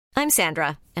I'm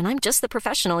Sandra, and I'm just the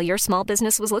professional your small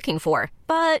business was looking for.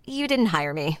 But you didn't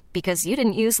hire me because you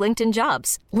didn't use LinkedIn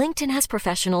Jobs. LinkedIn has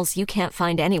professionals you can't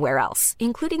find anywhere else,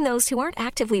 including those who aren't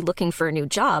actively looking for a new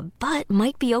job, but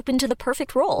might be open to the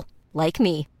perfect role, like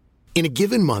me. In a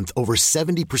given month, over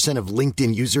 70% of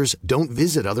LinkedIn users don't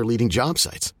visit other leading job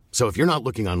sites. So if you're not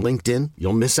looking on LinkedIn,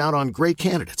 you'll miss out on great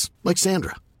candidates like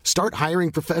Sandra. Start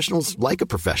hiring professionals like a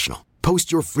professional.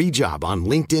 Post your free job on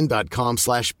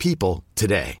linkedin.com/people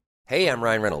today. Hey, I'm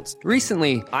Ryan Reynolds.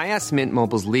 Recently, I asked Mint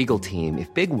Mobile's legal team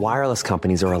if big wireless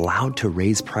companies are allowed to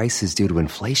raise prices due to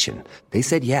inflation. They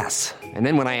said yes. And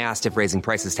then when I asked if raising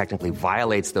prices technically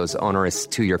violates those onerous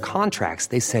two-year contracts,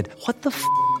 they said, "What the f***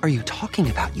 are you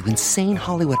talking about, you insane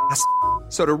Hollywood ass?"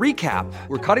 So to recap,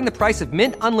 we're cutting the price of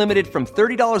Mint Unlimited from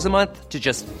 $30 a month to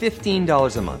just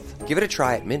 $15 a month. Give it a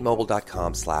try at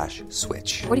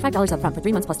mintmobile.com/switch. $45 up front for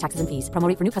 3 months plus taxes and fees. Promo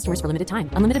rate for new customers for limited time.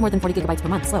 Unlimited more than 40 gigabytes per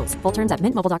month. Slows full terms at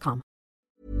mintmobile.com.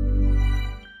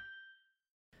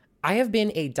 I have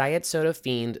been a diet soda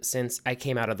fiend since I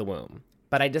came out of the womb.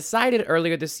 But I decided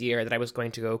earlier this year that I was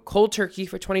going to go cold turkey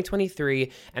for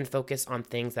 2023 and focus on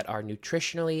things that are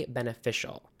nutritionally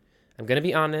beneficial. I'm going to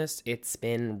be honest, it's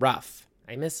been rough.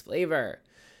 I miss flavor.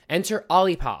 Enter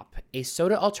Olipop, a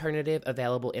soda alternative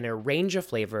available in a range of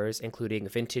flavors, including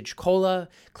vintage cola,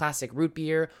 classic root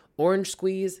beer, orange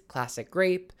squeeze, classic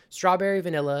grape, strawberry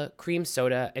vanilla, cream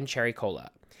soda, and cherry cola.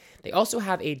 They also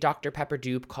have a Dr. Pepper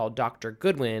dupe called Dr.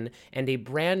 Goodwin and a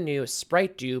brand new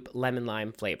Sprite dupe lemon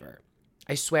lime flavor.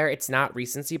 I swear it's not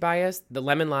recency bias. The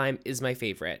lemon lime is my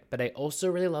favorite, but I also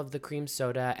really love the cream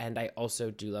soda and I also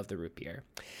do love the root beer.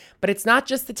 But it's not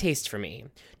just the taste for me.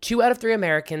 2 out of 3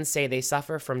 Americans say they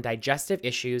suffer from digestive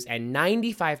issues and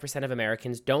 95% of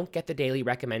Americans don't get the daily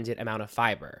recommended amount of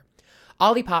fiber.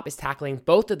 Olipop is tackling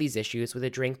both of these issues with a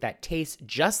drink that tastes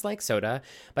just like soda,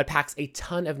 but packs a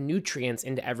ton of nutrients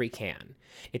into every can.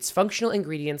 Its functional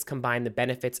ingredients combine the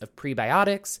benefits of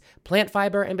prebiotics, plant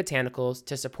fiber, and botanicals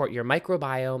to support your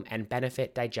microbiome and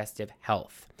benefit digestive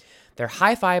health. They're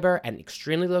high fiber and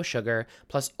extremely low sugar,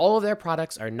 plus all of their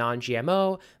products are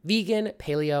non-GMO, vegan,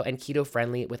 paleo, and keto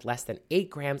friendly with less than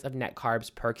 8 grams of net carbs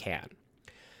per can.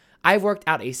 I've worked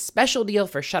out a special deal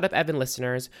for Shut Up Evan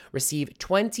listeners. Receive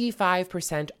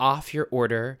 25% off your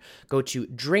order. Go to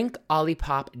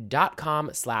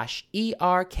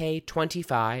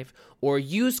drinkolipop.com/ERK25 or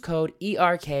use code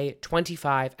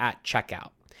ERK25 at checkout.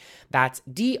 That's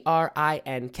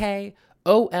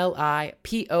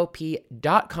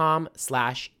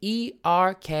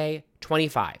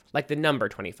DRINKOLIPOP.com/ERK25, like the number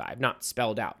 25, not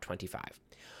spelled out 25.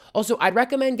 Also, I'd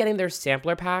recommend getting their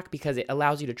sampler pack because it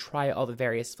allows you to try all the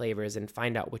various flavors and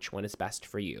find out which one is best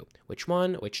for you. Which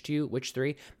one, which 2, which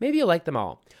 3, maybe you'll like them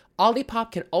all.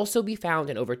 Olipop can also be found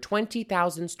in over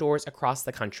 20,000 stores across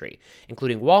the country,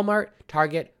 including Walmart,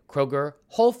 Target, Kroger,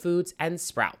 Whole Foods, and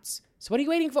Sprouts. So what are you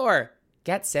waiting for?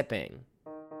 Get sipping.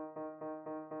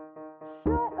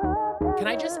 Can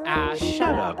I just ask?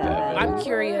 Shut up, Evan. I'm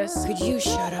curious. Could you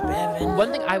shut up, Evan?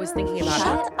 One thing I was thinking about.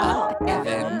 Shut up,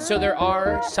 Evan. So there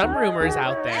are some rumors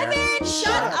out there. Evan,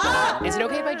 shut up. Is it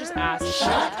okay if I just ask?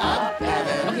 Shut up,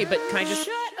 Evan. Okay, but can I just...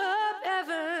 Shut up,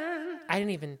 Evan. I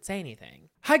didn't even say anything.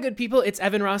 Hi, good people. It's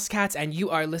Evan Ross Katz, and you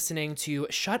are listening to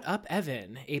Shut Up,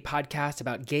 Evan, a podcast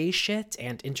about gay shit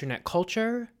and internet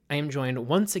culture. I am joined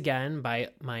once again by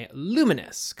my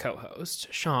luminous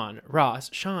co-host, Sean Ross.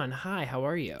 Sean, hi, how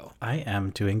are you? I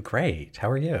am doing great. How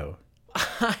are you?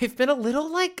 I've been a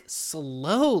little,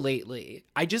 slow lately.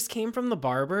 I just came from the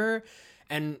barber,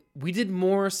 and we did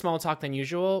more small talk than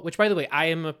usual, which, by the way, I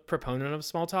am a proponent of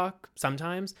small talk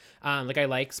sometimes. I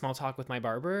like small talk with my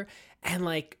barber, and,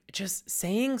 just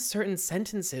saying certain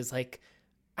sentences, I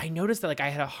noticed that, I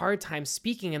had a hard time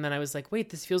speaking, and then I was like, wait,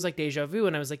 this feels like deja vu,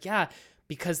 and I was like, yeah,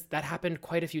 because that happened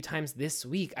quite a few times this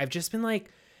week. I've just been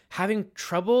having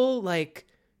trouble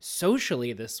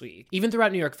socially this week. Even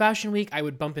throughout New York Fashion Week, I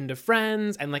would bump into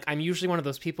friends and I'm usually one of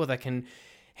those people that can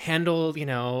handle,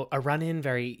 a run-in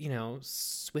very,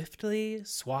 swiftly,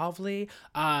 suavely.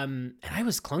 And I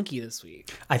was clunky this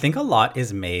week. I think a lot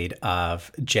is made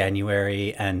of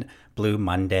January and Blue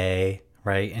Monday,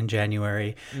 right, in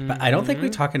January. Mm-hmm. But I don't think we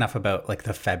talk enough about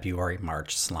the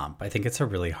February-March slump. I think it's a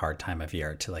really hard time of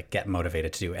year to get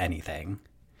motivated to do anything.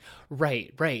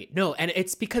 Right. No, and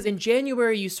it's because in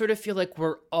January, you sort of feel like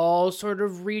we're all sort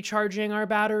of recharging our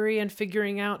battery and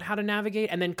figuring out how to navigate.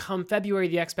 And then come February,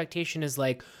 the expectation is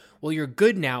well, you're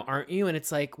good now, aren't you? And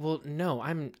it's well, no,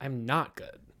 I'm not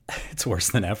good. It's worse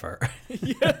than ever.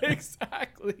 Yeah,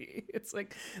 exactly. It's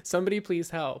somebody please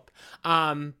help.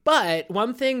 But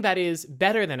one thing that is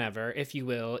better than ever, if you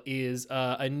will, is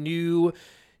a new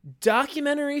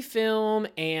documentary film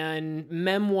and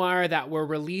memoir that were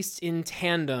released in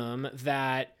tandem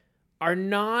that are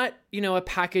not, a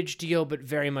package deal, but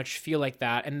very much feel like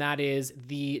that. And that is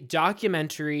the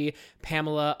documentary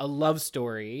Pamela, A Love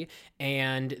Story,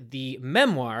 and the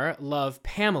memoir Love,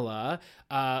 Pamela,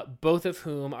 both of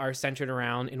whom are centered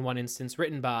around, in one instance,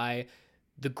 written by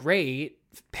the great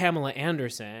Pamela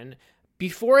Anderson.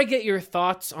 Before I get your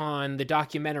thoughts on the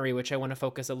documentary, which I want to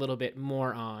focus a little bit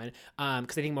more on,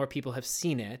 because I think more people have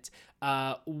seen it,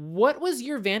 what was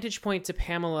your vantage point to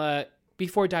Pamela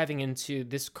before diving into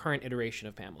this current iteration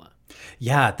of Pamela?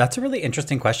 Yeah, that's a really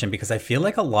interesting question because I feel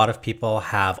like a lot of people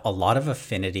have a lot of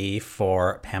affinity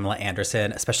for Pamela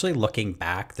Anderson, especially looking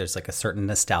back. There's like a certain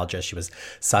nostalgia. She was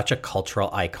such a cultural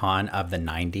icon of the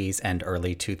 90s and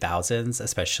early 2000s,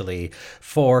 especially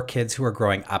for kids who were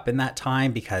growing up in that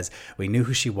time because we knew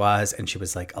who she was and she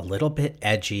was like a little bit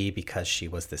edgy because she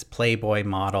was this Playboy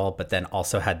model, but then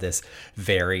also had this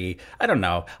very, I don't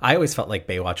know, I always felt like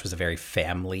Baywatch was a very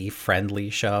family-friendly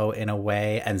show in a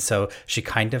way. And so she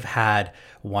kind of had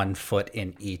one foot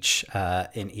in each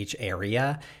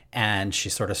area, and she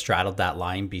sort of straddled that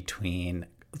line between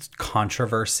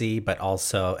controversy but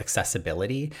also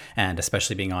accessibility, and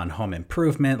especially being on Home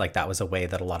Improvement, like that was a way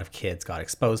that a lot of kids got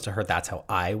exposed to her. That's how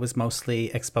I was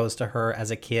mostly exposed to her as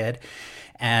a kid.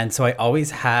 And so I always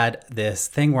had this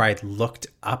thing where I looked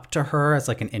up to her as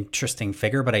like an interesting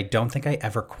figure, but I don't think I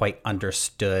ever quite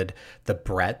understood the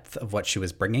breadth of what she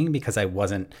was bringing because I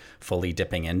wasn't fully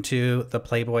dipping into the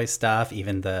Playboy stuff,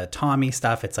 even the Tommy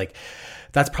stuff. It's like,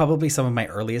 that's probably some of my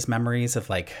earliest memories of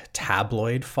like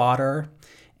tabloid fodder.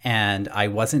 And I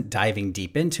wasn't diving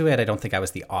deep into it. I don't think I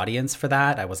was the audience for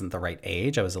that. I wasn't the right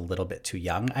age. I was a little bit too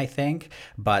young, I think.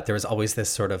 But there was always this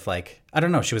sort of like, I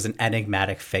don't know, she was an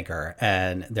enigmatic figure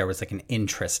and there was like an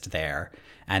interest there.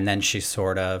 And then she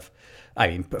sort of,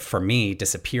 for me,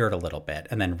 disappeared a little bit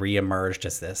and then reemerged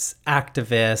as this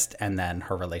activist. And then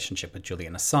her relationship with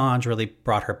Julian Assange really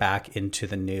brought her back into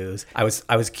the news. I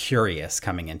was curious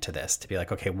coming into this to be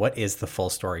like, okay, what is the full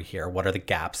story here? What are the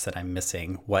gaps that I'm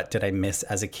missing? What did I miss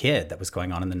as a kid that was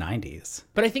going on in the 90s?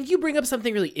 But I think you bring up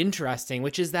something really interesting,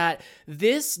 which is that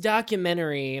this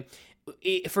documentary,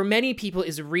 for many people,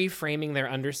 is reframing their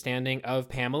understanding of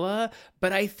Pamela.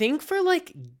 But I think for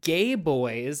like gay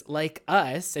boys like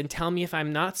us, and tell me if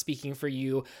I'm not speaking for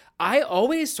you, I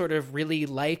always sort of really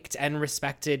liked and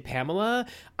respected Pamela.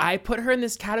 I put her in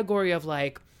this category of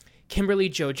like Kimberly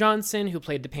Jo Johnson, who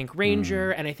played the Pink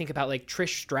Ranger, and I think about like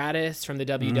Trish Stratus from the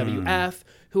WWF,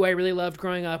 who I really loved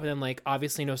growing up, and then like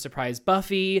obviously no surprise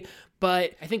Buffy.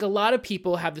 But I think a lot of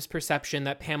people have this perception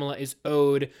that Pamela is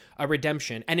owed a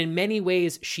redemption, and in many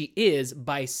ways she is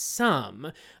by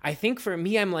some. I think for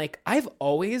me, I'm like, I've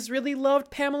always really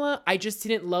loved Pamela. I just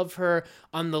didn't love her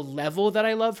on the level that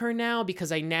I love her now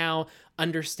because I now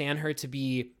understand her to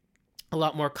be a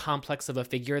lot more complex of a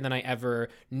figure than I ever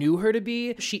knew her to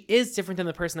be. She is different than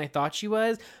the person I thought she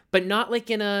was, but not like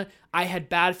in a, I had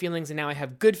bad feelings and now I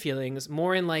have good feelings,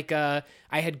 more in like a,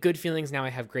 I had good feelings, now I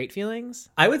have great feelings.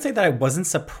 I would say that I wasn't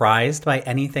surprised by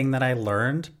anything that I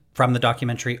learned from the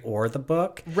documentary or the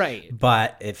book. Right.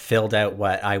 But it filled out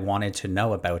what I wanted to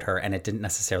know about her, and it didn't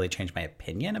necessarily change my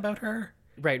opinion about her.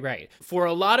 Right. For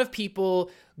a lot of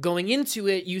people going into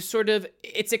it,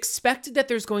 it's expected that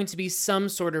there's going to be some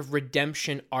sort of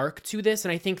redemption arc to this.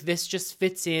 And I think this just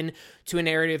fits in to a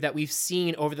narrative that we've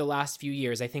seen over the last few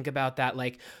years. I think about that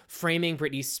like Framing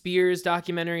Britney Spears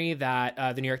documentary that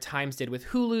the New York Times did with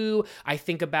Hulu. I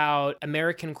think about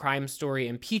American Crime Story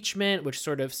Impeachment, which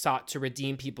sort of sought to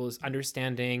redeem people's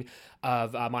understanding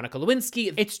of Monica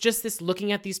Lewinsky. It's just this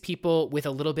looking at these people with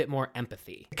a little bit more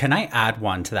empathy. Can I add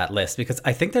one to that list? Because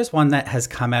I think there's one that has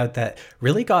come out that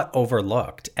really got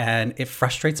overlooked, and it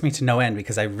frustrates me to no end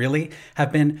because I really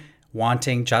have been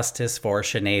wanting justice for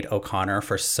Sinead O'Connor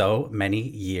for so many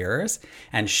years.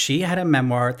 And she had a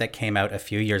memoir that came out a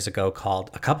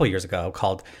couple years ago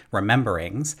called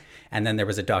Rememberings. And then there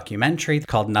was a documentary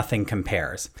called Nothing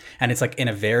Compares. And it's like in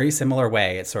a very similar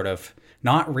way, it's sort of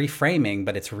not reframing,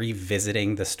 but it's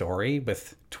revisiting the story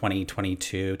with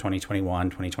 2022, 2021,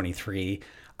 2023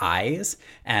 eyes.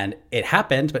 And it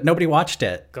happened, but nobody watched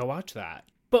it. Go watch that.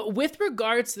 But with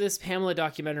regards to this Pamela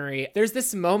documentary, there's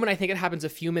this moment, I think it happens a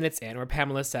few minutes in, where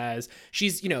Pamela says,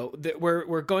 she's,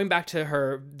 we're going back to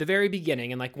her, the very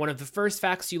beginning. And like one of the first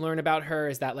facts you learn about her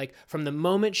is that like from the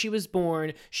moment she was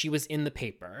born, she was in the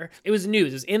paper. It was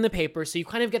news, it was in the paper. So you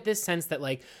kind of get this sense that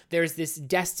like there's this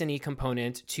destiny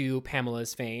component to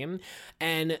Pamela's fame.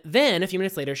 And then a few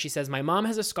minutes later, she says, my mom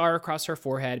has a scar across her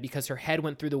forehead because her head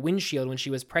went through the windshield when she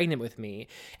was pregnant with me.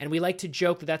 And we like to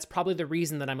joke that that's probably the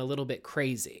reason that I'm a little bit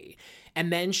crazy. crazy.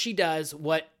 And then she does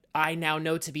what I now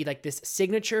know to be like this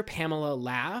signature Pamela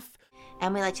laugh.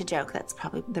 And we like to joke that's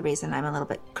probably the reason I'm a little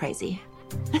bit crazy.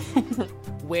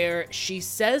 Where she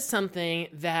says something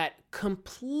that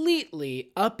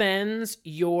completely upends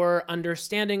your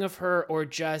understanding of her, or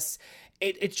just,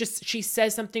 it's just, she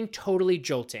says something totally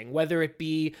jolting, whether it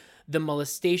be the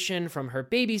molestation from her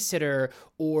babysitter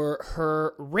or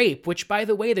her rape, which, by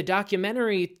the way, the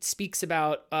documentary speaks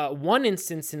about one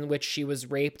instance in which she was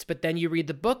raped, but then you read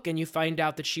the book and you find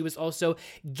out that she was also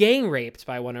gang raped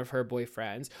by one of her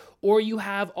boyfriends. Or you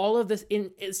have all of this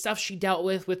stuff she dealt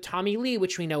with Tommy Lee,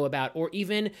 which we know about, or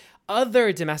even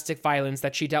other domestic violence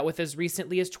that she dealt with as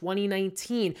recently as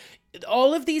 2019.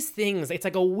 All of these things, it's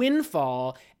like a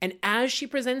windfall. And as she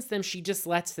presents them, she just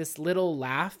lets this little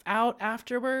laugh out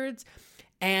afterwards.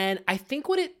 And I think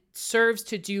what it serves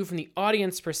to do from the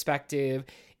audience perspective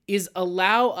is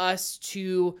allow us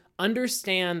to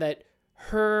understand that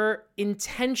her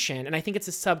intention, and I think it's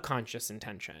a subconscious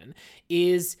intention,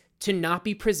 is to not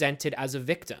be presented as a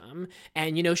victim.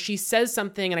 And, you know, she says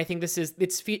something, and I think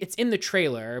it's in the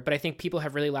trailer, but I think people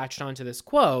have really latched onto this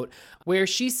quote where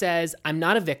she says, "I'm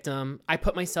not a victim. I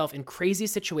put myself in crazy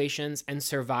situations and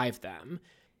survive them."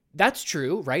 That's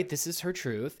true, right? This is her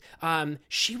truth.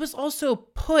 She was also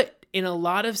put in a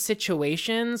lot of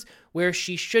situations where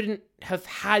she shouldn't have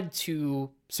had to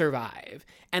survive.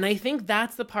 And I think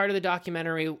that's the part of the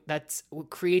documentary that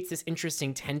creates this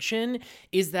interesting tension,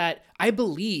 is that I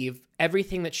believe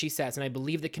everything that she says, and I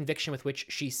believe the conviction with which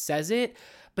she says it,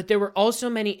 but there were also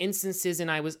many instances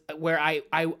where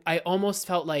I almost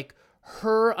felt like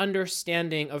her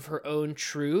understanding of her own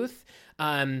truth,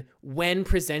 when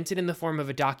presented in the form of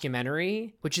a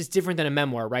documentary, which is different than a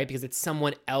memoir, right? Because it's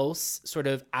someone else sort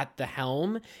of at the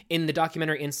helm. In the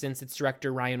documentary instance, it's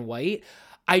director Ryan White.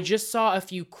 I just saw a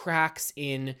few cracks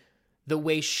in the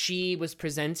way she was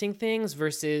presenting things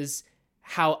versus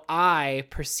how I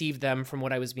perceived them from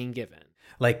what I was being given.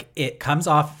 Like, it comes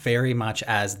off very much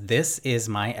as, this is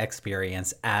my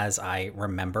experience as I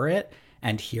remember it,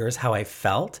 and here's how I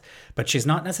felt. But she's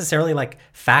not necessarily like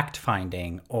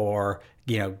fact-finding or,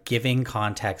 you know, giving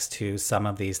context to some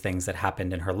of these things that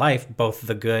happened in her life, both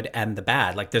the good and the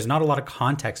bad. Like, there's not a lot of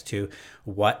context to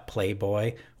what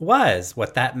Playboy was,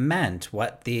 what that meant,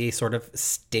 what the sort of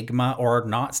stigma or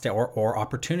not or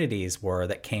opportunities were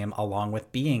that came along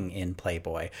with being in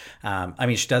Playboy. I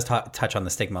mean, she does touch on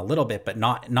the stigma a little bit, but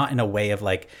not in a way of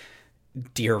like,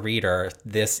 dear reader,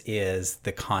 this is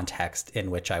the context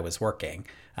in which I was working.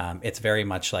 It's very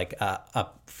much like a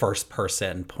first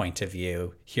person point of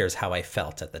view. Here's how I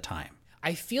felt at the time.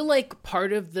 I feel like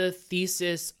part of the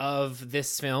thesis of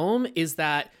this film is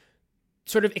that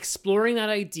sort of exploring that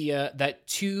idea that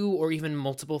two or even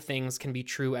multiple things can be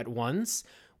true at once,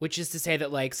 which is to say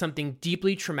that like something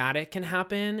deeply traumatic can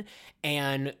happen,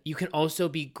 and you can also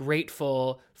be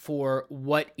grateful for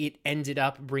what it ended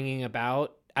up bringing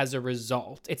about as a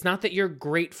result. It's not that you're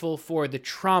grateful for the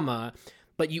trauma,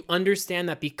 but you understand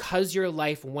that because your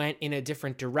life went in a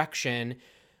different direction,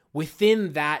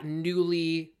 within that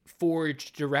newly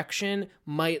forged direction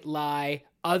might lie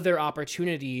other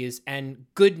opportunities and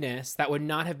goodness that would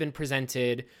not have been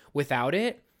presented without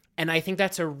it. And I think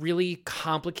that's a really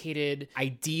complicated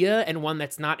idea and one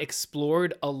that's not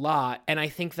explored a lot. And I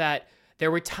think that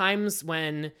there were times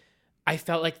when I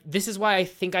felt like, this is why I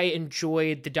think I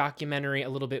enjoyed the documentary a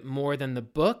little bit more than the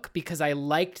book, because I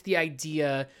liked the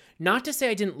idea, not to say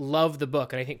I didn't love the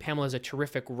book, and I think Pamela is a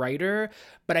terrific writer,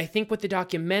 but I think what the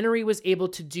documentary was able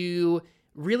to do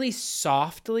really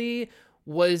softly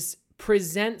was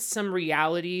present some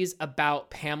realities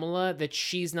about Pamela that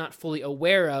she's not fully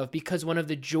aware of, because one of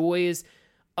the joys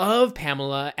of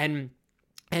Pamela, and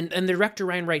the director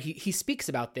Ryan Wright, he speaks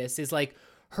about this, is like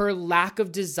her lack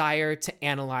of desire to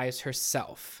analyze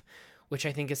herself, which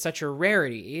I think is such a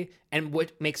rarity and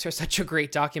what makes her such a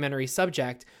great documentary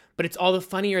subject. But it's all the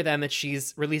funnier then that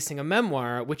she's releasing a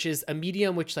memoir, which is a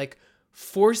medium which like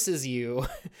forces you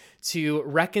to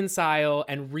reconcile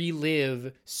and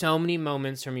relive so many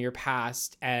moments from your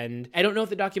past. And I don't know if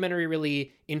the documentary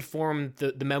really informed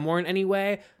the memoir in any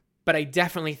way, but I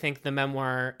definitely think the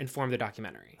memoir informed the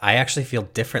documentary. I actually feel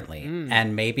differently.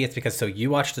 And maybe it's because, so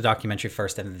you watched the documentary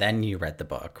first and then you read the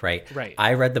book, right? Right.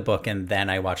 I read the book and then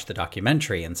I watched the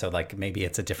documentary. And so like maybe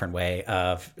it's a different way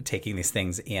of taking these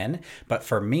things in. But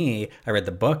for me, I read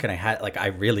the book and I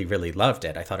really, really loved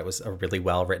it. I thought it was a really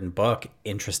well-written book,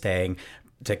 interesting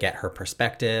to get her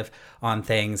perspective on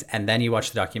things. And then you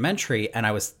watch the documentary and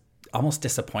I was almost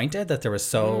disappointed that there was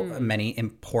so many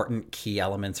important key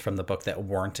elements from the book that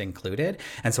weren't included.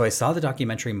 And so I saw the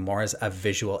documentary more as a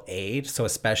visual aid. So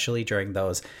especially during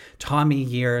those Tommy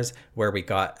years where we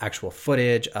got actual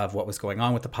footage of what was going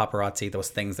on with the paparazzi, those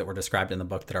things that were described in the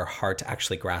book that are hard to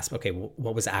actually grasp. Okay,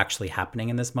 what was actually happening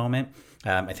in this moment?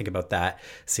 I think about that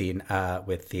scene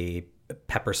with the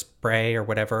pepper spray or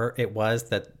whatever it was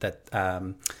that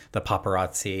the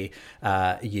paparazzi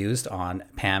used on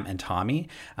Pam and Tommy.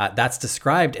 That's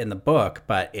described in the book,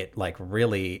 but it like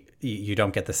really, you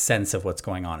don't get the sense of what's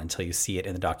going on until you see it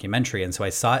in the documentary. And so I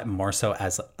saw it more so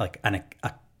as like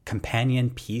a companion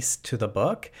piece to the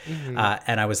book.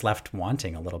 And I was left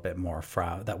wanting a little bit more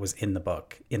that was in the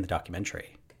book, in the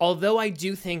documentary. Although I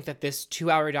do think that this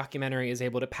 2-hour documentary is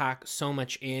able to pack so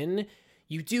much in,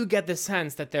 you do get the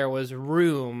sense that there was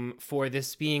room for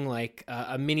this being like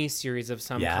a mini series of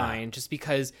some kind, just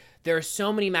because there are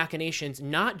so many machinations,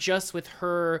 not just with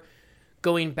her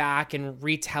going back and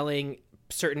retelling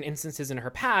certain instances in her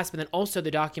past, but then also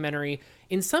the documentary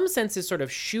in some senses sort of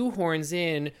shoehorns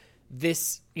in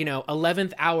this,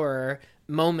 11th hour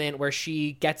moment where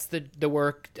she gets the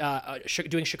work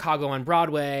doing Chicago on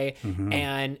Broadway,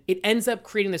 and it ends up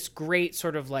creating this great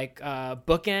sort of like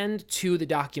bookend to the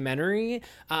documentary.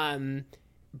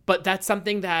 But that's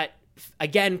something that,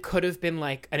 again, could have been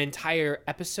like an entire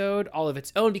episode all of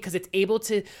its own, because it's able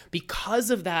to, because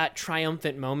of that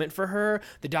triumphant moment for her,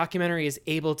 the documentary is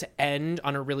able to end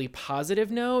on a really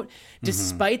positive note,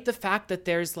 despite the fact that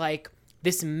there's like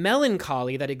this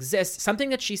melancholy that exists. Something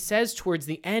that she says towards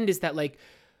the end is that like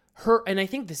her, and I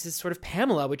think this is sort of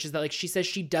Pamela, which is that like she says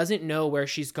she doesn't know where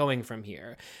she's going from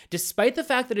here, despite the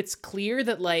fact that it's clear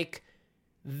that like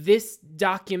this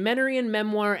documentary and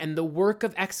memoir and the work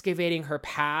of excavating her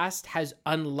past has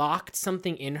unlocked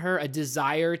something in her, a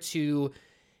desire to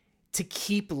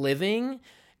keep living.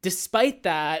 Despite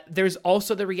that, there's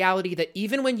also the reality that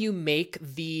even when you make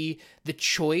the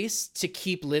choice to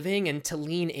keep living and to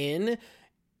lean in,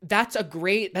 that's a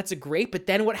great, but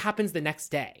then what happens the next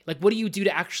day? Like, what do you do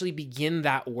to actually begin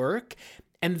that work?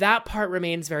 And that part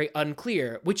remains very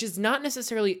unclear, which is not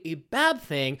necessarily a bad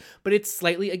thing, but it's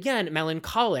slightly, again,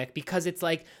 melancholic, because it's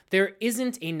like there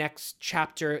isn't a next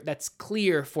chapter that's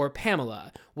clear for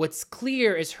Pamela. What's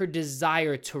clear is her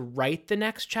desire to write the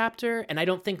next chapter, and I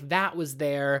don't think that was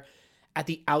there at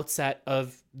the outset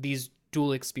of these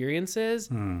dual experiences.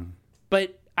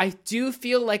 But I do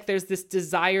feel like there's this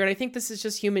desire, and I think this is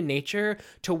just human nature,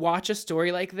 to watch a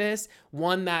story like this,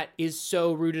 one that is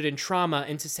so rooted in trauma,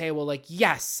 and to say, well, like,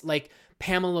 yes, like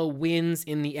Pamela wins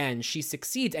in the end. She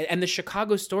succeeds. And the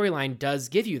Chicago storyline does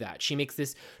give you that. She makes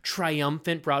this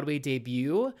triumphant Broadway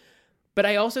debut. But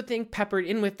I also think peppered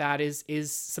in with that is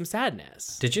some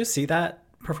sadness. Did you see that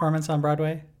performance on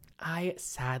Broadway? I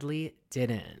sadly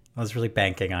didn't. I was really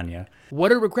banking on you.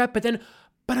 What a regret.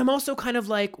 But I'm also kind of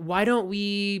like, why don't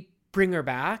we bring her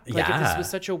back? Like, if this was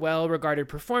such a well-regarded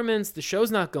performance, the show's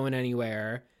not going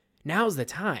anywhere. Now's the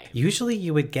time. Usually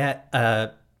you would get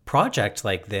a project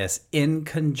like this in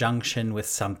conjunction with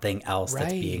something else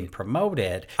that's being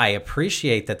promoted. I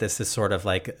appreciate that this is sort of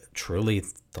like truly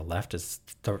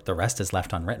the rest is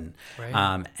left unwritten.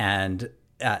 Right. And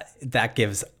that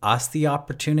gives us the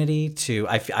opportunity to,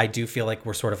 I do feel like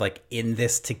we're sort of like in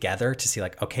this together to see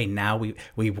like, okay, now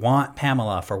we want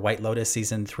Pamela for White Lotus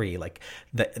season 3. Like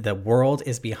the world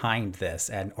is behind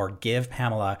this, or give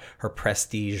Pamela her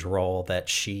prestige role that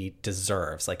she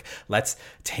deserves. Like, let's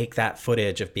take that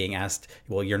footage of being asked,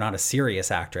 well, you're not a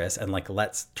serious actress, and like,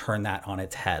 let's turn that on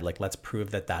its head. Like, let's prove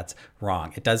that that's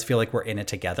wrong. It does feel like we're in it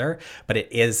together, but it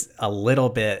is a little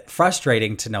bit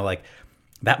frustrating to know like,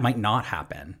 that might not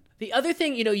happen. The other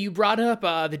thing, you brought up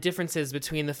the differences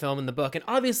between the film and the book. And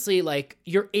obviously, like,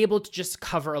 you're able to just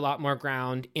cover a lot more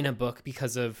ground in a book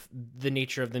because of the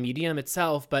nature of the medium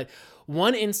itself. But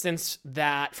one instance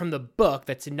that from the book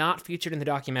that's not featured in the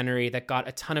documentary that got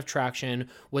a ton of traction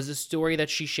was a story that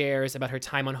she shares about her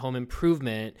time on Home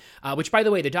Improvement, which, by the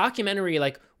way, the documentary,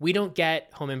 like, we don't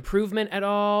get Home Improvement at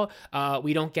all.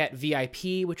 We don't get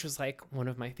VIP, which was like one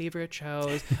of my favorite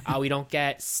shows. We don't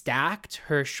get Stacked,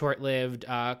 her short-lived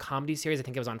comedy series. I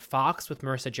think it was on Fox with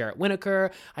Marissa Jarrett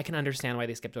Whittaker. I can understand why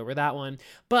they skipped over that one.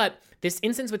 But this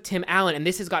instance with Tim Allen, and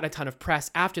this has gotten a ton of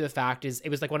press after the fact, is it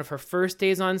was like one of her first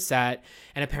days on set,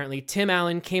 and apparently Tim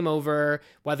Allen came over,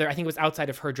 whether I think it was outside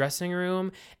of her dressing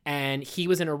room, and he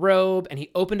was in a robe, and he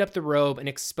opened up the robe and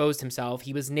exposed himself.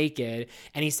 He was naked,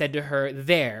 and he said to her,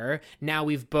 "There, care. Now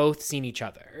we've both seen each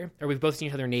other, or we've both seen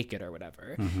each other naked or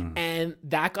whatever. And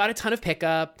that got a ton of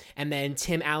pickup. And then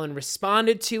Tim Allen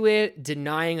responded to it,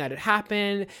 denying that it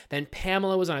happened. Then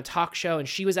Pamela was on a talk show and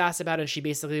she was asked about it. And she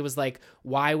basically was like,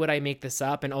 why would I make this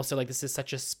up? And also, like, this is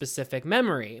such a specific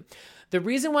memory. The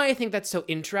reason why I think that's so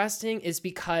interesting is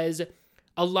because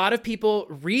a lot of people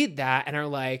read that and are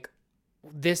like,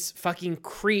 this fucking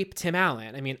creep Tim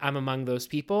Allen. I mean, I'm among those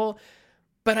people.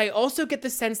 But I also get the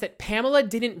sense that Pamela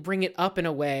didn't bring it up in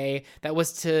a way that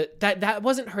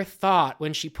wasn't her thought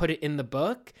when she put it in the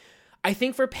book. I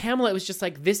think for Pamela, it was just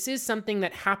like, this is something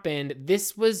that happened.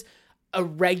 This was a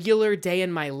regular day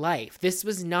in my life. This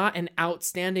was not an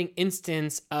outstanding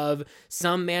instance of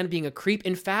some man being a creep.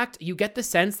 In fact, you get the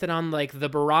sense that on like the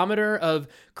barometer of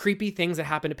creepy things that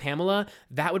happened to Pamela,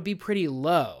 that would be pretty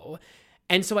low.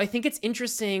 And so I think it's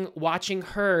interesting watching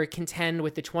her contend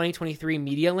with the 2023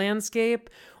 media landscape,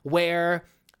 where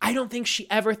I don't think she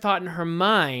ever thought in her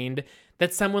mind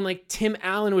that someone like Tim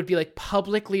Allen would be like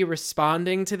publicly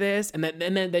responding to this, and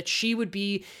then that she would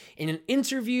be in an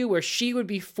interview where she would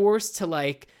be forced to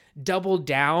like double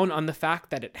down on the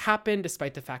fact that it happened,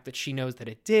 despite the fact that she knows that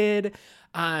it did.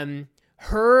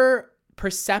 Her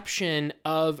perception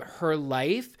of her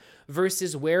life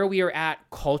versus where we are at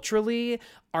culturally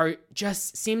are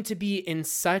just seem to be in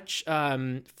such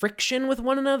friction with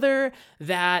one another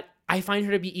that I find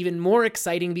her to be even more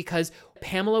exciting, because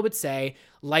Pamela would say,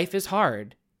 life is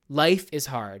hard. Life is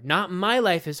hard. Not my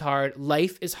life is hard.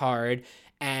 Life is hard.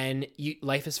 And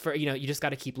life is you just got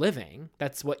to keep living.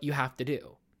 That's what you have to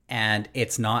do. And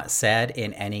it's not said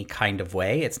in any kind of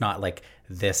way. It's not like,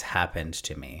 this happened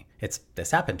to me. It's,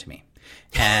 this happened to me.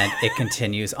 And it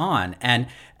continues on. And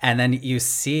then you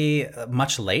see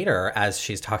much later, as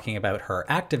she's talking about her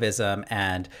activism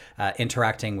and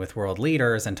interacting with world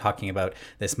leaders and talking about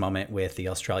this moment with the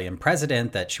Australian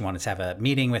president, that she wanted to have a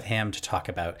meeting with him to talk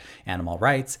about animal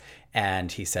rights.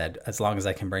 And he said, as long as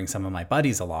I can bring some of my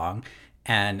buddies along.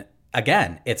 And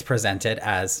again, it's presented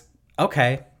as,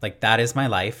 okay, like, that is my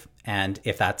life. And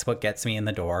if that's what gets me in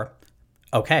the door,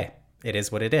 okay, it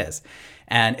is what it is.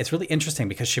 And it's really interesting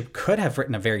because she could have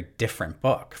written a very different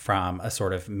book from a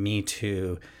sort of Me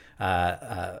Too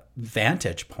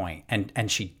vantage point,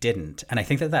 and she didn't. And I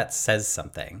think that says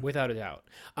something. Without a doubt.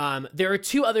 There are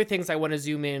two other things I want to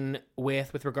zoom in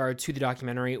with regard to the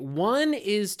documentary. One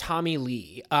is Tommy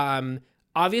Lee.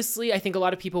 Obviously, I think a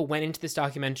lot of people went into this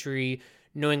documentary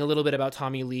knowing a little bit about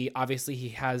Tommy Lee. Obviously, he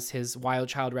has his wild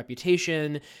child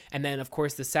reputation. And then, of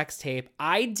course, the sex tape.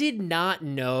 I did not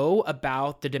know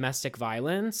about the domestic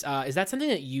violence. Is that something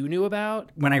that you knew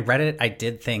about? When I read it, I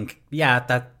did think, yeah,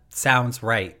 that sounds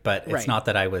right. But it's not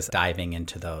that I was diving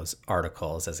into those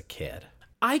articles as a kid.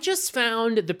 I just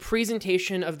found the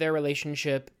presentation of their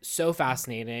relationship so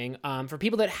fascinating. For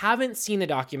people that haven't seen the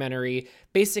documentary,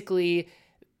 basically,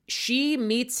 she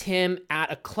meets him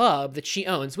at a club that she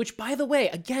owns, which, by the way,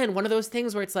 again, one of those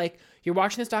things where it's like, you're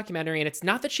watching this documentary and it's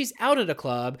not that she's out at a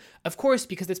club. Of course,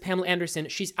 because it's Pamela Anderson,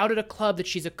 she's out at a club that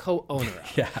she's a co-owner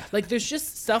of. Yeah. Like, there's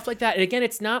just stuff like that. And again,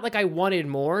 it's not like I wanted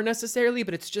more necessarily,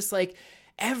 but it's just like,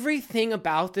 everything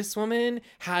about this woman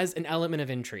has an element of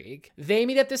intrigue. They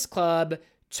meet at this club.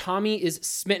 Tommy is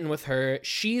smitten with her.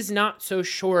 She's not so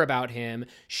sure about him.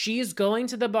 She's going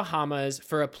to the Bahamas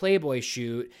for a Playboy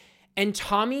shoot. And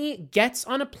Tommy gets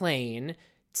on a plane,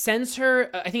 sends her,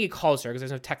 I think he calls her because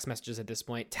there's no text messages at this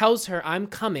point, tells her, I'm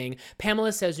coming.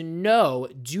 Pamela says, no,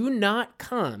 do not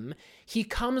come. He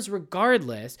comes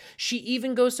regardless. She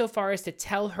even goes so far as to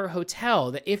tell her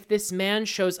hotel that if this man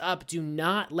shows up, do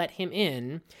not let him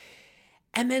in.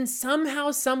 And then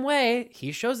somehow, some way,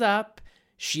 he shows up.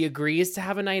 She agrees to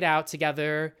have a night out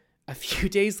together. A few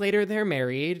days later, they're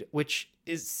married, which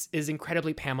is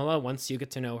incredibly Pamela once you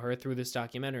get to know her through this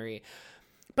documentary.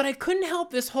 But I couldn't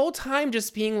help this whole time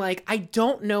just being like, I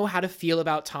don't know how to feel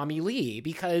about Tommy Lee,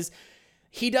 because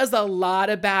he does a lot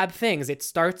of bad things. It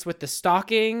starts with the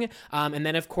stalking, and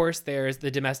then, of course, there's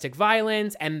the domestic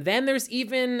violence, and then there's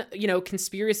even,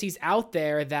 conspiracies out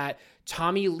there that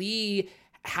Tommy Lee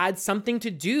had something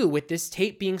to do with this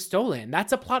tape being stolen.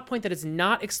 That's a plot point that is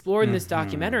not explored in this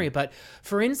documentary. But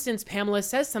for instance, Pamela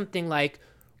says something like,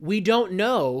 we don't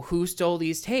know who stole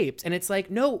these tapes. And it's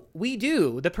like, no, we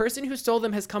do. The person who stole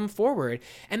them has come forward.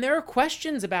 And there are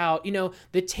questions about,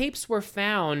 the tapes were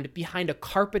found behind a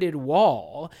carpeted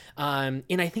wall. And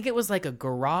I think it was like a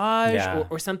garage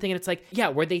or something. And it's like,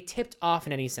 were they tipped off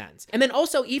in any sense? And then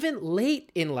also, even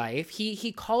late in life,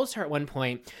 he calls her at one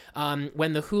point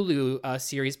when the Hulu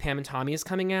series Pam and Tommy is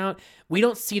coming out. We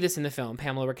don't see this in the film.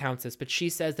 Pamela recounts this, but she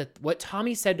says that what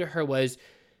Tommy said to her was,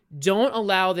 don't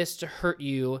allow this to hurt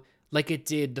you like it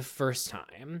did the first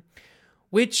time,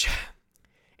 which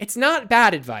it's not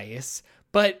bad advice,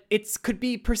 but it could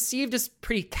be perceived as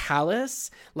pretty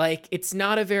callous. Like, it's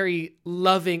not a very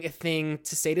loving thing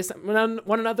to say to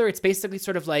one another. It's basically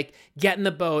sort of like, get in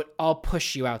the boat, I'll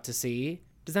push you out to sea.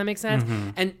 Does that make sense?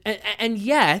 Mm-hmm. And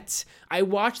yet, I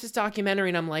watched this documentary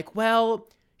and I'm like, well,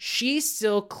 she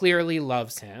still clearly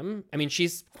loves him. I mean,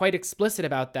 she's quite explicit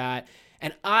about that.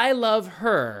 And I love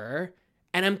her.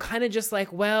 And I'm kind of just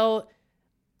like, well,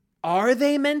 are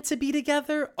they meant to be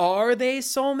together? Are they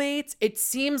soulmates? It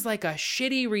seems like a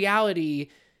shitty reality,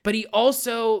 but he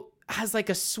also has like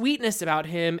a sweetness about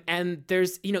him. And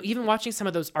there's, even watching some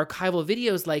of those archival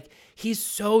videos, like, he's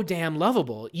so damn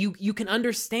lovable. You can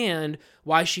understand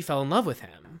why she fell in love with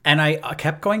him. And I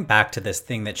kept going back to this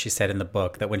thing that she said in the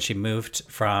book, that when she moved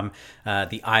from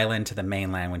the island to the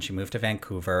mainland, when she moved to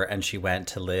Vancouver and she went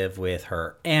to live with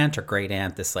her aunt or great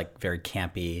aunt, this like very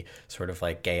campy sort of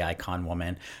like gay icon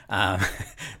woman,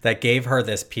 that gave her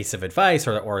this piece of advice,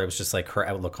 or it was just like her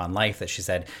outlook on life, that she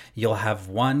said, you'll have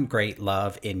one great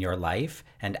love in your life,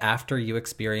 and after you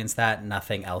experience that,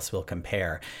 nothing else will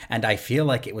compare. And I feel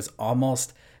like it was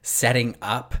almost setting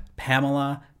up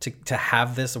Pamela to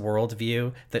have this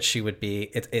worldview that she would be,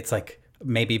 it's like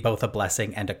maybe both a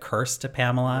blessing and a curse to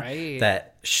Pamela, right?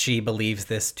 That she believes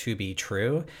this to be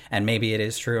true, and maybe it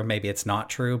is true or maybe it's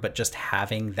not true, but just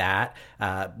having that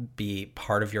be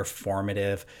part of your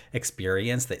formative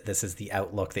experience, that this is the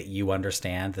outlook that you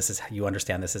understand, this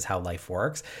is how life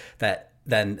works, that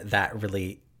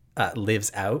really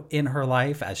lives out in her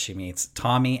life as she meets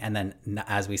Tommy. And then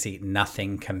as we see,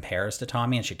 nothing compares to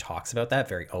Tommy. And she talks about that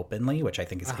very openly, which I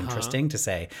think is interesting to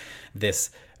say.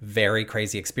 This very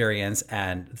crazy experience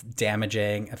and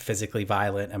damaging, physically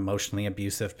violent, emotionally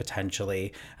abusive,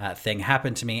 potentially thing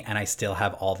happened to me, and I still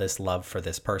have all this love for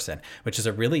this person, which is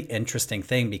a really interesting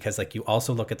thing, because like you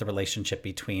also look at the relationship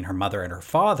between her mother and her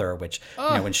father, which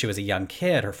when she was a young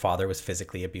kid, her father was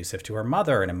physically abusive to her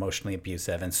mother and emotionally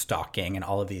abusive and stalking and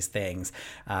all of these things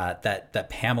that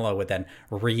Pamela would then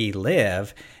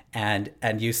relive. And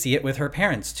you see it with her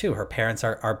parents too. Her parents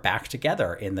are back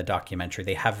together in the documentary.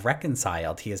 They have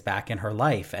reconciled. He is back in her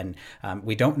life. And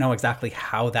we don't know exactly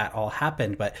how that all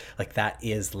happened, but like that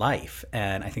is life.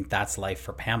 And I think that's life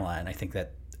for Pamela. And I think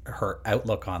that her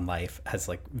outlook on life has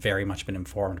like very much been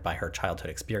informed by her childhood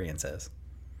experiences.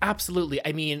 Absolutely.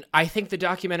 I mean, I think the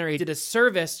documentary did a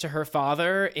service to her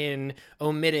father in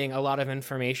omitting a lot of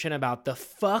information about the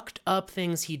fucked up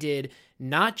things he did,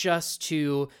 not just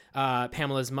to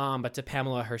Pamela's mom, but to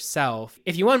Pamela herself.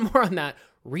 If you want more on that,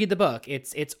 read the book.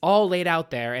 It's all laid out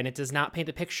there, and it does not paint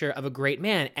a picture of a great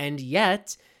man. And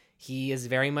yet, he is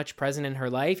very much present in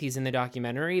her life. He's in the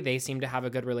documentary. They seem to have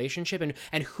a good relationship.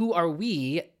 And who are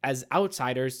we as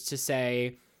outsiders to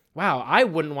say, wow, I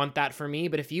wouldn't want that for me,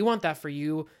 but if you want that for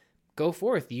you, go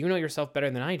forth. You know yourself better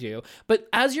than I do. But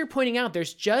as you're pointing out,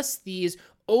 there's just these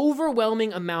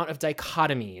overwhelming amount of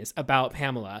dichotomies about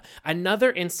Pamela.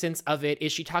 Another instance of it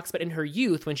is she talks about in her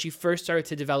youth, when she first started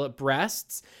to develop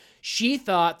breasts, she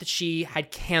thought that she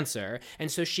had cancer. And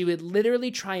so she would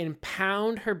literally try and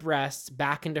pound her breasts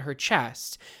back into her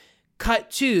chest.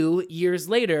 Cut to years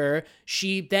later,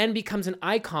 she then becomes an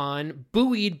icon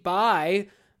buoyed by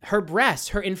her breasts,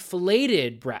 her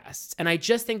inflated breasts. And I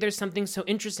just think there's something so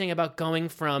interesting about going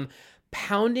from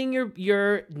pounding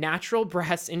your natural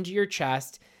breasts into your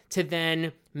chest to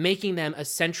then making them a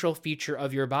central feature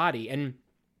of your body. And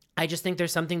I just think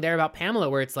there's something there about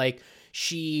Pamela where it's like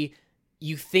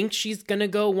you think she's going to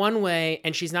go one way,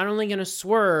 and she's not only going to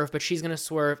swerve, but she's going to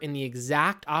swerve in the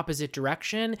exact opposite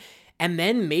direction, and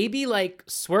then maybe like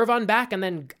swerve on back and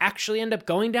then actually end up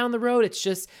going down the road. It's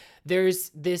just, there's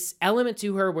this element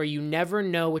to her where you never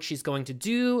know what she's going to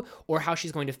do or how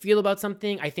she's going to feel about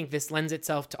something. I think this lends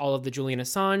itself to all of the Julian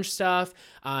Assange stuff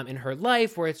in her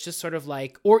life, where it's just sort of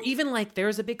like, or even like there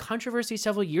was a big controversy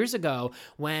several years ago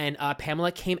when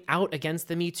Pamela came out against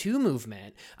the Me Too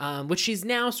movement, which she's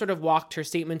now sort of walked her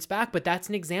statements back. But that's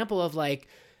an example of like,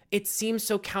 it seems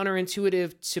so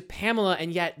counterintuitive to Pamela,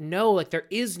 and yet no, like there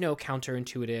is no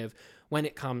counterintuitive when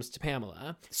it comes to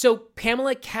Pamela. So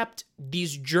Pamela kept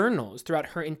these journals throughout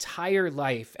her entire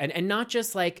life, and not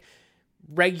just like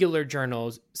regular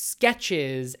journals,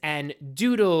 sketches and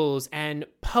doodles and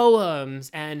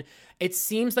poems. And it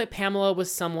seems like Pamela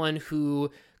was someone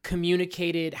who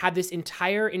communicated, had this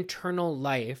entire internal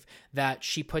life that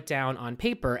she put down on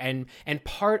paper. And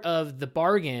part of the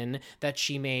bargain that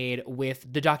she made with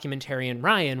the documentarian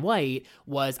Ryan White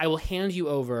was, I will hand you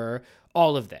over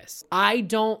all of this. I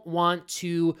don't want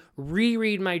to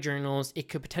reread my journals. It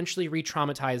could potentially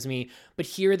re-traumatize me, but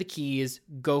here are the keys,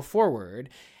 go forward.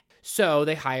 So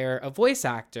they hire a voice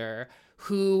actor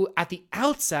who at the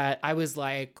outset, I was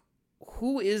like,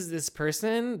 who is this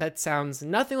person that sounds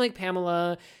nothing like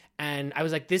Pamela? And I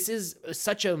was like, this is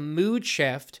such a mood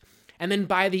shift. And then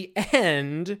by the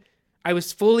end, I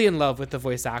was fully in love with the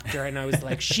voice actor. And I was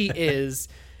like, she is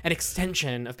an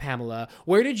extension of Pamela.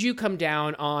 Where did you come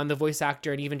down on the voice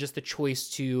actor and even just the choice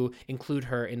to include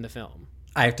her in the film?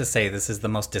 I have to say, this is the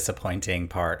most disappointing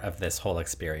part of this whole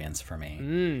experience for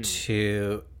me.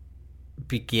 To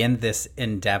begin this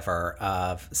endeavor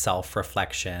of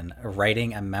self-reflection,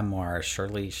 writing a memoir,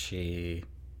 surely she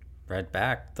read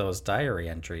back those diary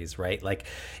entries, right? Like,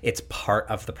 it's part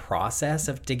of the process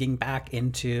of digging back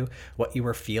into what you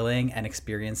were feeling and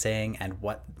experiencing and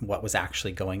what was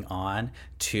actually going on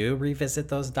to revisit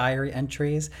those diary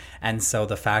entries. And so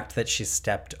the fact that she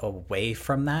stepped away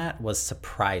from that was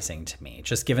surprising to me,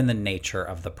 just given the nature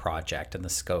of the project and the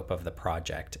scope of the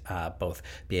project, both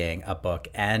being a book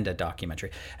and a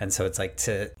documentary. And so it's like,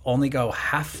 to only go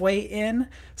halfway in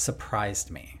surprised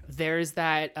me. There's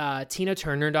that Tina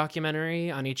Turner documentary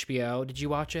on HBO. Did you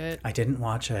watch it? I didn't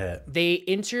watch it. They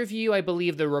interview, I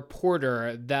believe, the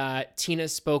reporter that Tina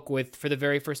spoke with for the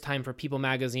very first time for People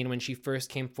magazine when she first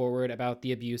came forward about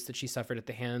the abuse that she suffered at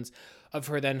the hands of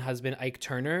her then husband, Ike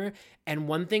Turner. And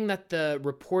one thing that the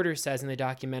reporter says in the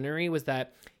documentary was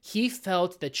that he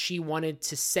felt that she wanted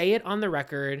to say it on the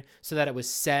record so that it was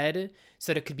said,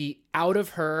 so that it could be out of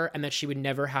her and that she would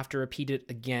never have to repeat it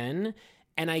again.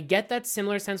 And I get that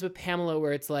similar sense with Pamela,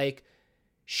 where it's like,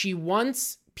 she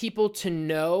wants people to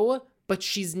know, but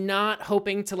she's not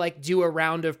hoping to like do a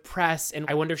round of press. And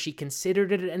I wonder if she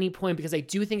considered it at any point, because I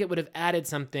do think it would have added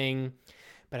something.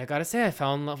 But I gotta say, I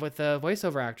fell in love with the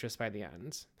voiceover actress by the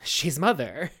end. She's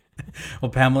Mother.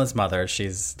 Well, Pamela's Mother,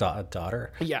 she's a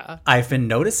daughter. Yeah. I've been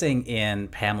noticing in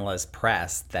Pamela's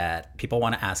press that people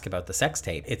want to ask about the sex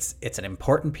tape. It's an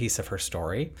important piece of her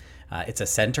story. It's a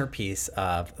centerpiece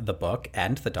of the book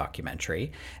and the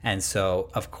documentary. And so,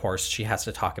 of course, she has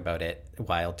to talk about it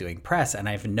while doing press. And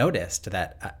I've noticed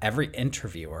that every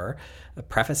interviewer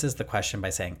prefaces the question by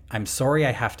saying, I'm sorry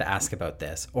I have to ask about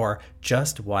this, or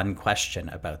just one question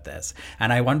about this.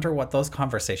 And I wonder what those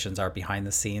conversations are behind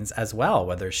the scenes as well,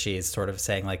 whether she's sort of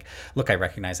saying like, look, I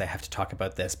recognize I have to talk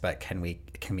about this, but can we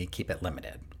keep it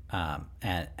limited? And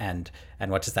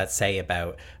what does that say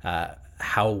about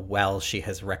how well she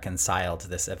has reconciled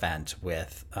this event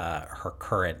with her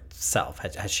current self?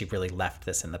 Has she really left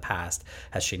this in the past?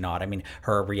 Has she not? I mean,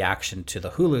 her reaction to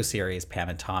the Hulu series, Pam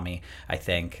and Tommy, I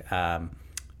think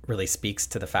really speaks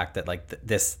to the fact that like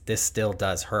this still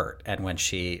does hurt. And when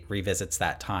she revisits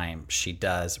that time, she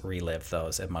does relive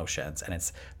those emotions, and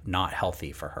it's not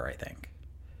healthy for her, I think.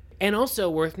 And also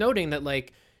worth noting that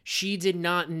like, she did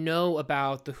not know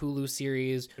about the Hulu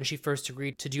series when she first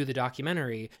agreed to do the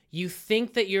documentary. You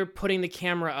think that you're putting the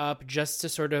camera up just to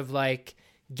sort of like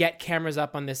get cameras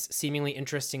up on this seemingly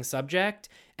interesting subject.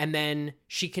 And then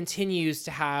she continues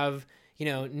to have, you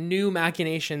know, new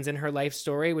machinations in her life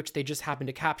story, which they just happen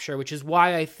to capture, which is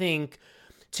why I think,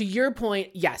 to your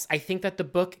point, yes, I think that the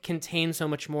book contains so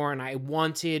much more, and I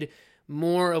wanted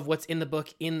more of what's in the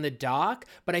book in the doc.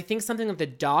 But I think something that the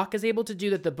doc is able to do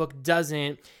that the book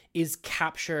doesn't is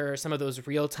capture some of those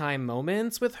real-time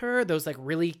moments with her, those like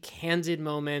really candid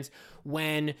moments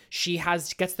when she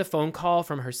gets the phone call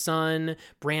from her son,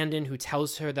 Brandon, who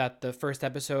tells her that the first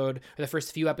episode or the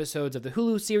first few episodes of the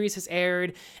Hulu series has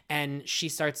aired, and she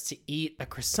starts to eat a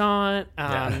croissant.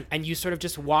 And you sort of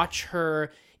just watch her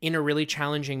in a really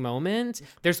challenging moment.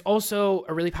 There's also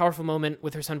a really powerful moment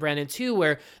with her son Brandon too,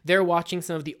 where they're watching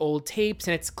some of the old tapes,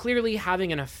 and it's clearly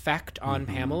having an effect on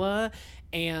Pamela.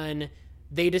 And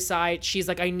they decide, she's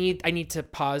like, I need to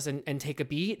pause and take a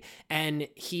beat. And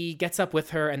he gets up with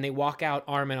her and they walk out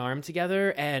arm in arm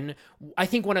together. And I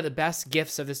think one of the best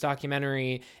gifts of this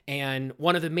documentary, and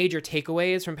one of the major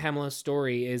takeaways from Pamela's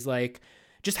story, is like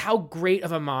just how great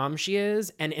of a mom she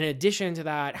is. And in addition to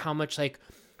that, how much like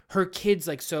her kids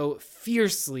like so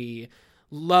fiercely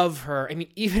love her. I mean,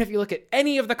 even if you look at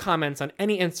any of the comments on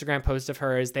any Instagram post of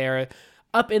hers, they're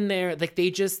up in there, like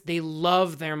they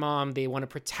love their mom. They want to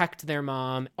protect their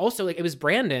mom. Also, like, it was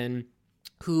Brandon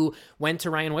who went to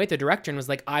Ryan White, the director, and was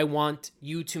like, I want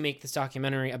you to make this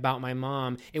documentary about my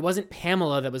mom. It wasn't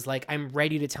Pamela that was like, I'm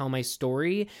ready to tell my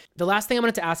story. The last thing I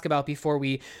wanted to ask about before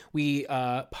we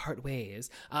part ways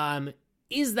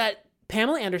is that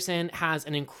Pamela Anderson has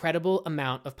an incredible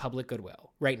amount of public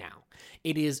goodwill right now.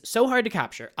 It is so hard to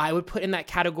capture. I would put in that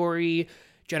category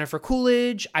Jennifer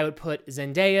Coolidge. I would put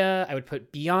Zendaya. I would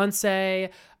put Beyonce.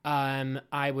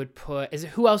 I would put,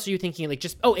 who else are you thinking? Like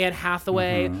just, Anne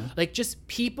Hathaway. Like just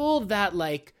people that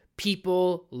like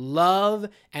people love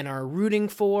and are rooting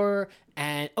for.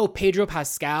 And Pedro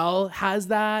Pascal has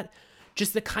that.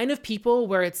 Just the kind of people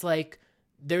where it's like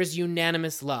there's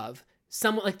unanimous love.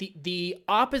 Someone like the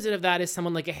opposite of that is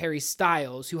someone like a Harry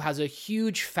Styles, who has a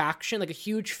huge faction, like a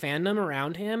huge fandom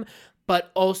around him,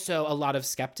 but also a lot of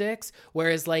skeptics.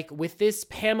 Whereas like with this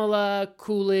Pamela,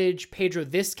 Coolidge, Pedro,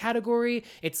 this category,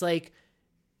 it's like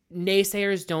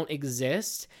naysayers don't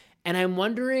exist. And I'm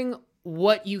wondering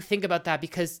what you think about that,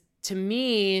 because to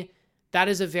me, that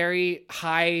is a very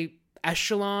high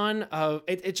echelon of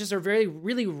it's just a very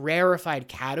really rarefied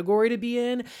category to be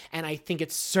in, and I think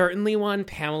it's certainly one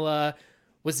Pamela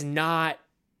was not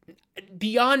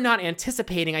beyond not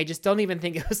anticipating. I just don't even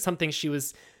think it was something she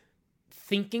was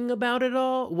thinking about at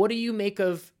all. What do you make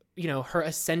of, you know, her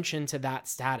ascension to that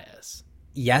status?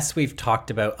 Yes, we've talked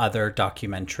about other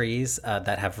documentaries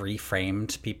that have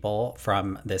reframed people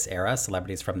from this era,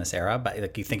 celebrities from this era. But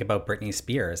like you think about Britney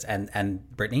Spears, and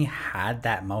Britney had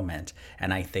that moment,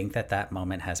 and I think that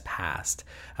moment has passed.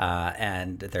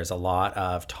 And there's a lot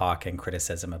of talk and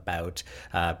criticism about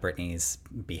Britney's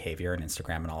behavior and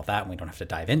Instagram and all of that, and we don't have to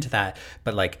dive into that.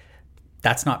 But like,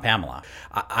 that's not Pamela.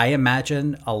 I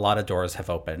imagine a lot of doors have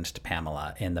opened to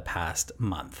Pamela in the past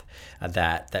month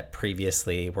that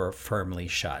previously were firmly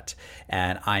shut.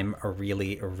 And I'm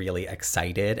really, really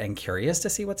excited and curious to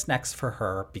see what's next for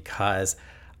her, because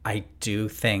I do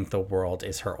think the world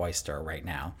is her oyster right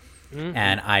now. Mm-hmm.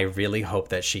 And I really hope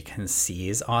that she can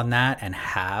seize on that and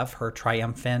have her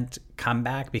triumphant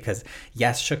comeback, because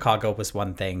yes, Chicago was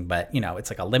one thing, but you know, it's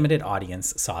like a limited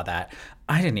audience saw that.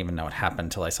 I didn't even know what happened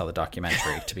until I saw the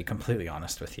documentary, to be completely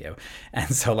honest with you.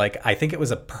 And so like, I think it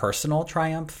was a personal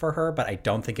triumph for her, but I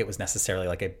don't think it was necessarily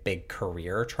like a big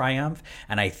career triumph.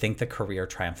 And I think the career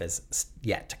triumph is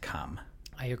yet to come.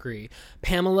 I agree.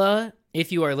 Pamela,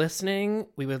 if you are listening,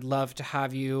 we would love to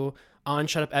have you on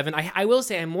Shut Up Evan. I will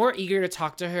say I'm more eager to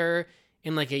talk to her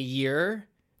in like a year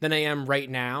than I am right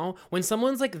now. When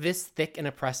someone's like this thick in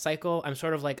a press cycle, I'm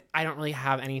sort of like, I don't really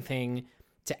have anything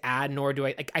to add, nor do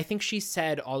I. Like, I think she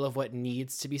said all of what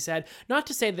needs to be said. Not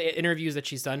to say the interviews that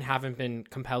she's done haven't been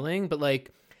compelling, but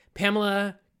like,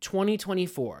 Pamela,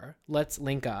 2024, let's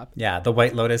link up. Yeah, the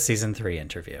White Lotus season 3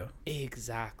 interview.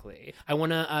 Exactly. I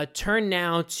want to turn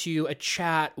now to a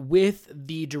chat with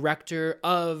the director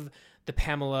of the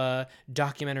Pamela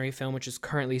documentary film, which is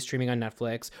currently streaming on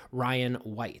Netflix, Ryan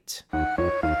White.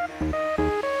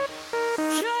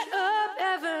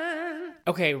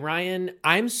 Okay, Ryan,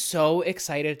 I'm so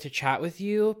excited to chat with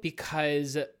you,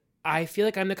 because I feel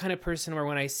like I'm the kind of person where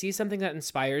when I see something that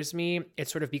inspires me, it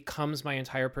sort of becomes my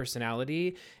entire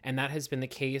personality. And that has been the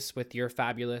case with your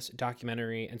fabulous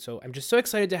documentary. And so I'm just so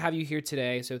excited to have you here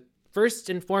today. So first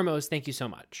and foremost, thank you so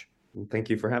much. Thank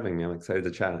you for having me. I'm excited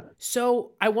to chat.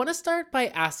 So I want to start by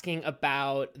asking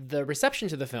about the reception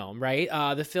to the film, right?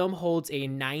 The film holds a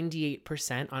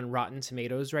 98% on Rotten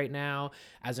Tomatoes right now.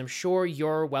 As I'm sure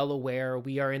you're well aware,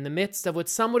 we are in the midst of what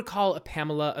some would call a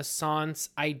Pamela Assance.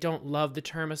 I don't love the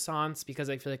term Assance because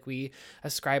I feel like we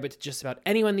ascribe it to just about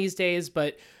anyone these days,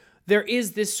 but there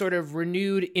is this sort of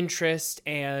renewed interest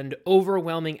and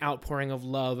overwhelming outpouring of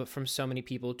love from so many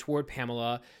people toward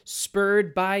Pamela,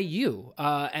 spurred by you.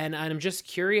 And I'm just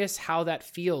curious how that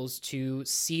feels to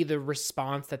see the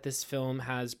response that this film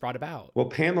has brought about. Well,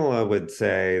 Pamela would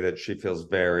say that she feels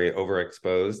very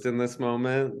overexposed in this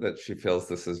moment, that she feels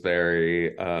this is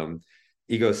very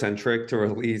egocentric to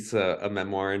release a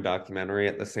memoir and documentary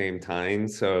at the same time.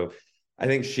 So I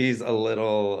think she's a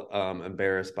little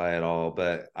embarrassed by it all,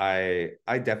 but I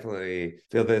definitely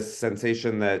feel this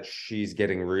sensation that she's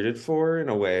getting rooted for in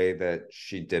a way that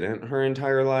she didn't her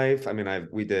entire life. I mean,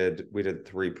 we did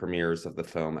 3 premieres of the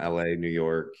film, LA, New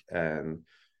York, and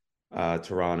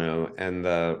Toronto, and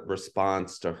the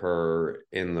response to her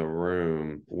in the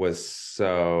room was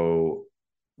so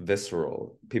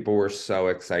visceral. People were so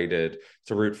excited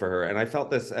to root for her, and I felt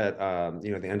this at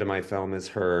the end of my film is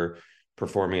her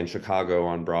performing in Chicago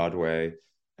on Broadway,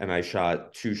 and I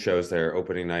shot 2 shows there,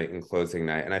 opening night and closing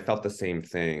night, and I felt the same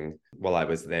thing while I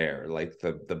was there. Like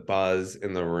the buzz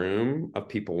in the room of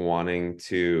people wanting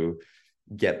to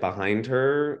get behind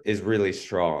her is really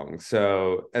strong.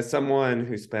 So as someone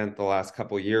who spent the last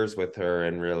couple years with her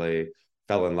and really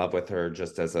fell in love with her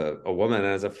just as a woman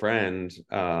and as a friend,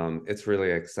 it's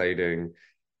really exciting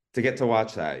to get to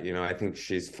watch that. You know, I think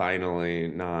she's finally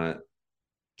not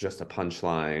just a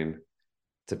punchline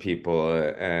to people,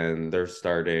 and they're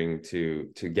starting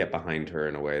to get behind her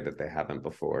in a way that they haven't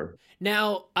before.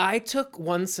 Now, I took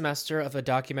one semester of a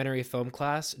documentary film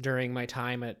class during my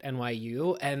time at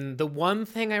NYU, and the one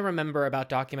thing I remember about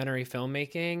documentary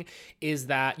filmmaking is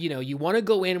that, you want to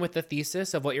go in with the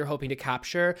thesis of what you're hoping to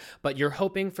capture, but you're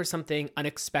hoping for something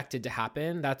unexpected to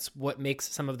happen. That's what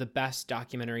makes some of the best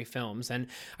documentary films. And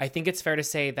I think it's fair to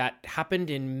say that happened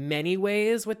in many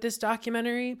ways with this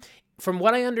documentary. From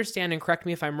what I understand, and correct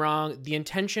me if I'm wrong, the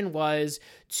intention was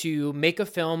to make a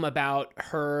film about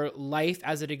her life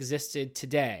as it existed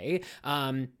today.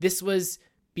 This was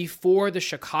before the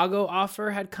Chicago offer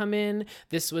had come in.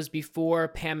 This was before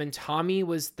Pam and Tommy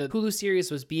the Hulu series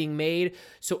was being made.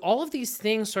 So all of these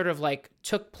things sort of like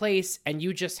took place and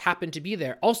you just happened to be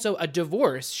there. Also a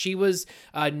divorce. She was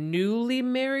newly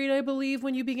married, I believe,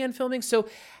 when you began filming. So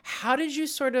how did you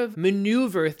sort of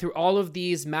maneuver through all of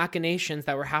these machinations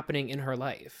that were happening in her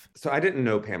life? So I didn't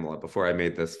know Pamela before I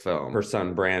made this film. Her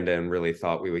son, Brandon, really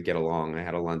thought we would get along. I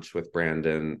had a lunch with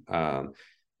Brandon,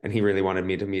 and he really wanted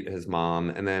me to meet his mom.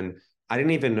 And then I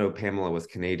didn't even know Pamela was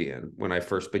Canadian when I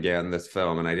first began this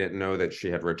film. And I didn't know that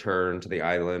she had returned to the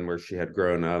island where she had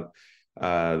grown up.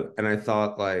 And I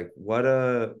thought, like, what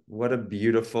a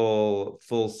beautiful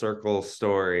full circle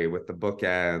story with the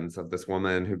bookends of this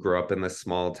woman who grew up in this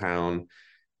small town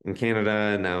in Canada.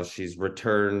 And now she's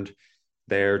returned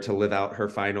there to live out her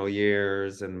final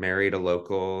years and married a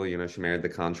local. She married the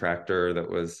contractor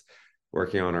that was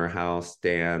working on her house,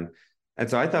 Dan. And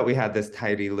so I thought we had this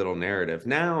tidy little narrative.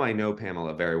 Now I know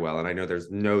Pamela very well, and I know there's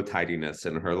no tidiness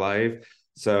in her life.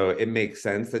 So it makes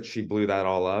sense that she blew that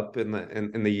all up in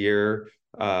the year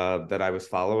that I was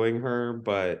following her.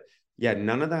 But yeah,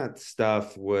 none of that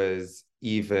stuff was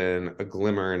even a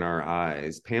glimmer in our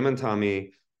eyes. Pam and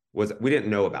Tommy we didn't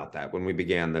know about that when we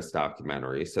began this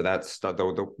documentary. So that's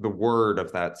the word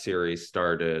of that series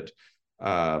started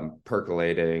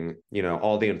percolating,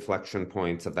 all the inflection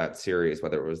points of that series,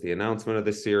 whether it was the announcement of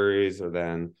the series or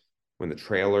then when the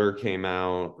trailer came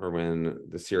out or when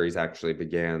the series actually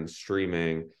began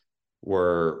streaming,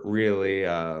 were really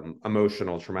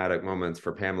emotional, traumatic moments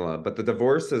for Pamela. But the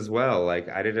divorce as well, like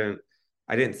I didn't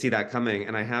see that coming.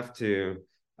 And I have to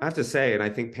say, and I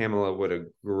think Pamela would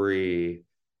agree,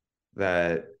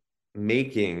 that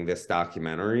making this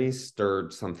documentary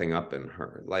stirred something up in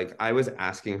her. Like I was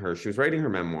asking her, she was writing her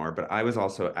memoir, but I was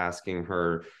also asking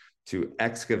her to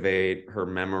excavate her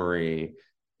memory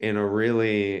in a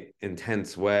really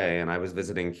intense way. And I was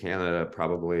visiting Canada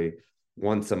probably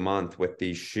once a month with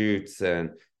these shoots, and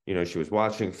she was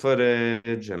watching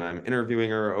footage and I'm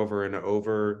interviewing her over and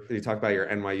over. You talk about your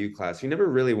NYU class. You never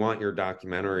really want your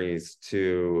documentaries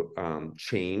to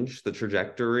change the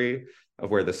trajectory of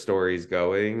where the story's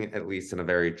going, at least in a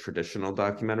very traditional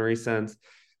documentary sense.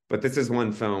 But this is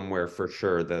one film where for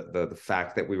sure the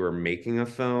fact that we were making a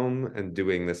film and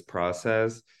doing this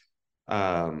process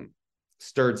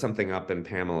stirred something up in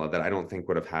Pamela that I don't think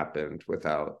would have happened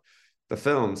without the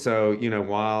film. So,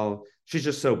 while she's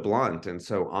just so blunt and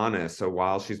so honest, so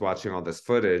while she's watching all this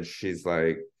footage, she's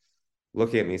like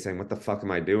looking at me saying, what the fuck am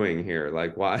I doing here?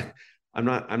 Like, why? I'm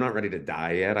not ready to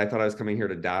die yet. I thought I was coming here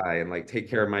to die and like take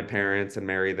care of my parents and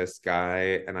marry this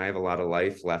guy. And I have a lot of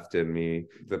life left in me.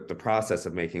 The process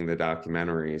of making the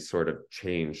documentary sort of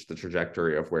changed the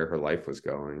trajectory of where her life was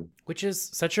going. Which is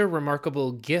such a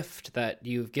remarkable gift that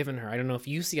you've given her. I don't know if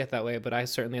you see it that way, but I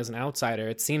certainly, as an outsider,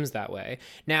 it seems that way.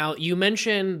 Now, you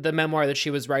mentioned the memoir that she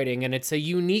was writing, and it's a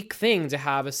unique thing to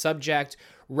have a subject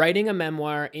writing a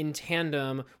memoir in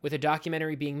tandem with a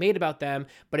documentary being made about them.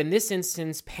 But in this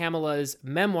instance, Pamela's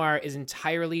memoir is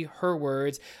entirely her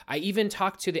words. I even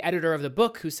talked to the editor of the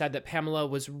book who said that Pamela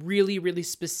was really, really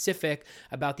specific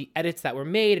about the edits that were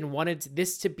made and wanted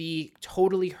this to be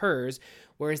totally hers.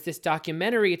 Whereas this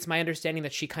documentary, it's my understanding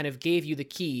that she kind of gave you the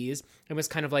keys and was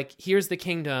kind of like, here's the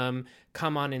kingdom,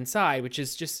 come on inside, which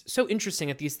is just so interesting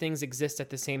that these things exist at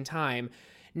the same time.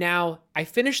 Now, I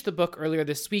finished the book earlier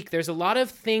this week. There's a lot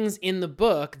of things in the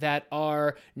book that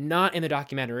are not in the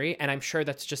documentary, and I'm sure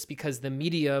that's just because the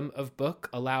medium of book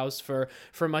allows for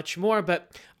much more.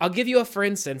 But I'll give you for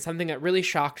instance, something that really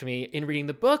shocked me in reading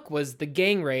the book was the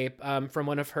gang rape from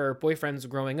one of her boyfriends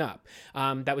growing up.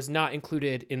 That was not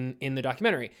included in the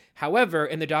documentary. However,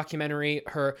 in the documentary,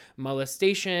 her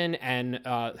molestation and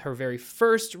her very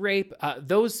first rape,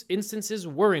 those instances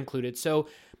were included. So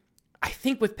I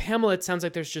think with Pamela, it sounds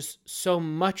like there's just so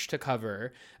much to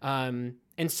cover, and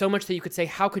so much that you could say,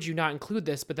 how could you not include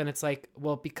this? But then it's like,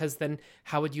 well, because then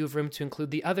how would you have room to include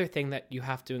the other thing that you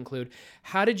have to include?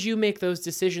 How did you make those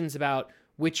decisions about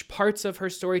which parts of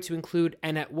her story to include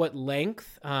and at what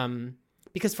length?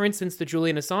 Because, for instance, the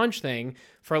Julian Assange thing,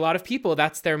 for a lot of people,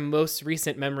 that's their most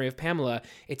recent memory of Pamela.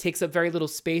 It takes up very little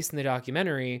space in the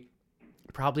documentary,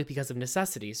 probably because of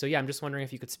necessity. So yeah, I'm just wondering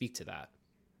if you could speak to that.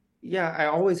 Yeah, I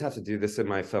always have to do this in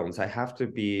my films. I have to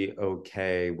be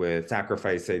okay with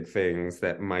sacrificing things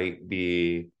that might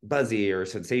be buzzy or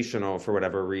sensational for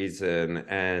whatever reason.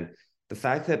 And the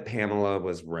fact that Pamela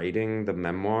was writing the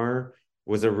memoir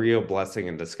was a real blessing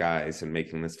in disguise in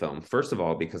making this film. First of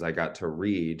all, because I got to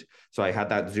read. So I had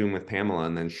that Zoom with Pamela,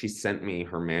 and then she sent me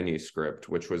her manuscript,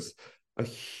 which was a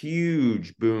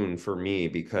huge boon for me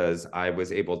because I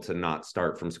was able to not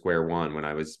start from square one when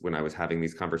I was having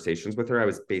these conversations with her. I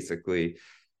was basically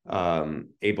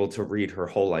able to read her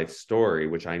whole life story,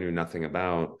 which I knew nothing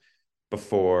about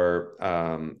before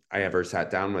I ever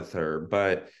sat down with her.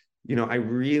 But I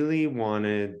really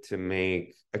wanted to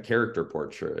make a character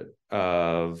portrait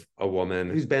of a woman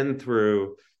who's been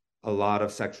through a lot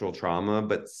of sexual trauma,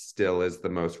 but still is the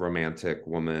most romantic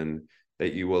woman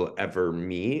that you will ever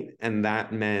meet. And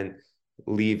that meant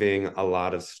leaving a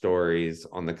lot of stories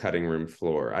on the cutting room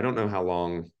floor. I don't know how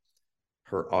long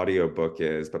her audiobook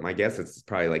is, but my guess it's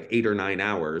probably like 8 or 9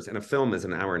 hours, and a film is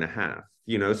an hour and a half,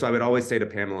 So I would always say to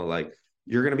Pamela, like,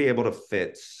 you're going to be able to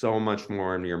fit so much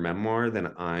more in your memoir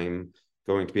than I'm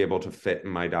going to be able to fit in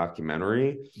my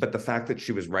documentary. But the fact that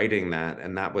she was writing that,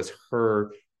 and that was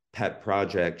her pet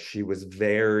project, she was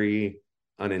very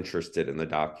uninterested in the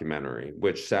documentary,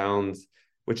 which sounds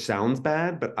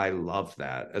bad, but I love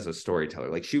that as a storyteller.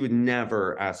 Like, she would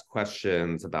never ask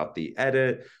questions about the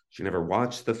edit. She never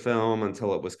watched the film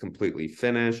until it was completely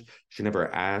finished. She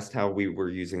never asked how we were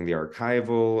using the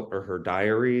archival or her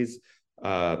diaries.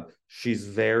 She's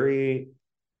very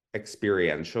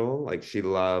experiential. Like, she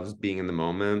loves being in the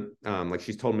moment. Like,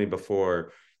 she's told me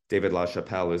before, David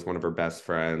LaChapelle is one of her best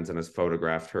friends and has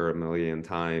photographed her a million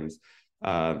times.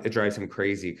 It drives him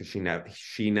crazy because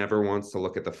she never wants to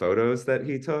look at the photos that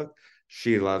he took.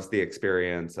 She loves the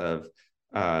experience of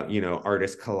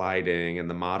artists colliding and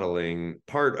the modeling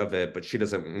part of it, but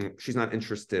she's not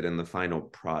interested in the final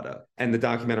product. And the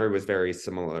documentary was very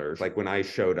similar. Like, when I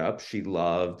showed up, she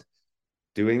loved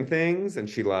doing things, and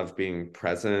she loved being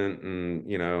present, and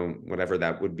whatever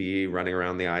that would be, running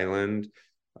around the island,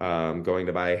 going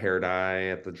to buy a hair dye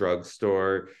at the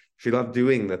drugstore. She loved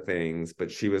doing the things, but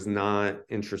she was not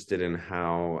interested in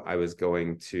how I was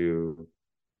going to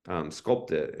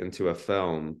sculpt it into a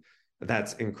film.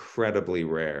 That's incredibly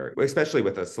rare, especially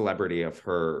with a celebrity of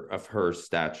her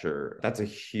stature. That's a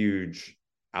huge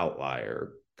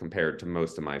outlier compared to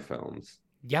most of my films.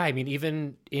 Yeah, I mean,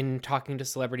 even in talking to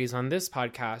celebrities on this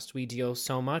podcast, we deal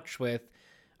so much with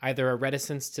either a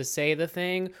reticence to say the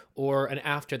thing or an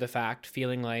after the fact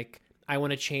feeling like, I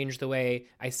want to change the way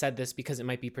I said this because it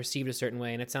might be perceived a certain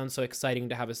way. And it sounds so exciting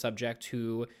to have a subject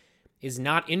who is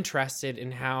not interested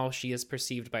in how she is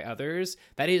perceived by others.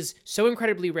 That is so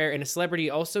incredibly rare in a celebrity,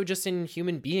 also just in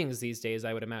human beings these days,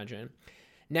 I would imagine.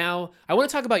 Now, I want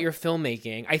to talk about your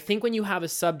filmmaking. I think when you have a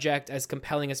subject as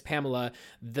compelling as Pamela,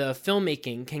 the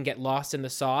filmmaking can get lost in the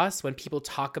sauce when people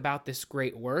talk about this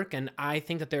great work. And I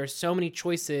think that there are so many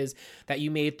choices that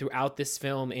you made throughout this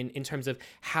film in terms of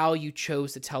how you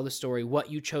chose to tell the story, what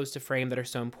you chose to frame that are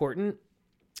so important.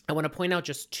 I want to point out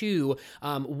just two.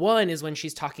 One is when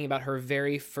she's talking about her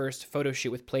very first photo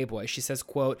shoot with Playboy. She says,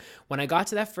 quote, "When I got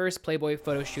to that first Playboy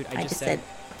photo shoot, I just said,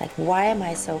 like, why am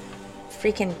I so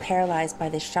freaking paralyzed by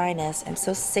this shyness? I'm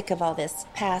so sick of all this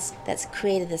past that's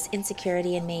created this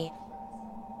insecurity in me.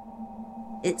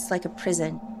 It's like a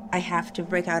prison. I have to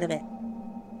break out of it."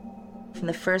 From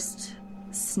the first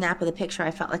snap of the picture,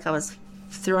 I felt like I was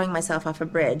throwing myself off a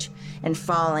bridge and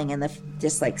falling, and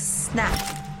just like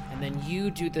snap. And then you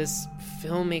do this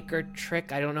filmmaker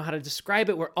trick, I don't know how to describe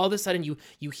it, where all of a sudden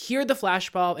you hear the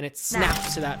flashbulb and it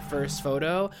snaps to that first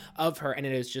photo of her, and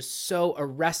it is just so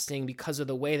arresting because of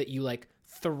the way that you like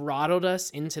throttled us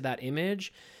into that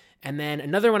image. And then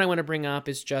another one I want to bring up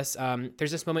is just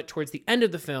there's this moment towards the end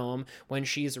of the film when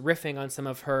she's riffing on some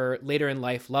of her later in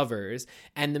life lovers,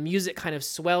 and the music kind of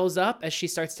swells up as she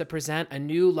starts to present a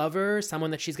new lover, someone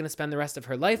that she's going to spend the rest of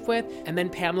her life with. And then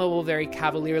Pamela will very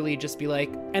cavalierly just be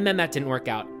like, and then that didn't work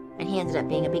out. And he ended up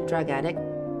being a big drug addict.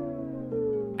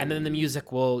 And then the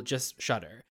music will just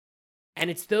shudder. And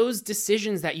it's those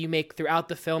decisions that you make throughout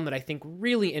the film that I think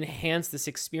really enhance this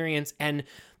experience. And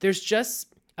there's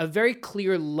just a very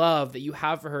clear love that you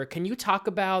have for her. Can you talk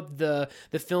about the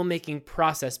filmmaking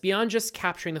process beyond just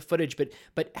capturing the footage,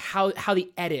 but how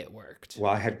the edit worked?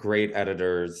 Well, I had great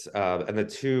editors. And the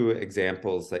two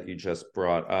examples that you just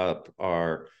brought up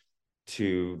are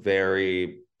two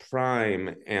very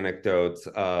prime anecdotes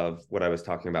of what I was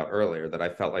talking about earlier, that I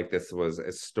felt like this was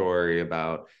a story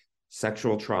about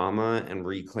sexual trauma and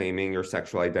reclaiming your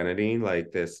sexual identity,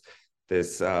 like the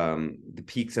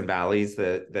peaks and valleys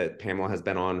that Pamela has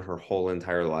been on her whole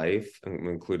entire life,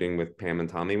 including with Pam and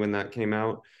Tommy when that came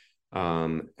out,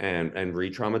 and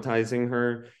re-traumatizing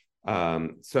her.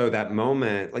 So that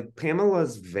moment, like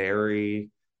Pamela's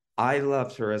I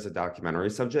loved her as a documentary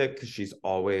subject because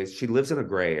she lives in a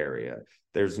gray area.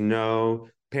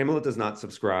 Pamela does not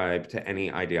subscribe to any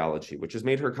ideology, which has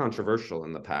made her controversial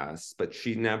in the past, but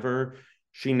she never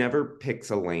picks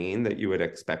a lane that you would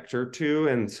expect her to.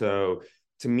 And so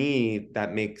to me,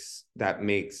 that makes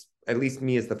at least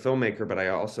me as the filmmaker, but I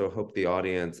also hope the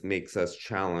audience makes us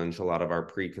challenge a lot of our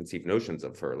preconceived notions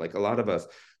of her. Like a lot of us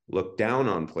look down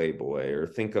on Playboy or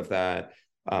think of that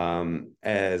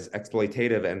as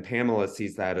exploitative, and Pamela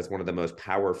sees that as one of the most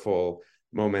powerful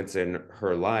moments in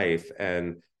her life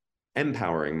and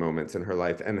empowering moments in her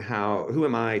life. And who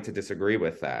am I to disagree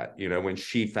with that? You know, when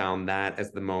she found that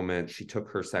as the moment she took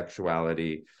her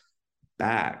sexuality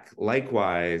back.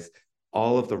 Likewise,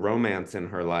 all of the romance in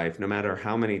her life, no matter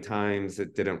how many times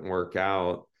it didn't work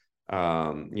out,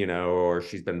 you know, or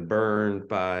she's been burned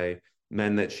by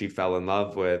men that she fell in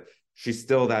love with, she's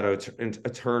still that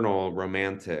eternal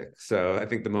romantic. So I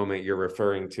think the moment you're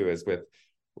referring to is with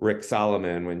Rick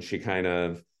Solomon, when she kind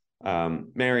of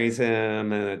marries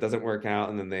him and it doesn't work out,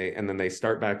 and then they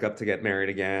start back up to get married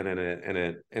again, and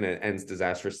it ends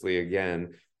disastrously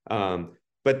again.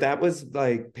 But that was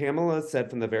like Pamela said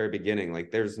from the very beginning, like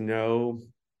there's no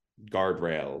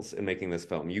guardrails in making this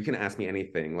film. You can ask me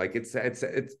anything. Like it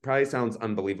probably sounds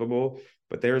unbelievable,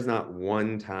 but there is not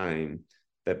one time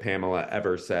that Pamela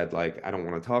ever said like, I don't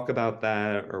want to talk about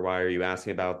that, or why are you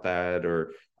asking about that,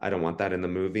 or I don't want that in the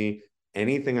movie.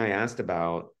 Anything I asked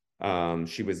about,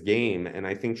 she was game. And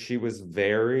I think she was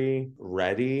very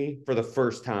ready for the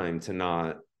first time to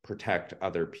not protect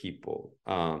other people.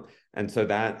 And so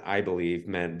that, I believe,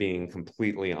 meant being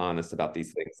completely honest about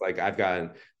these things. Like I've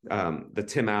got the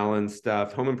Tim Allen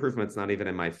stuff. Home Improvement's not even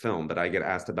in my film, but I get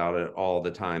asked about it all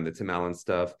the time. The Tim Allen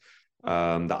stuff, the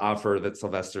offer that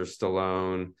Sylvester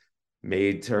Stallone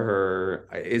made to her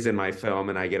is in my film,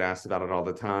 and I get asked about it all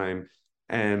the time.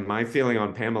 And my feeling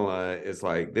on Pamela is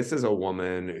like, this is a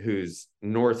woman whose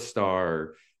North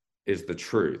Star is the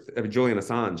truth. I mean, Julian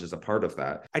Assange is a part of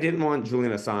that. I didn't want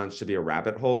Julian Assange to be a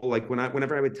rabbit hole. Like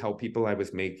whenever I would tell people I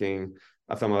was making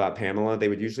a film about Pamela, they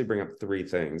would usually bring up three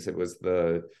things. It was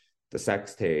the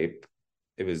sex tape,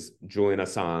 it was Julian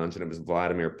Assange, and it was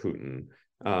Vladimir Putin.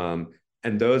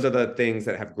 And those are the things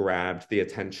that have grabbed the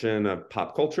attention of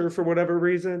pop culture for whatever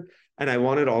reason. And I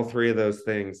wanted all three of those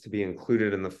things to be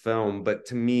included in the film. But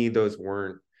to me, those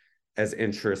weren't as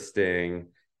interesting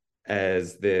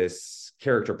as this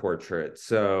character portrait.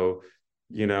 So,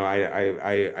 you know,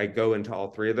 I go into all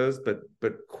three of those, but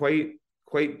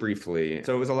quite briefly.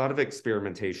 So it was a lot of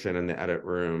experimentation in the edit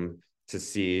room to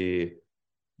see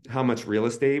how much real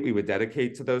estate we would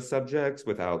dedicate to those subjects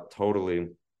without totally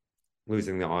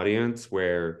losing the audience,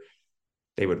 where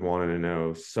they would want to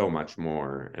know so much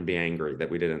more and be angry that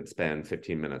we didn't spend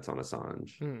 15 minutes on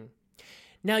Assange.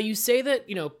 Now, you say that,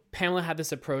 you know, Pamela had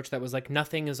this approach that was like,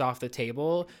 nothing is off the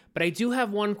table. But I do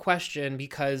have one question,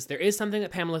 because there is something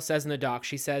that Pamela says in the doc.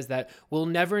 She says that we'll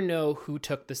never know who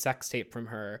took the sex tape from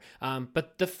her.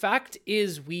 But the fact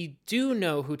is, we do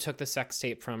know who took the sex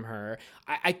tape from her.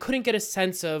 I couldn't get a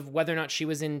sense of whether or not she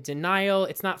was in denial.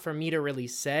 It's not for me to really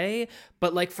say.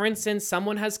 But like, for instance,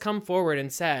 someone has come forward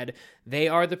and said they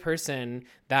are the person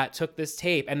that took this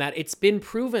tape, and that it's been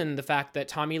proven, the fact that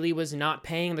Tommy Lee was not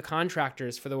paying the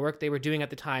contractors for the work they were doing at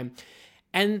the time.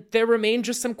 And there remain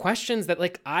just some questions that,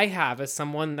 like, I have as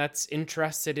someone that's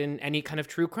interested in any kind of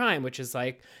true crime, which is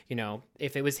like, you know,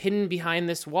 if it was hidden behind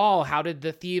this wall, how did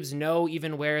the thieves know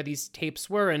even where these tapes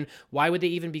were? And why would they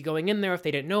even be going in there if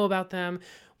they didn't know about them?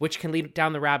 Which can lead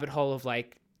down the rabbit hole of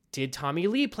like, did Tommy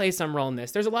Lee play some role in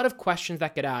this? There's a lot of questions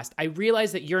that get asked. I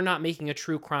realize that you're not making a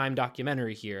true crime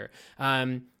documentary here.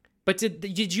 But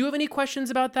did you have any questions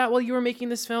about that while you were making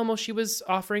this film, while she was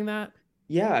offering that?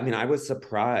 Yeah, I mean, I was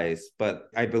surprised, but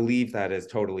I believe that is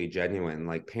totally genuine.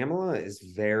 Like, Pamela is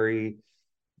very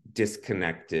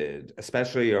disconnected,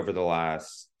 especially over the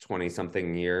last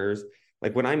 20-something years.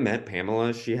 Like, when I met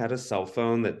Pamela, she had a cell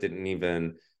phone that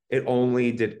it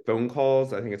only did phone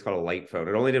calls. I think it's called a light phone.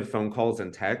 It only did phone calls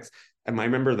and texts. And I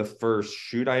remember the first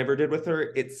shoot I ever did with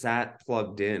her, it sat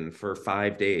plugged in for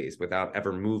 5 days without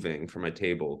ever moving from a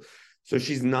table. So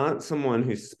she's not someone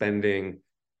who's spending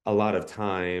a lot of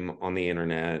time on the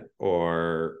internet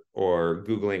or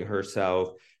Googling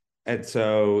herself. And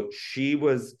so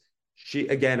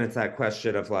again, it's that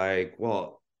question of like,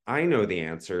 well, I know the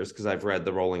answers because I've read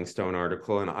the Rolling Stone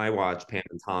article and I watched Pam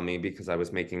and Tommy because I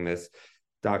was making this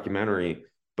documentary.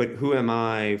 But who am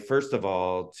I, first of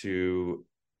all, to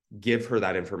give her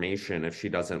that information if she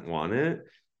doesn't want it?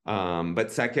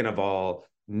 But second of all,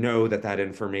 know that that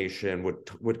information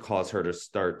would cause her to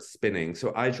start spinning.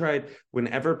 So I tried,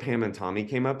 whenever Pam and Tommy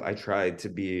came up, I tried to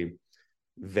be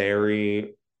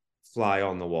very fly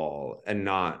on the wall and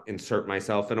not insert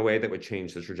myself in a way that would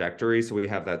change the trajectory. So we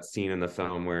have that scene in the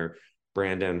film where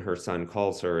Brandon, her son,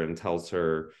 calls her and tells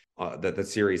her that the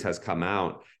series has come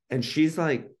out. And she's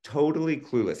like totally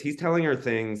clueless. He's telling her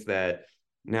things that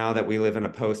now that we live in a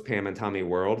post Pam and Tommy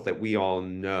world that we all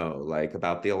know, like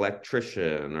about the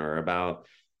electrician or about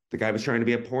the guy was trying to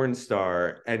be a porn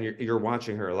star. And you're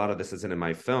watching her. A lot of this isn't in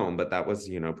my film, but that was,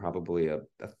 probably a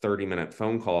 30-minute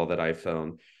phone call that I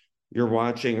filmed. You're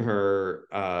watching her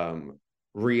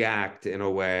react in a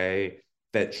way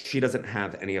that she doesn't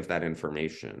have any of that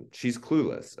information. She's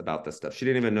clueless about this stuff. She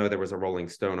didn't even know there was a Rolling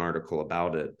Stone article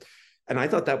about it. And I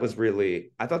thought that was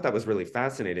really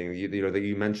fascinating. That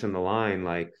you mentioned the line,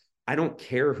 like, I don't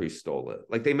care who stole it.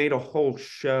 Like, they made a whole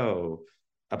show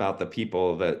about the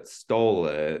people that stole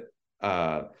it,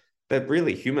 that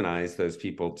really humanized those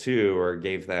people too, or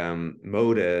gave them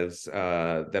motives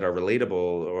that are relatable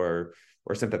or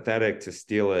sympathetic to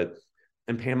steal it.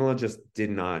 And Pamela just did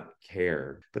not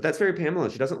care. But that's very Pamela.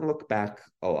 She doesn't look back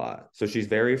a lot. So she's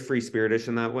very free-spiritish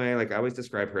in that way. Like, I always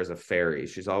describe her as a fairy.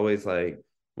 She's always like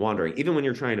wandering. Even when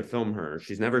you're trying to film her,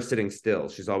 she's never sitting still.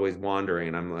 She's always wandering.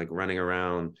 And I'm like running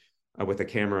around with a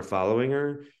camera following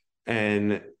her.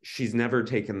 And she's never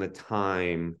taken the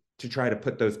time to try to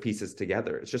put those pieces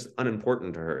together. It's just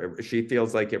unimportant to her. She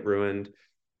feels like it ruined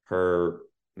her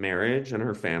marriage and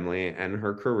her family and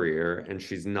her career, and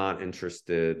she's not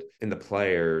interested in the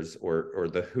players or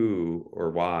the who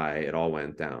or why it all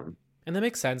went down. And that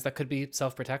makes sense. That could be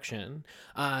self-protection.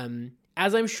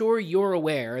 As I'm sure you're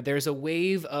aware, there's a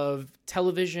wave of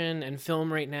television and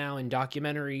film right now and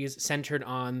documentaries centered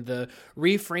on the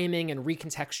reframing and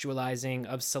recontextualizing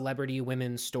of celebrity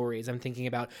women's stories. I'm thinking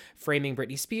about Framing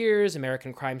Britney Spears,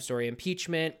 American Crime Story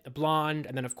Impeachment, Blonde,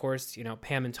 and then, of course,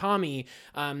 Pam and Tommy.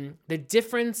 The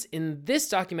difference in this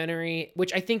documentary,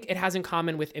 which I think it has in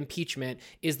common with Impeachment,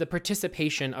 is the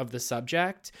participation of the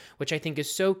subject, which I think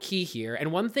is so key here.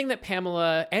 And one thing that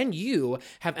Pamela and you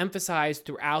have emphasized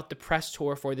throughout the press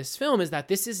tour for this film is that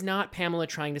this is not Pamela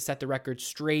trying to set the record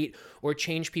straight or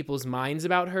change people's minds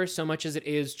about her so much as it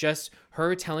is just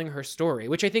her telling her story,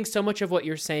 which I think so much of what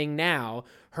you're saying now,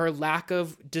 her lack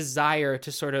of desire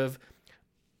to sort of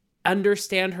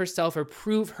understand herself or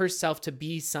prove herself to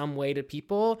be some way to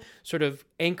people sort of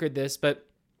anchored this. But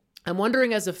I'm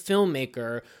wondering, as a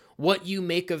filmmaker, what you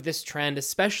make of this trend,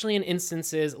 especially in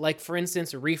instances like, for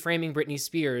instance, Reframing Britney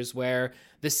Spears, where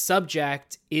the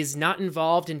subject is not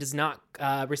involved and does not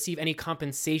receive any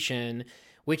compensation,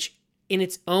 which in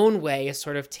its own way is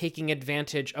sort of taking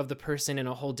advantage of the person in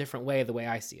a whole different way, the way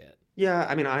I see it. Yeah,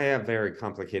 I mean, I have very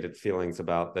complicated feelings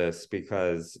about this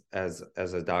because as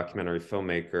a documentary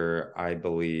filmmaker, I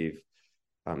believe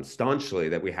staunchly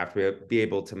that we have to be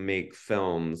able to make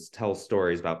films, tell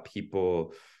stories about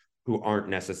people who aren't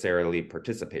necessarily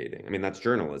participating. I mean, that's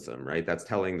journalism, right? That's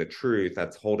telling the truth.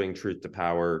 That's holding truth to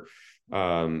power.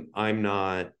 I'm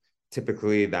not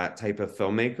typically that type of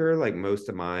filmmaker. Like, most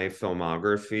of my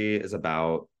filmography is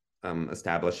about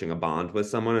establishing a bond with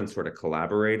someone and sort of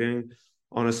collaborating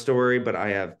on a story. But I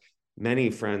have many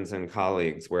friends and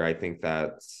colleagues where I think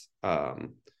that's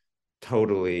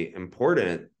totally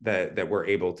important that we're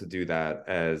able to do that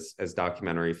as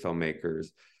documentary filmmakers.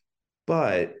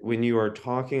 But when you are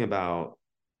talking about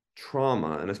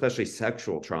trauma, and especially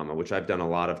sexual trauma, which I've done a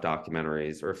lot of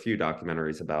documentaries, or a few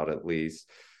documentaries about at least,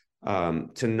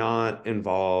 to not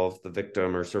involve the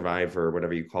victim or survivor,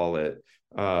 whatever you call it,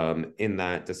 in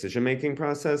that decision-making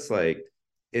process, like,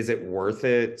 is it worth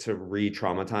it to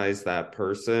re-traumatize that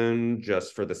person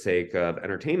just for the sake of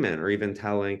entertainment or even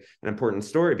telling an important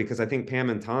story? Because I think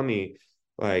Pam and Tommy,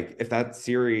 like, if that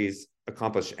series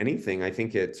accomplished anything, I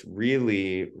think it's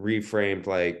really reframed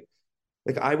like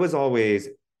I was always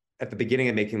at the beginning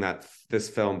of making this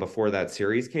film, before that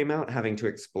series came out, having to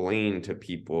explain to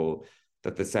people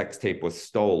that the sex tape was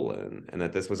stolen and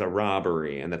that this was a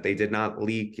robbery and that they did not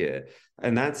leak it.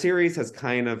 And that series has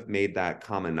kind of made that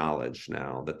common knowledge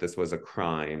now that this was a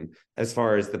crime. As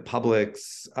far as the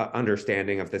public's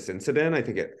understanding of this incident, I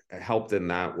think it helped in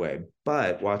that way.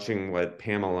 But watching what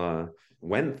Pamela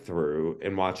went through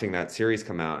and watching that series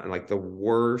come out, and like the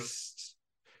worst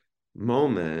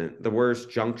moment, the worst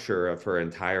juncture of her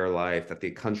entire life, that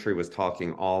the country was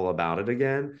talking all about it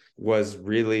again, was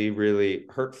really, really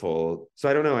hurtful. So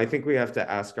I don't know. I think we have to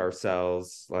ask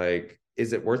ourselves, like,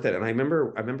 is it worth it? And I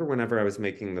remember whenever I was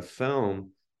making the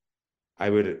film, I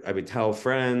would tell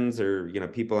friends or, you know,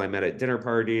 people I met at dinner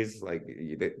parties, like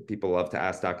people love to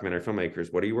ask documentary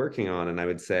filmmakers, what are you working on? And I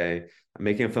would say, I'm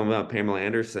making a film about Pamela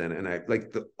Anderson. And I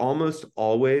like almost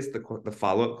always the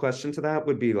follow-up question to that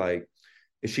would be like,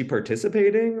 is she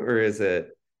participating or is it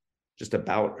just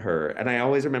about her? And I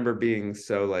always remember being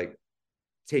so like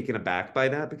taken aback by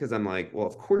that, because I'm like, well,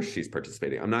 of course she's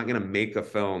participating. I'm not going to make a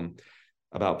film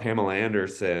about Pamela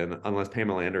Anderson unless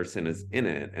Pamela Anderson is in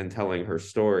it and telling her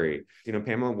story. You know,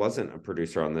 Pamela wasn't a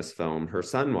producer on this film. Her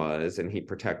son was, and he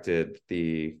protected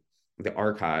the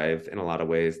archive in a lot of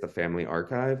ways, the family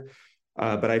archive.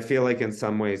 But I feel like in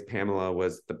some ways, Pamela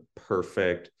was the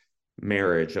perfect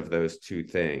marriage of those two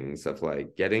things, of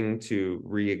like getting to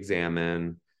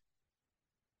re-examine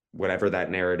whatever that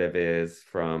narrative is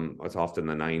from what's often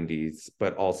the 90s,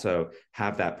 but also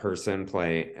have that person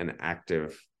play an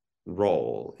active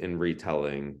role in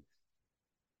retelling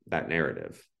that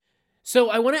narrative. So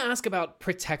I want to ask about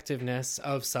protectiveness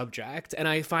of subject, and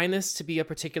I find this to be a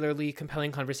particularly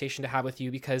compelling conversation to have with you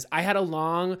because I had a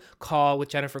long call with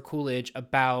Jennifer Coolidge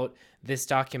about this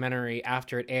documentary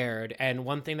after it aired, and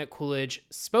one thing that Coolidge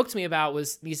spoke to me about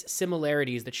was these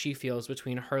similarities that she feels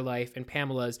between her life and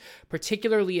Pamela's,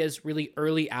 particularly as really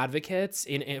early advocates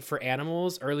for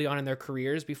animals early on in their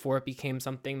careers before it became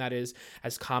something that is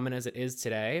as common as it is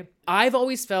today. I've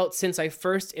always felt, since I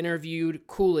first interviewed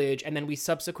Coolidge and then we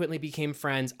subsequently became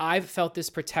friends, I've felt this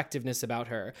protectiveness about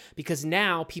her because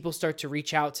now people start to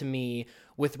reach out to me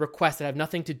with requests that have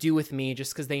nothing to do with me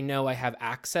just because they know I have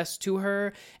access to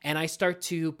her. And I start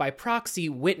to, by proxy,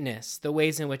 witness the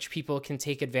ways in which people can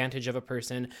take advantage of a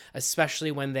person,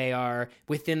 especially when they are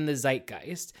within the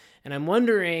zeitgeist. And I'm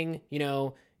wondering, you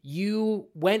know, you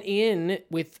went in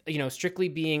with, you know, strictly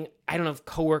being, I don't know if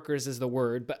coworkers is the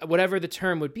word, but whatever the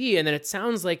term would be. And then it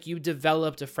sounds like you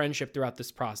developed a friendship throughout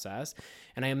this process.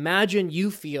 And I imagine you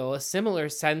feel a similar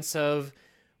sense of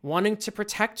wanting to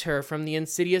protect her from the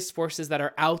insidious forces that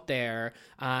are out there.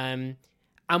 I'm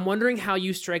wondering how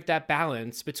you strike that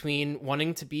balance between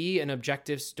wanting to be an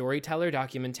objective storyteller,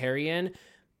 documentarian,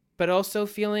 but also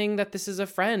feeling that this is a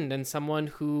friend and someone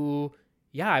who,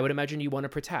 yeah, I would imagine you want to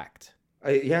protect.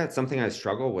 Yeah, it's something I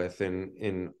struggle with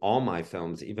in all my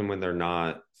films, even when they're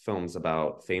not films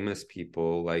about famous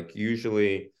people. Like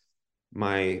usually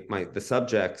the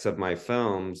subjects of my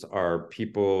films are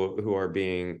people who are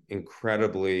being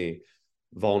incredibly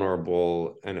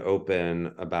vulnerable and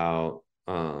open about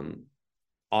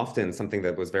often something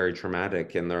that was very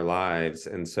traumatic in their lives.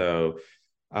 And so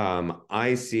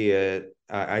I see it.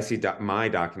 I see my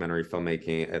documentary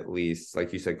filmmaking, at least,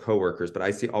 like you said, coworkers, but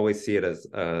I always see it as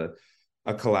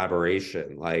a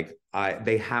collaboration. Like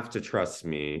they have to trust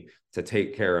me to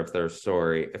take care of their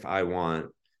story if I want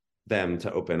them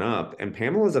to open up. And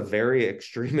Pamela is a very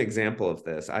extreme example of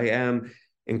this. I am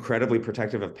incredibly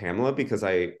protective of Pamela because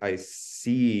I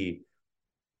see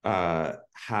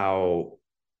how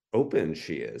open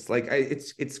she is. Like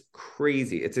it's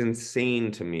crazy. It's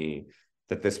insane to me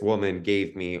that this woman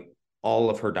gave me all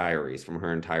of her diaries from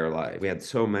her entire life. We had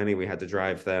so many, we had to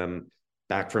drive them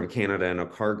back from Canada in a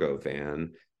cargo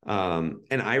van.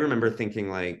 And I remember thinking,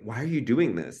 like, why are you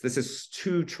doing this? This is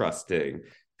too trusting.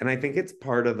 And I think it's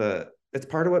part of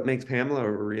what makes Pamela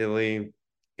a really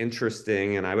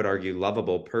interesting, and I would argue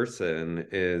lovable person,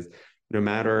 is no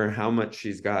matter how much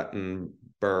she's gotten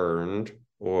burned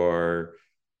or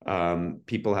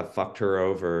people have fucked her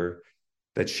over,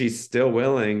 that she's still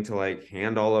willing to like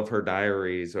hand all of her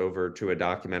diaries over to a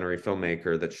documentary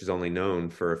filmmaker that she's only known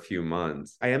for a few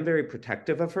months. I am very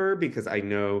protective of her because I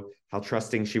know how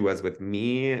trusting she was with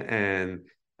me. And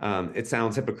it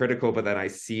sounds hypocritical, but then I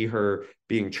see her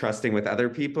being trusting with other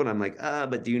people. And I'm like,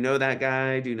 but do you know that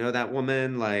guy? Do you know that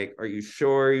woman? Like, are you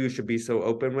sure you should be so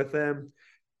open with them?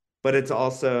 But it's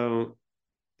also,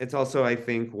 I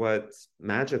think, what's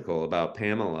magical about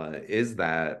Pamela is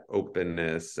that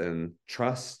openness and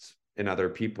trust in other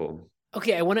people.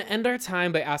 Okay, I want to end our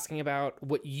time by asking about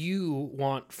what you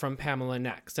want from Pamela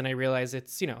next. And I realize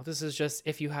it's, this is just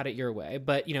if you had it your way.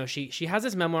 But, she has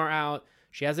this memoir out.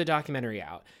 She has a documentary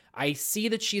out. I see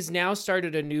that she's now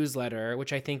started a newsletter,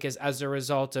 which I think is as a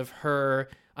result of her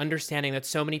understanding that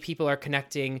so many people are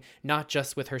connecting not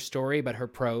just with her story, but her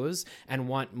prose and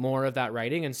want more of that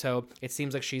writing. And so it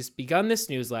seems like she's begun this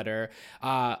newsletter.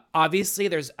 Obviously,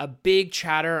 there's a big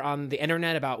chatter on the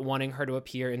internet about wanting her to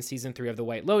appear in season 3 of The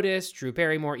White Lotus. Drew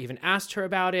Barrymore even asked her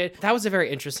about it. That was a very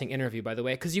interesting interview, by the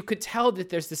way, because you could tell that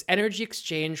there's this energy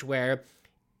exchange where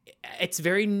it's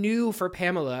very new for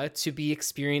Pamela to be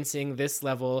experiencing this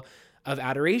level of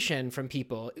adoration from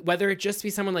people, whether it just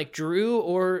be someone like Drew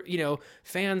or, you know,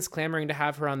 fans clamoring to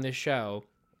have her on this show.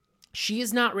 She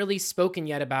has not really spoken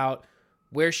yet about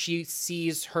where she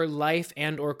sees her life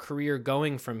and or career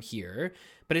going from here.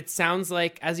 But it sounds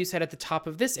like, as you said at the top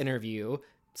of this interview,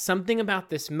 something about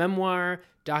this memoir,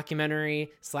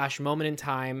 documentary / moment in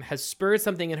time has spurred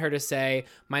something in her to say,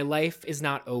 my life is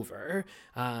not over.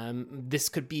 This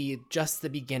could be just the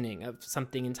beginning of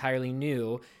something entirely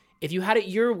new. If you had it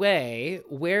your way,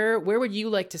 where would you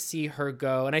like to see her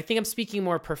go? And I think I'm speaking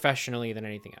more professionally than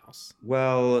anything else.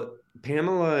 Well,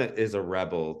 Pamela is a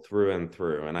rebel through and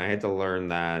through, and I had to learn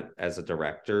that as a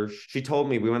director. She told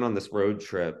me, we went on this road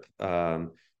trip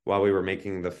while we were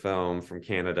making the film from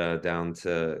Canada down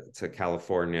to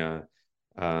California.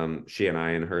 She and I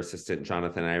and her assistant,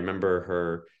 Jonathan. I remember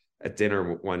her at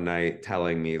dinner one night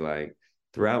telling me, like,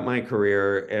 throughout my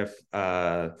career, if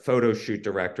a photo shoot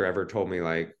director ever told me,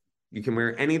 like, you can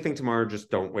wear anything tomorrow, just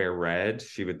don't wear red,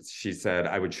 she said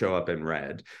I would show up in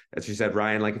red. And she said,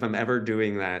 Ryan, like, if I'm ever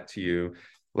doing that to you,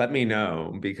 let me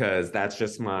know, because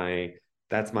that's my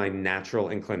natural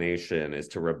inclination, is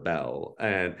to rebel.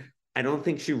 And I don't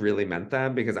think she really meant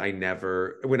that, because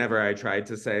whenever I tried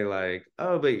to say, like,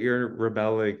 oh, but you're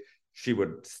rebelling, she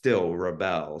would still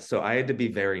rebel. So I had to be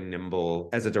very nimble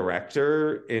as a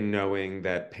director in knowing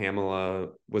that Pamela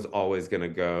was always going to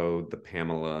go the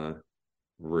Pamela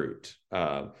route.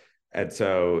 And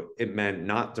so it meant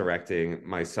not directing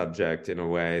my subject in a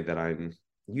way that I'm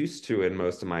used to in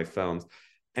most of my films.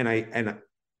 And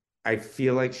I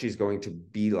feel like she's going to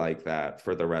be like that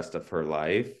for the rest of her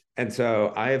life. And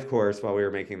so I, of course, while we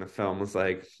were making the film, was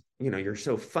like, you know, you're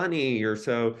so funny. You're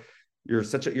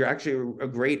actually a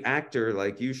great actor.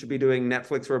 Like, you should be doing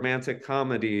Netflix romantic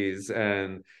comedies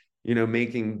and, you know,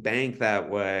 making bank that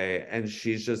way. And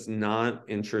she's just not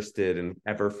interested in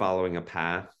ever following a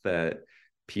path that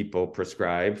people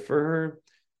prescribe for her.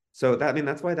 So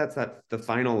that's why that's the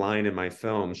final line in my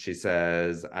film. She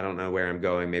says, I don't know where I'm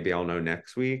going. Maybe I'll know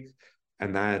next week.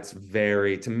 And that's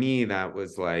to me, that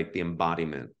was like the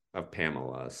embodiment of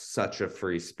Pamela, such a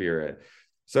free spirit.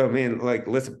 So, I mean, like,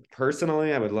 listen,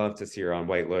 personally, I would love to see her on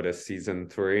White Lotus season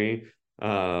 3.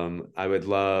 I would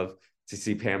love to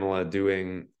see Pamela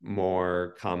doing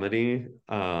more comedy.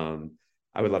 I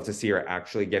would love to see her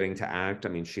actually getting to act. I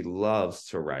mean, she loves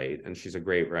to write, and she's a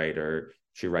great writer.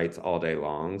 She writes all day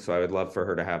long. So I would love for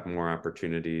her to have more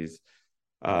opportunities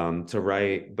to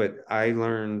write. But I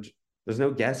learned there's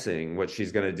no guessing what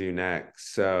she's going to do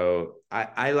next. So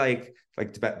I like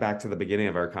back to the beginning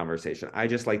of our conversation, I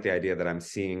just like the idea that I'm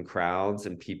seeing crowds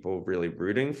and people really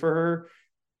rooting for her,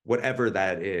 whatever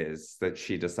that is that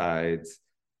she decides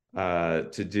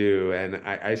to do. And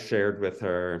I shared with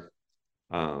her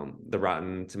the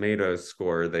Rotten Tomatoes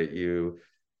score that you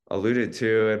alluded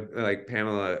to, and like,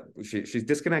 Pamela, she's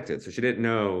disconnected, so she didn't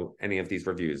know any of these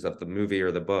reviews of the movie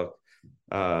or the book,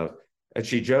 and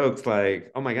she jokes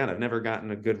like, oh my God, I've never gotten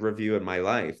a good review in my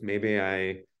life. Maybe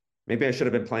I should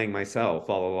have been playing myself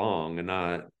all along and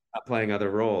not playing other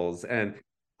roles. And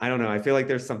I don't know, I feel like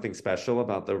there's something special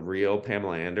about the real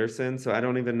Pamela Anderson. So I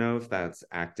don't even know if that's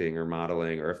acting or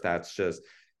modeling, or if that's just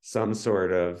some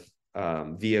sort of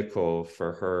vehicle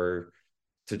for her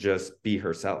to just be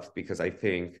herself. Because I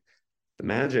think the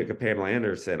magic of Pamela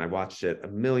Anderson, I watched it a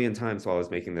million times while I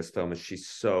was making this film, is she's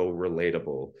so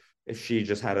relatable. If she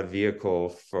just had a vehicle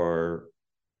for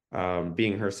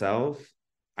being herself,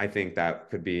 I think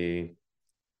that could be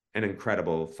an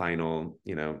incredible final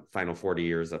 40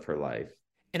 years of her life.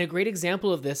 And a great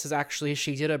example of this is actually,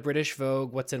 she did a British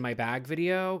Vogue What's in My Bag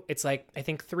video. It's like, I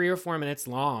think 3 or 4 minutes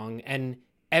long, and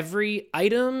every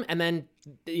item and then,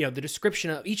 you know, the description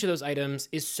of each of those items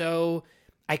is so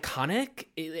iconic,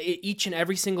 each and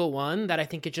every single one, that I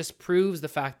think it just proves the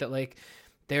fact that, like,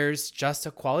 there's just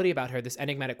a quality about her, this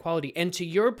enigmatic quality. And to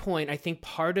your point, I think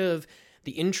part of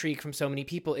the intrigue from so many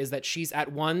people is that she's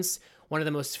at once one of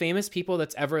the most famous people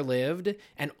that's ever lived,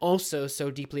 and also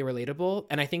so deeply relatable.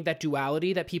 And I think that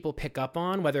duality that people pick up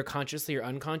on, whether consciously or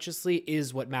unconsciously,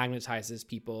 is what magnetizes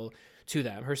people to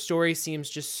them. Her story seems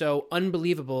just so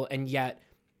unbelievable, and yet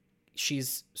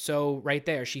she's so right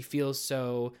there. She feels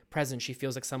so present. She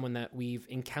feels like someone that we've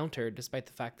encountered, despite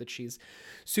the fact that she's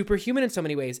superhuman in so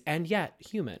many ways, and yet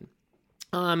human.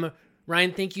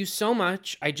 Ryan, thank you so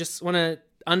much. I just want to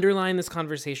underline this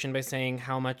conversation by saying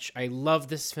how much I love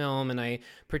this film, and I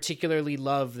particularly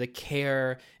love the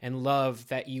care and love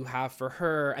that you have for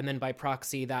her, and then by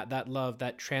proxy that love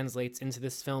that translates into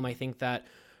this film. I think that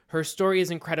her story is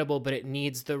incredible, but it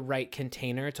needs the right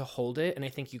container to hold it, and I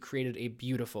think you created a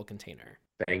beautiful container.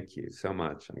 Thank you so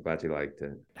much. I'm glad you liked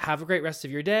it. Have a great rest of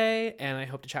your day, and I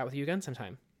hope to chat with you again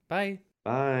sometime. Bye.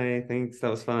 Bye. Thanks. That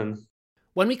was fun.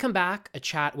 When we come back, a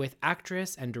chat with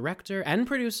actress and director and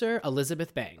producer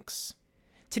Elizabeth Banks.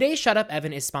 Today's Shut Up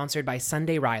Evan is sponsored by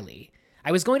Sunday Riley.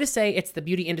 I was going to say it's the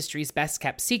beauty industry's best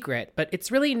kept secret, but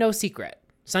it's really no secret.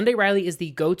 Sunday Riley is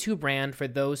the go-to brand for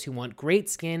those who want great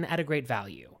skin at a great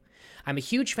value. I'm a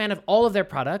huge fan of all of their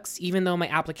products, even though my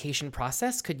application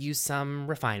process could use some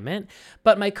refinement,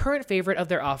 but my current favorite of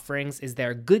their offerings is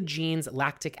their Good Genes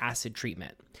lactic acid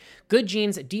treatment. Good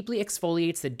Genes deeply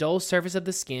exfoliates the dull surface of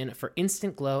the skin for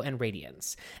instant glow and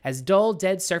radiance. As dull,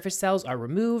 dead surface cells are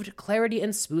removed, clarity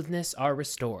and smoothness are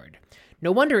restored.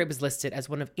 No wonder it was listed as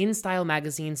one of InStyle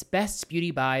magazine's best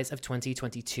beauty buys of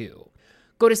 2022.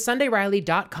 Go to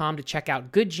SundayRiley.com to check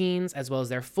out Good Genes as well as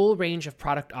their full range of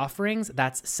product offerings.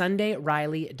 That's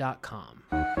SundayRiley.com.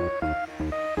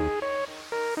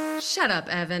 Shut up,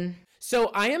 Evan. So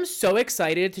I am so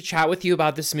excited to chat with you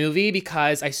about this movie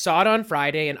because I saw it on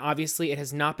Friday and obviously it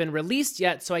has not been released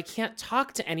yet, so I can't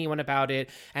talk to anyone about it.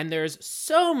 And there's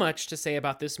so much to say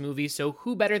about this movie, so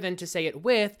who better than to say it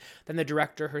with than the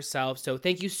director herself. So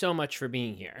thank you so much for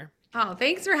being here. Oh,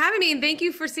 thanks for having me, and thank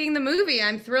you for seeing the movie.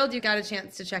 I'm thrilled you got a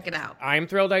chance to check it out. I'm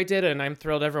thrilled I did, and I'm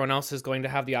thrilled everyone else is going to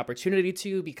have the opportunity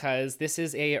to, because this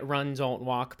is a run, don't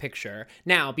walk picture.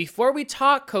 Now, before we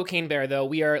talk Cocaine Bear, though,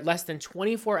 we are less than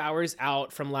 24 hours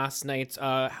out from last night's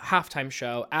halftime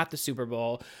show at the Super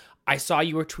Bowl. I saw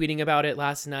you were tweeting about it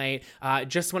last night.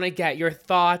 Just want to get your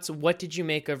thoughts. What did you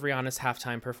make of Rihanna's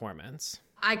halftime performance?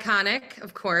 Iconic,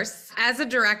 of course. As a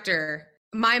director,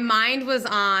 my mind was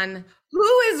on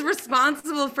who is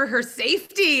responsible for her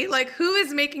safety? Like, who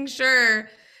is making sure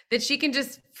that she can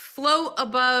just float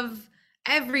above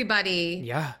everybody?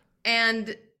 Yeah.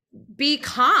 And be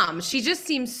calm. She just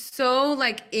seems so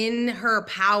like in her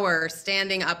power,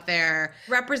 standing up there,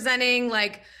 representing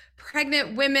like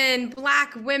pregnant women,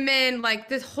 Black women. Like,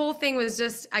 this whole thing was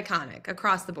just iconic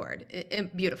across the board.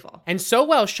 Beautiful. And so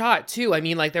well shot, too. I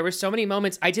mean, like, there were so many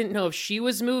moments. I didn't know if she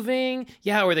was moving.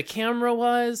 Yeah, or the camera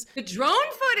was. The drone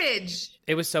footage.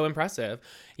 It was so impressive.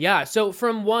 Yeah, so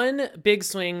from one big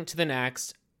swing to the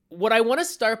next, what I want to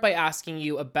start by asking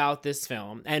you about this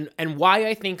film and why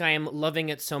I think I am loving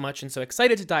it so much and so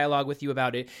excited to dialogue with you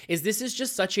about it is this is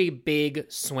just such a big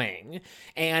swing.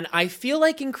 And I feel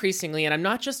like increasingly, and I'm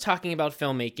not just talking about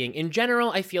filmmaking, in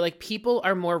general, I feel like people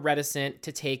are more reticent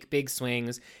to take big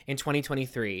swings in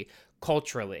 2023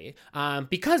 culturally,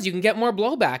 because you can get more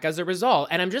blowback as a result.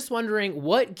 And I'm just wondering,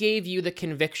 what gave you the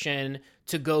conviction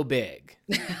to go big?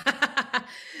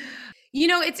 You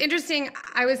know, it's interesting.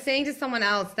 I was saying to someone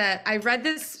else that I read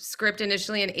this script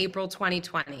initially in April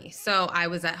 2020. So I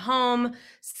was at home,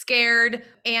 scared,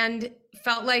 and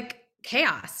felt like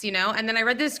chaos, you know? And then I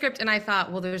read this script and I thought,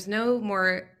 well, there's no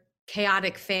more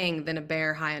chaotic thing than a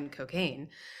bear high on cocaine.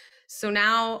 So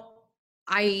now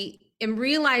I am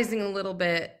realizing a little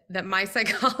bit that my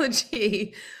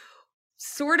psychology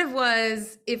sort of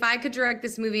was, if I could direct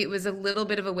this movie, it was a little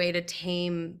bit of a way to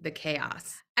tame the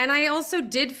chaos. And I also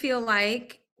did feel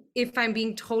like, if I'm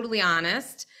being totally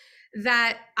honest,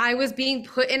 that I was being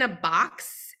put in a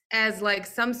box as like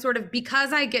some sort of,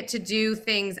 because I get to do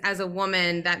things as a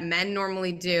woman that men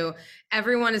normally do,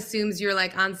 everyone assumes you're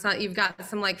like on some, you've got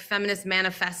some like feminist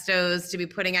manifestos to be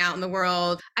putting out in the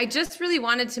world. I just really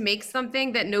wanted to make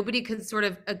something that nobody could sort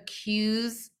of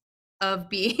accuse of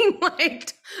being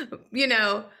like, you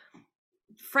know,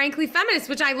 frankly feminist,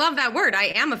 which I love that word. I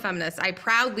am a feminist. I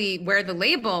proudly wear the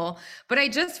label, but I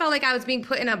just felt like I was being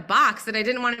put in a box that I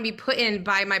didn't want to be put in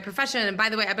by my profession. And by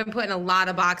the way, I've been put in a lot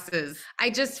of boxes. I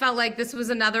just felt like this was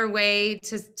another way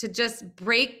to just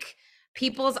break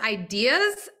people's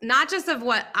ideas, not just of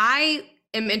what I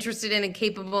am interested in and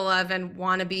capable of and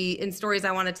want to be in, stories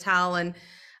I want to tell and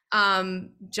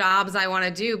jobs I want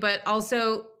to do, but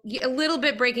also a little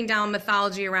bit breaking down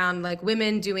mythology around like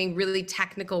women doing really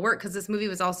technical work, because this movie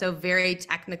was also very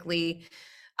technically,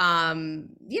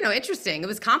 interesting. It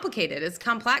was complicated. It's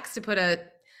complex to put a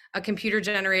computer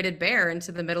generated bear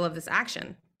into the middle of this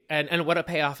action. And what a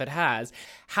payoff it has.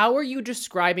 How are you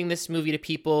describing this movie to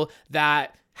people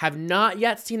that have not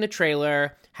yet seen the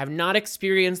trailer, have not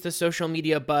experienced the social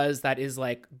media buzz that is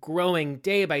like growing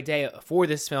day by day for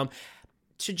this film,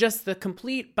 to just the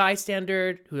complete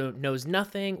bystander who knows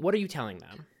nothing? What are you telling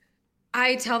them?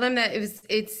 I tell them that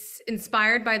it's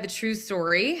inspired by the true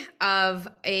story of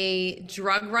a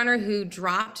drug runner who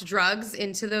dropped drugs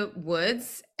into the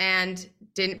woods and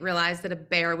didn't realize that a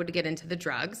bear would get into the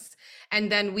drugs. And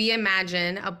then we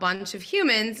imagine a bunch of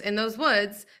humans in those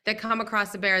woods that come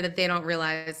across a bear that they don't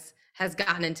realize has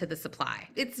gotten into the supply.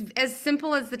 It's as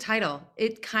simple as the title.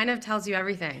 It kind of tells you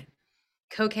everything.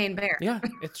 Cocaine Bear. Yeah,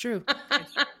 it's true.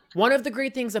 One of the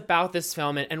great things about this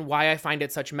film and why I find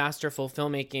it such masterful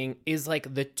filmmaking is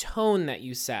like the tone that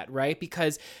you set, right?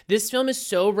 Because this film is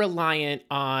so reliant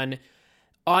on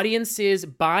audiences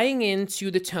buying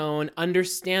into the tone,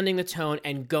 understanding the tone,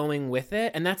 and going with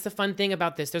it. And that's the fun thing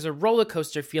about this. There's a roller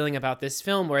coaster feeling about this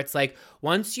film where it's like,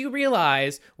 once you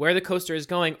realize where the coaster is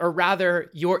going, or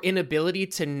rather your inability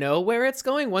to know where it's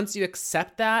going, once you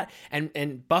accept that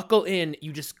and buckle in,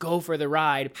 you just go for the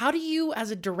ride. How do you, as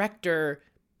a director,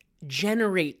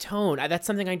 generate tone? That's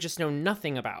something I just know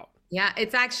nothing about. Yeah,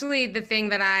 it's actually the thing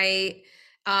that I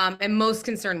am most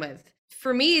concerned with.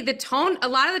 For me, the tone, a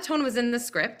lot of the tone was in the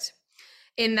script,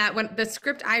 in that when the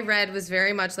script I read was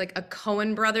very much like a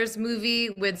Coen Brothers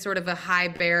movie with sort of a high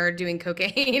bear doing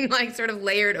cocaine, like sort of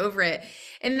layered over it.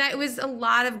 And that was a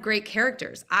lot of great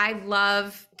characters. I'm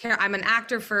an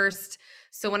actor first.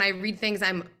 So when I read things,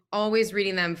 I'm always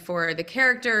reading them for the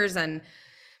characters, and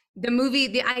the movie,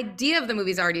 the idea of the movie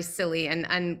is already silly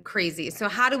and crazy. So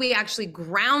how do we actually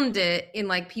ground it in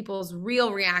like people's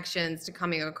real reactions to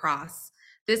coming across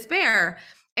this bear,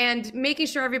 and making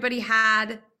sure everybody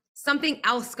had something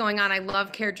else going on? I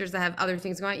love characters that have other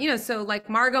things going on. So like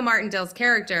Margot Martindale's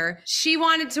character, she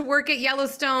wanted to work at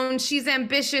Yellowstone. She's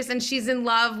ambitious and she's in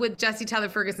love with Jesse Tyler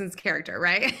Ferguson's character,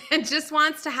 right? And just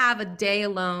wants to have a day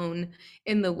alone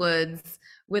in the woods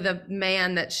with a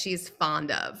man that she's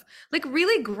fond of. Like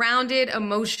really grounded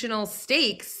emotional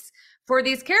stakes for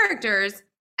these characters,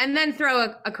 and then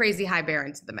throw a crazy high bear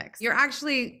into the mix. You're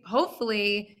actually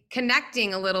hopefully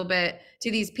connecting a little bit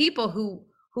to these people who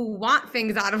want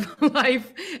things out of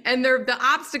life, and the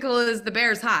obstacle is the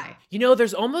bear's high.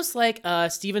 There's almost like a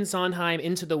Stephen Sondheim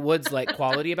Into the Woods like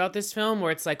quality about this film,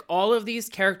 where it's like all of these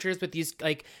characters with these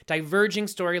like diverging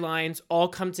storylines all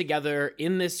come together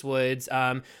in this woods.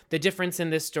 The difference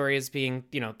in this story is being,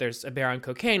 there's a bear on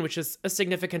cocaine, which is a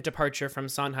significant departure from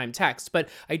Sondheim text, but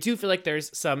I do feel like there's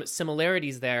some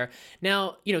similarities there.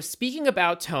 Now, speaking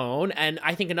about tone, and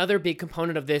I think another big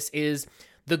component of this is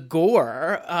the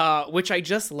gore, which I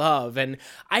just love. And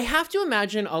I have to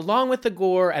imagine, along with the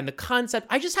gore and the concept,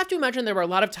 I just have to imagine there were a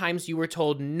lot of times you were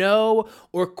told no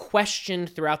or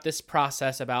questioned throughout this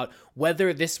process about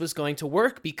whether this was going to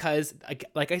work, because,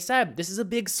 like I said, this is a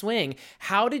big swing.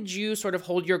 How did you sort of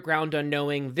hold your ground on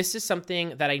knowing this is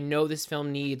something that I know this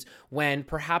film needs, when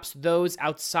perhaps those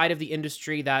outside of the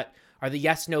industry that are the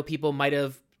yes-no people might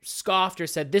have scoffed or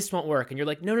said this won't work, and you're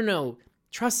like, no,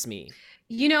 trust me?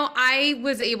 I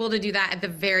was able to do that at the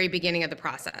very beginning of the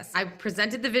process. I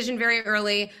presented the vision very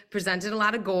early, presented a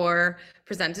lot of gore,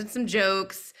 presented some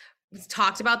jokes,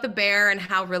 talked about the bear and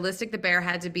how realistic the bear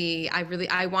had to be.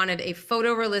 I wanted a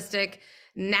photorealistic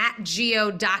Nat Geo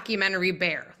documentary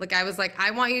bear. Like I was like,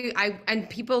 and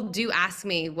people do ask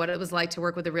me what it was like to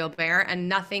work with a real bear, and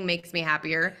nothing makes me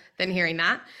happier than hearing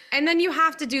that. And then you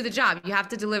have to do the job. You have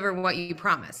to deliver what you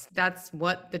promise. That's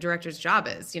what the director's job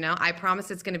is. I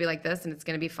promise it's going to be like this, and it's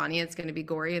going to be funny, it's going to be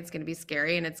gory, it's going to be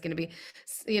scary, and it's going to be,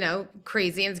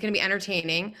 crazy, and it's going to be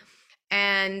entertaining,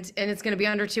 and it's going to be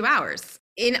under 2 hours.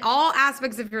 In all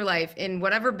aspects of your life, in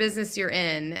whatever business you're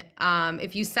in,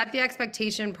 if you set the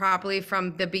expectation properly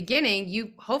from the beginning,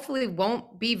 you hopefully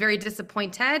won't be very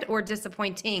disappointed or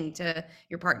disappointing to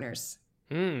your partners.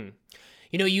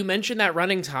 You mentioned that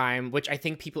running time, which I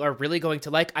think people are really going to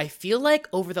like. I feel like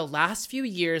over the last few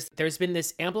years, there's been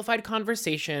this amplified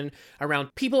conversation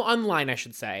around people online, I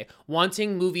should say,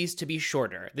 wanting movies to be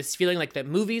shorter. This feeling like that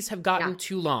movies have gotten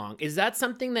too long. Is that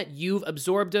something that you've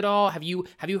absorbed at all? Have you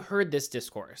heard this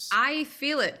discourse? I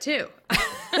feel it too.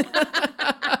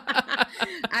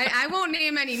 I won't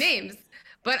name any names,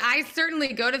 but I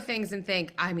certainly go to things and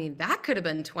think, that could have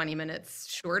been 20 minutes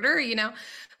shorter,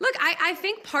 Look, I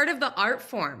think part of the art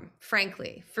form,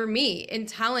 frankly, for me, in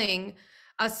telling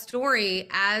a story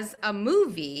as a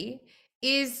movie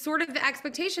is sort of the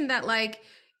expectation that like,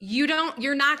 you're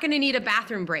not going to need a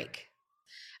bathroom break.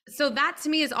 So that to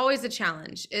me is always a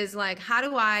challenge, is like, how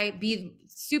do I be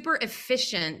super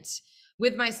efficient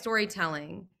with my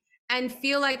storytelling and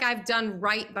feel like I've done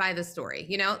right by the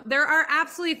story? There are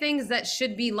absolutely things that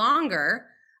should be longer.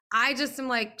 I just am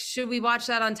like, should we watch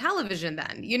that on television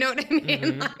then? You know what I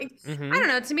mean? I don't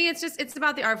know. To me, it's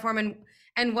about the art form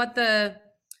and what the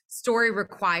story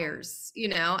requires,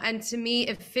 and to me,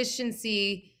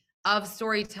 efficiency of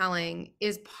storytelling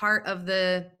is part of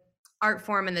the art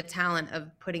form and the talent of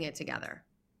putting it together.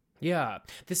 Yeah.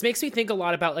 This makes me think a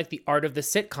lot about like the art of the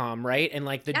sitcom, right? And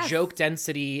like the joke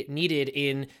density needed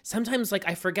in sometimes like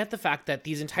I forget the fact that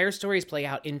these entire stories play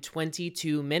out in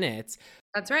 22 minutes.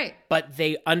 That's right. But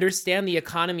they understand the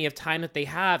economy of time that they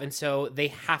have. And so they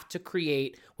have to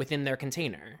create within their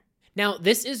container. Now,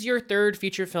 this is your third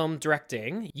feature film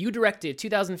directing. You directed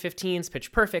 2015's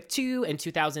Pitch Perfect 2 and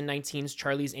 2019's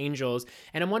Charlie's Angels.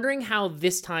 And I'm wondering how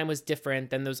this time was different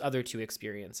than those other two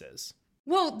experiences.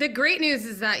 Well, the great news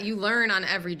is that you learn on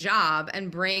every job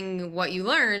and bring what you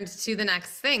learned to the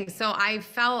next thing. So I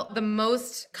felt the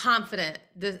most confident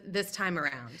this time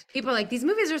around. People are like, these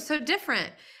movies are so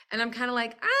different. And I'm kind of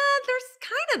like, there's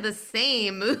kind of the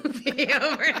same movie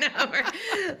over and over.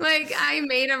 Like I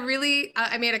made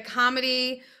a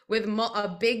comedy with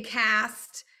a big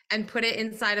cast and put it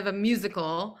inside of a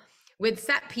musical with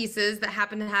set pieces that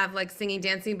happen to have like singing,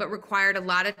 dancing, but required a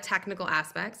lot of technical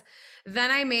aspects.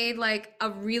 Then I made like a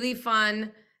really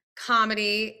fun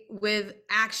comedy with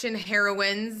action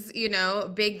heroines,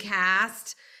 big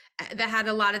cast that had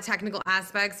a lot of technical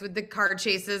aspects with the car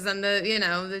chases and the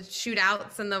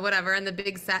shootouts and the whatever and the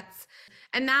big sets.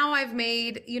 And now I've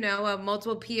made, a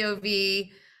multiple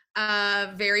POV,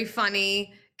 very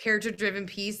funny, character-driven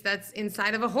piece that's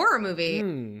inside of a horror movie.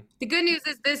 The good news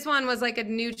is this one was like a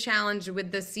new challenge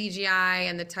with the CGI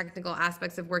and the technical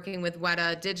aspects of working with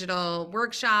Weta Digital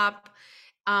Workshop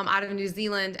out of New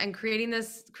Zealand and creating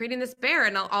this bear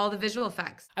and all the visual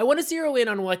effects. I want to zero in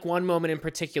on like one moment in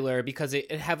particular because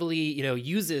it heavily,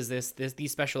 uses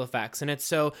these special effects. And it's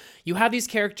so you have these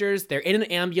characters, they're in an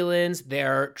ambulance,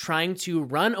 they're trying to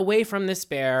run away from this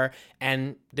bear,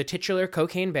 and the titular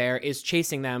cocaine bear is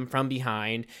chasing them from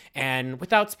behind. And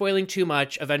without spoiling too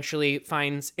much, eventually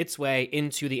finds its way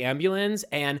into the ambulance.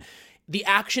 And the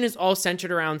action is all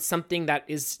centered around something that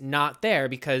is not there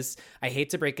because I hate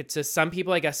to break it to some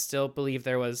people, I guess, still believe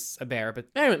there was a bear. But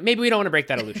anyway, maybe we don't want to break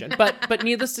that illusion. But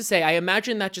needless to say, I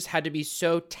imagine that just had to be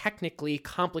so technically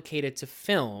complicated to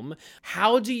film.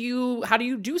 How do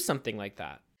you do something like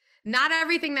that? Not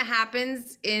everything that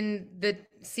happens in the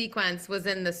sequence was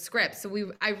in the script.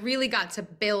 So I really got to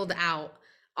build out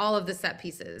all of the set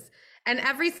pieces. And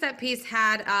every set piece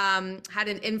had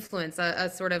an influence, a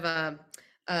sort of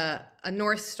a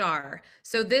North Star.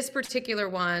 So this particular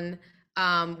one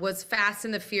was Fast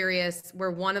and the Furious, where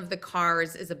one of the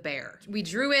cars is a bear. We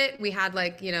drew it. We had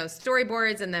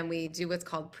storyboards, and then we do what's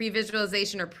called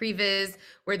pre-visualization or previs,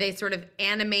 where they sort of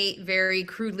very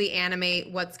crudely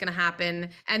animate what's going to happen.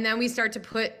 And then we start to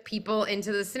put people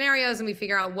into the scenarios and we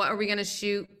figure out what are we going to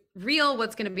shoot real,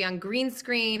 what's going to be on green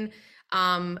screen.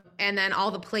 And then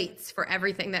all the plates for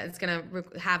everything that is going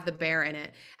to have the bear in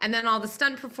it. And then all the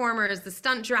stunt performers, the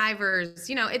stunt drivers,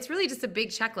 it's really just a big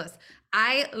checklist.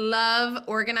 I love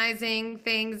organizing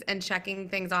things and checking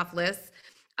things off lists.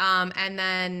 And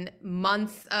then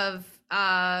months of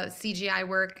CGI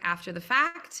work after the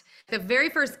fact. The very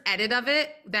first edit of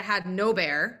it that had no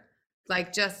bear,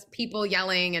 like just people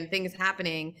yelling and things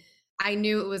happening, I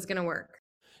knew it was going to work.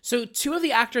 So two of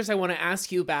the actors I want to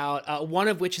ask you about, one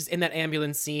of which is in that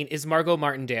ambulance scene, is Margot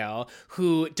Martindale,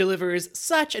 who delivers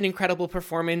such an incredible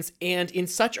performance and in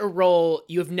such a role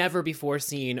you have never before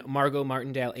seen Margot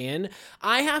Martindale in.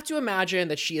 I have to imagine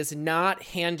that she is not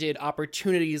handed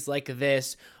opportunities like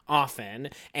this often.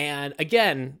 And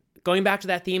again, going back to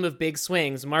that theme of big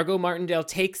swings, Margot Martindale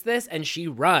takes this and she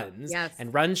runs. Yes.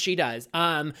 And runs she does.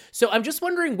 So I'm just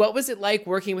wondering, what was it like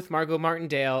working with Margot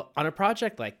Martindale on a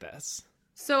project like this?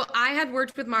 So I had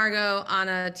worked with Margot on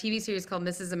a TV series called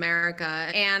Mrs. America,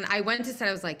 and I went to set,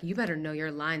 I was like, you better know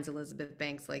your lines, Elizabeth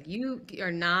Banks. Like, you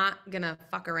are not going to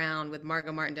fuck around with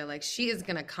Margot Martindale. Like, she is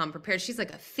going to come prepared. She's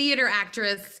like a theater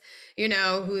actress,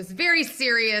 who's very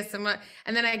serious. And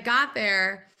then I got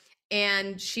there,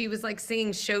 and she was like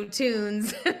singing show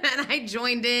tunes, and I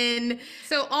joined in.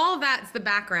 So all that's the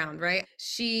background, right?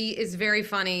 She is very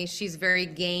funny. She's very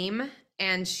game.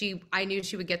 And I knew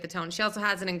she would get the tone. She also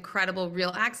has an incredible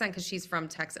real accent because she's from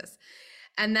Texas.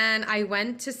 And then I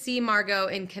went to see Margot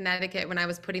in Connecticut when I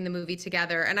was putting the movie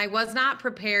together. And I was not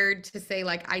prepared to say,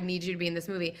 like, I need you to be in this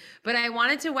movie. But I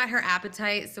wanted to whet her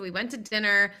appetite. So we went to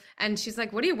dinner and she's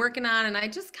like, what are you working on? And I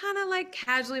just kind of like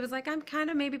casually was like, I'm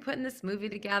kind of maybe putting this movie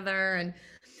together, and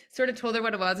sort of told her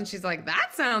what it was. And she's like, that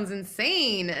sounds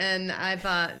insane. And I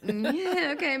thought,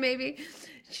 yeah, okay, maybe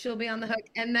she'll be on the hook.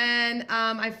 And then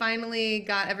I finally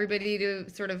got everybody to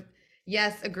sort of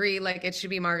Yes, agree. Like it should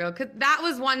be Margot. Cause that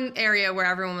was one area where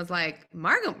everyone was like,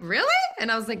 Margot, really?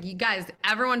 And I was like, you guys,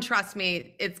 everyone trust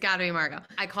me. It's gotta be Margot.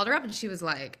 I called her up and she was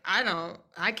like,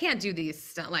 I can't do these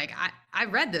stuff. Like I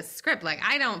read this script. Like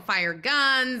I don't fire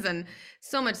guns and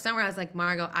so much stuff where I was like,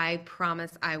 Margot, I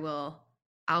promise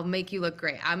I'll make you look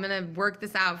great. I'm gonna work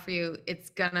this out for you. It's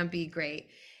gonna be great.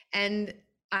 And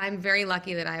I'm very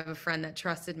lucky that I have a friend that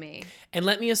trusted me. And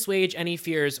let me assuage any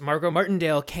fears. Margot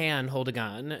Martindale can hold a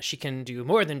gun. She can do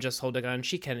more than just hold a gun.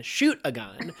 She can shoot a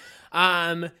gun.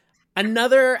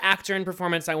 Another actor and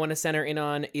performance I want to center in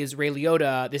on is Ray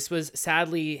Liotta. This was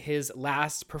sadly his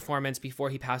last performance before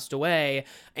he passed away.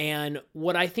 And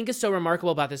what I think is so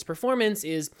remarkable about this performance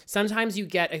is sometimes you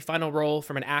get a final role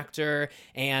from an actor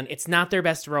and it's not their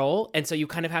best role. And so you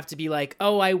kind of have to be like,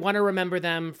 oh, I want to remember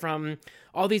them from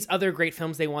all these other great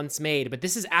films they once made. But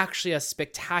this is actually a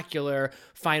spectacular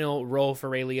final role for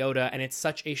Ray Liotta. And it's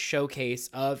such a showcase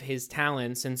of his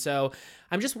talents. And so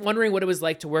I'm just wondering what it was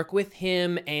like to work with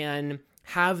him and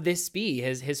have this be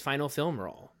his final film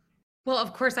role. Well,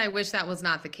 of course, I wish that was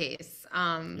not the case.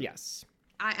 Yes.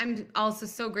 I'm also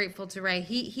so grateful to Ray.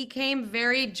 He came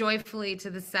very joyfully to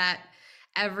the set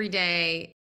every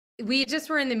day. We just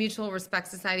were in the Mutual Respect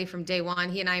Society from day one.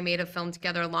 He and I made a film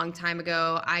together a long time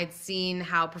ago. I'd seen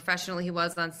how professional he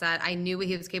was on set. I knew what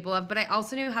he was capable of, but I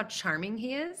also knew how charming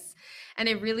he is. And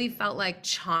it really felt like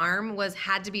charm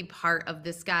had to be part of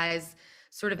this guy's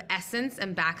sort of essence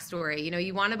and backstory. You know,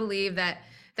 you want to believe that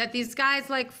these guys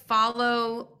like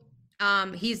follow,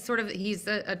 he's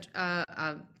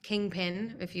a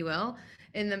kingpin, if you will,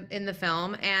 in the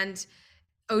film. And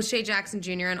O'Shea Jackson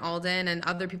Jr. and Alden and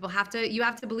other people you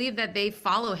have to believe that they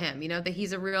follow him, you know, that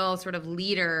he's a real sort of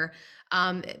leader,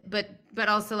 but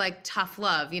also like tough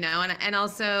love, you know, and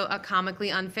also a comically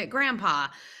unfit grandpa.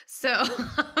 So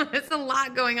it's a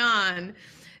lot going on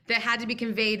that had to be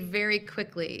conveyed very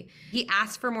quickly. He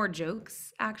asked for more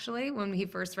jokes, actually, when he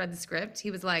first read the script.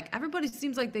 He was like, everybody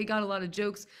seems like they got a lot of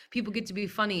jokes. People get to be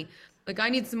funny. Like, I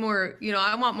need some more, you know,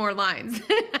 I want more lines.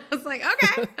 I was like,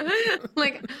 okay.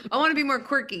 Like, I want to be more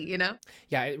quirky, you know?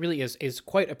 Yeah, it really is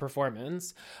quite a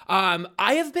performance. I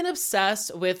have been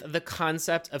obsessed with the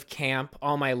concept of camp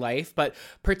all my life, but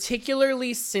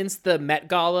particularly since the Met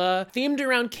Gala themed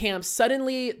around camp,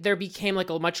 suddenly there became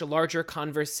like a much larger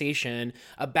conversation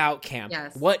about camp.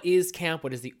 Yes. What is camp?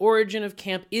 What is the origin of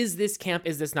camp? Is this camp?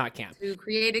 Is this not camp? Who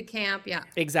created camp? Yeah.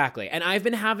 Exactly. And I've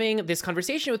been having this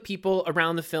conversation with people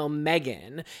around the film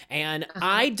Megan, and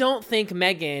I don't think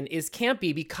Megan is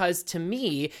campy because to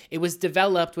me, it was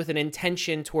developed with an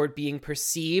intention toward being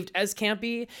perceived as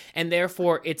campy, and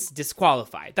therefore it's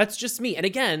disqualified. That's just me. And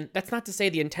again, that's not to say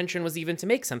the intention was even to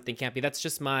make something campy. That's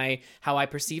just how I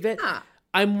perceive it. Yeah.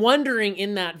 I'm wondering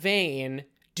in that vein,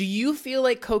 do you feel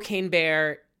like Cocaine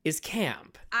Bear is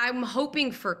camp? I'm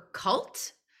hoping for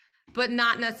cult, but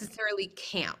not necessarily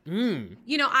camp.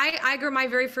 You know, I grew, my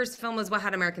very first film was Wet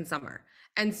Hot American Summer.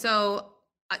 And so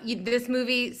this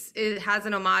movie has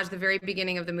an homage. The very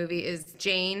beginning of the movie is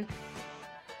Jane.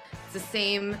 It's the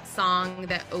same song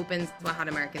that opens Wet Hot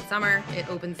American Summer. It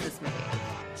opens this movie.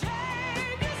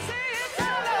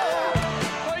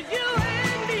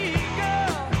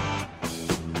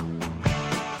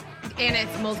 And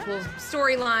it's multiple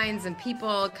storylines and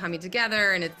people coming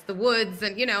together, and it's the woods.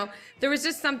 And, you know, there was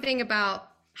just something about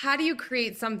how do you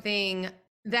create something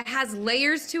that has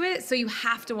layers to it so you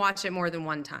have to watch it more than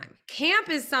one time. Camp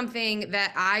is something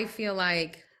that I feel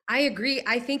like, I agree,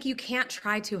 I think you can't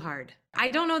try too hard. I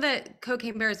don't know that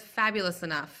Cocaine Bear is fabulous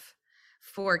enough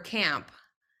for camp,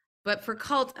 but for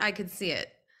cult, I could see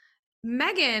it.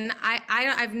 Megan, I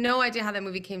have no idea how that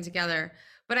movie came together,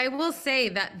 but I will say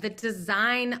that the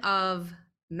design of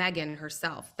Megan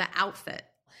herself, the outfit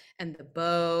and the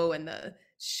bow and the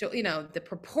show, you know, the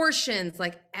proportions,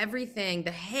 like everything,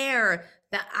 the hair,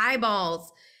 the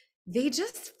eyeballs, they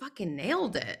just fucking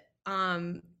nailed it.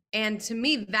 And to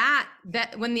me, that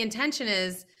when the intention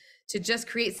is to just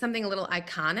create something a little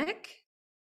iconic,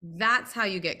 that's how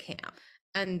you get camp.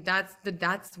 And that's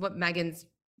what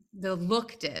the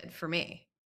look did for me.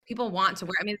 People want to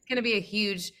wear, I mean, it's going to be a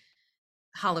huge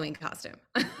Halloween costume.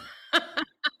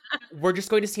 We're just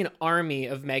going to see an army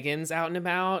of Megans out and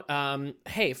about.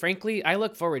 Hey, frankly, I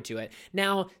look forward to it.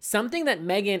 Now, something that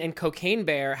Megan and Cocaine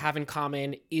Bear have in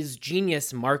common is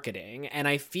genius marketing. And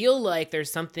I feel like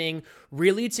there's something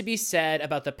really to be said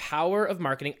about the power of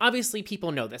marketing. Obviously,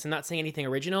 people know this. I'm not saying anything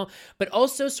original, but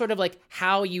also sort of like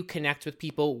how you connect with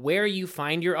people, where you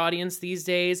find your audience these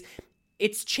days.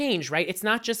 it's changed, right? It's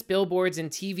not just billboards and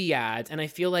TV ads. And I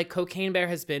feel like Cocaine Bear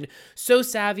has been so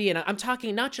savvy. And I'm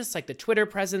talking not just like the Twitter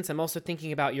presence. I'm also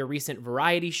thinking about your recent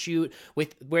Variety shoot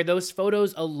with where those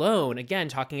photos alone, again,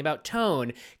 talking about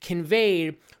tone,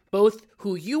 conveyed both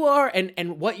who you are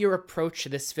and what your approach to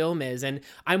this film is. And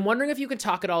I'm wondering if you can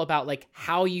talk at all about like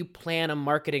how you plan a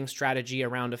marketing strategy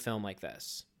around a film like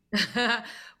this.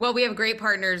 Well, we have great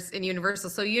partners in Universal.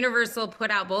 So Universal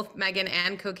put out both Megan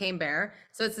and Cocaine Bear.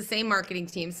 So it's the same marketing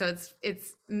team. So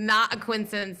it's not a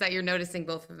coincidence that you're noticing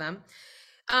both of them.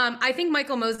 I think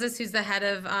Michael Moses, who's the head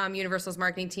of Universal's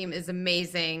marketing team, is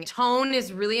amazing. Tone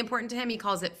is really important to him. He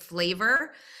calls it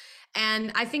flavor.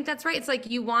 And I think that's right. It's like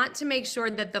you want to make sure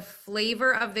that the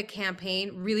flavor of the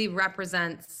campaign really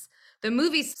represents the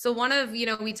movies. So one of,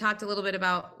 we talked a little bit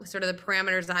about sort of the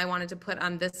parameters that I wanted to put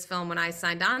on this film when I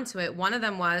signed on to it. One of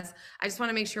them was, I just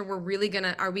want to make sure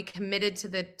are we committed to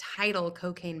the title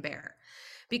Cocaine Bear?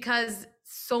 Because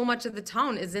so much of the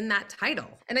tone is in that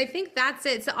title. And I think that's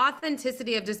it. It's the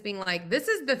authenticity of just being like, this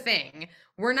is the thing.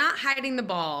 We're not hiding the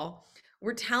ball.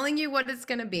 We're telling you what it's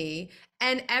going to be,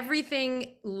 and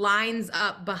everything lines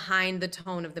up behind the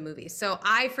tone of the movie. So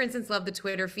I, for instance, love the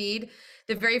Twitter feed.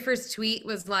 The very first tweet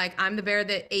was like, I'm the bear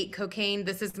that ate cocaine.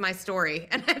 This is my story.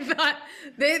 And I thought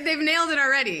they've nailed it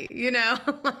already,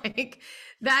 like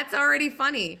that's already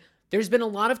funny. There's been a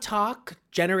lot of talk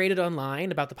generated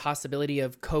online about the possibility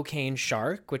of Cocaine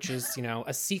Shark, which is,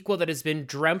 a sequel that has been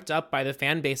dreamt up by the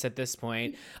fan base at this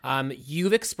point.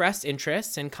 You've expressed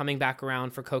interest in coming back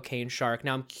around for Cocaine Shark.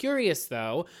 Now, I'm curious,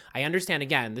 though. I understand,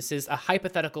 again, this is a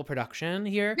hypothetical production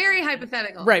here. Very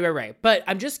hypothetical. Right. But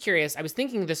I'm just curious. I was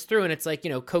thinking this through, and it's like,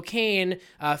 cocaine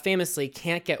famously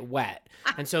can't get wet.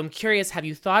 And so I'm curious, have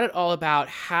you thought at all about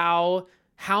how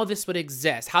this would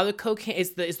exist? How the cocaine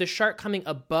is the shark coming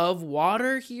above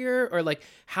water here, or like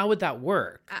how would that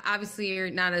work? Obviously, you're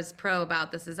not as pro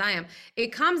about this as I am.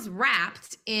 It comes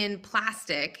wrapped in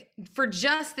plastic for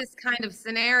just this kind of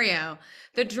scenario.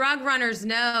 The drug runners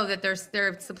know that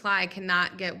their supply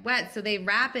cannot get wet, so they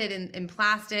wrap it in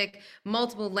plastic,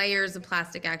 multiple layers of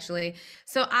plastic actually.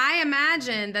 So I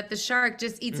imagine that the shark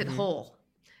just eats it whole.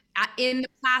 In the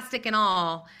plastic and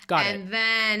all. Got it. And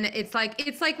then it's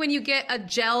like when you get a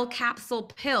gel capsule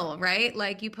pill, right?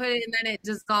 Like you put it and then it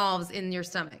dissolves in your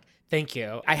stomach. Thank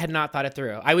you. I had not thought it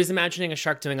through. I was imagining a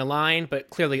shark doing a line, but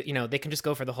clearly, they can just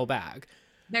go for the whole bag.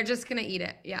 They're just going to eat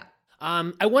it. Yeah.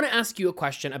 I want to ask you a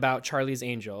question about Charlie's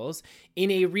Angels. In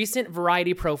a recent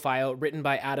Variety profile written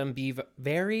by Adam B.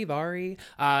 Vary,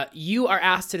 you are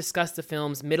asked to discuss the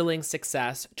film's middling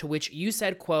success, to which you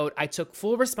said, quote, I took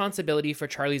full responsibility for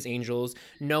Charlie's Angels.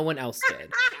 No one else did.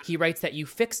 He writes that you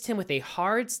fixed him with a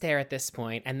hard stare at this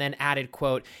point and then added,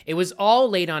 quote, it was all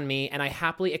laid on me and I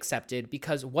happily accepted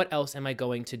because what else am I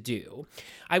going to do?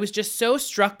 I was just so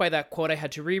struck by that quote, I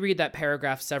had to reread that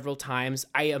paragraph several times.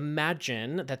 I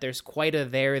imagine that there's quite a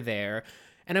there.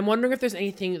 And I'm wondering if there's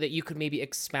anything that you could maybe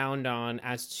expound on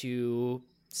as to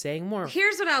saying more.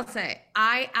 Here's what I'll say.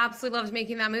 I absolutely loved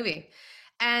making that movie.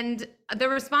 And the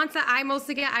response that I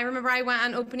mostly get, I remember I went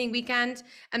on opening weekend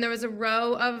and there was a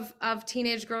row of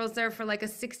teenage girls there for like a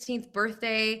 16th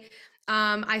birthday.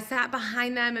 I sat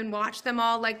behind them and watched them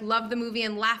all like love the movie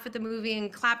and laugh at the movie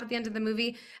and clap at the end of the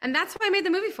movie. And that's what I made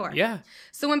the movie for. Yeah.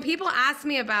 So when people ask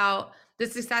me about the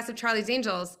success of Charlie's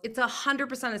Angels, it's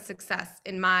 100% a success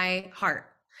in my heart.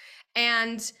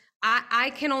 And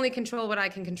I can only control what I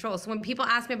can control. So when people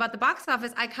ask me about the box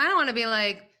office, I kind of want to be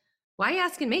like, why are you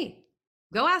asking me?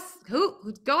 Go ask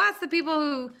the people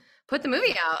who put the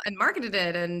movie out and marketed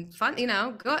it and fun,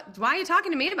 why are you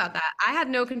talking to me about that? I had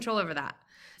no control over that.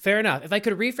 Fair enough. If I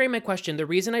could reframe my question, the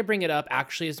reason I bring it up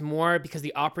actually is more because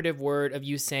the operative word of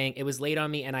you saying it was laid on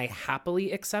me and I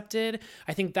happily accepted.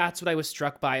 I think that's what I was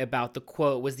struck by about the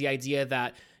quote was the idea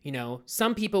that,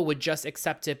 some people would just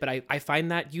accept it, but I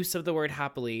find that use of the word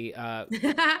happily,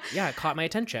 it caught my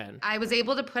attention. I was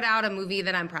able to put out a movie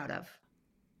that I'm proud of.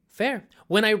 Fair.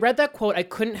 When I read that quote, I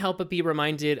couldn't help but be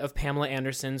reminded of Pamela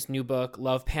Anderson's new book,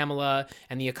 Love, Pamela,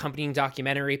 and the accompanying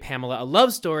documentary, Pamela, A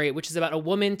Love Story, which is about a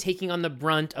woman taking on the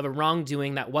brunt of a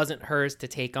wrongdoing that wasn't hers to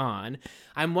take on.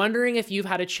 I'm wondering if you've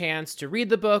had a chance to read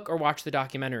the book or watch the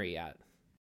documentary yet.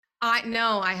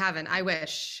 No, I haven't. I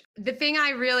wish. The thing I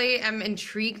really am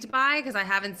intrigued by, because I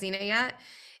haven't seen it yet,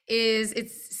 is it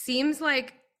seems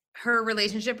like her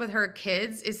relationship with her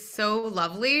kids is so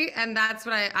lovely. And that's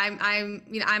what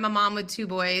I'm a mom with 2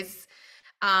 boys.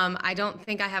 I don't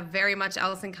think I have very much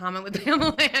else in common with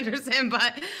Pamela Anderson,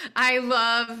 but I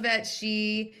love that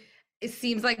it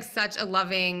seems like such a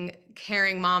loving,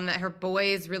 caring mom that her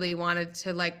boys really wanted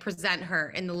to like present her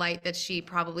in the light that she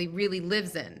probably really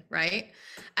lives in, right?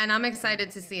 And I'm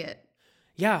excited to see it.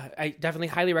 Yeah, I definitely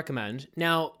highly recommend.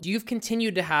 Now, you've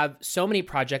continued to have so many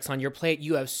projects on your plate.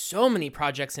 You have so many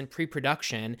projects in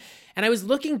pre-production. And I was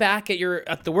looking back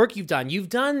at the work you've done. You've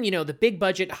done, the big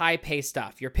budget, high pay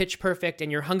stuff, your Pitch Perfect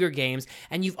and your Hunger Games.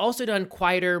 And you've also done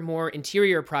quieter, more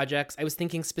interior projects. I was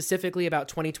thinking specifically about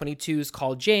 2022's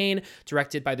Call Jane,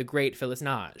 directed by the great Phyllis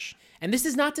Naj. And this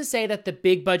is not to say that the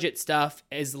big budget stuff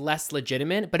is less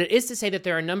legitimate, but it is to say that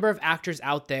there are a number of actors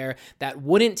out there that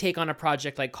wouldn't take on a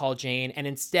project like Call Jane and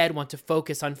instead want to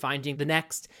focus on finding the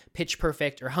next Pitch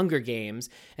Perfect or Hunger Games.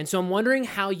 And so I'm wondering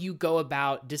how you go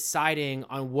about deciding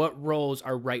on what roles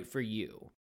are right for you.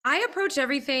 I approach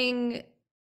everything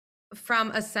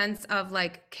from a sense of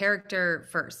like character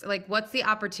first. Like, what's the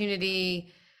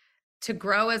opportunity to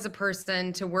grow as a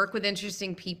person, to work with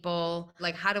interesting people?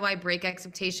 Like, how do I break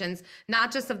expectations,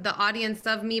 not just of the audience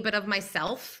of me, but of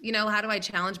myself? How do I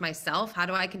challenge myself? How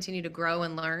do I continue to grow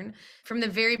and learn? From the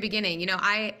very beginning,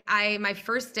 I my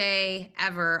first day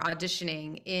ever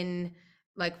auditioning in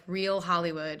like real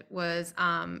Hollywood was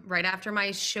right after my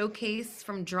showcase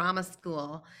from drama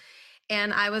school.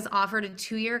 And I was offered a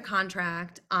 2-year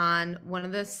contract on one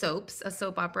of the soaps, a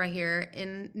soap opera here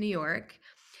in New York.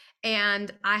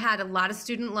 And I had a lot of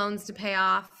student loans to pay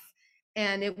off,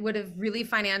 and it would have really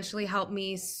financially helped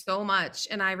me so much.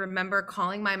 And I remember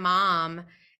calling my mom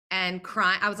and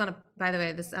crying. I was by the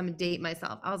way, I'm a date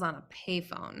myself. I was on a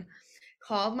payphone,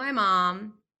 called my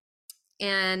mom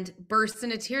and burst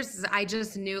into tears. I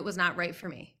just knew it was not right for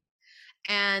me.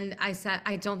 And I said,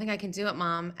 I don't think I can do it,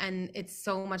 Mom. And it's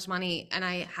so much money. And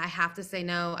I have to say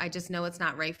no. I just know it's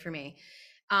not right for me.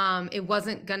 It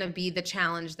wasn't going to be the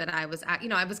challenge that I was at.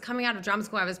 I was coming out of drama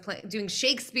school. I was doing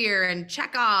Shakespeare and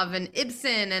Chekhov and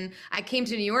Ibsen. And I came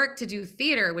to New York to do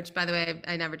theater, which, by the way,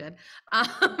 I never did.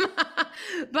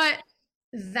 But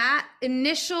that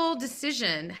initial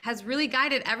decision has really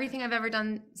guided everything I've ever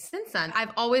done since then.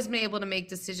 I've always been able to make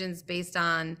decisions based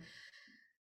on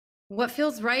what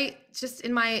feels right just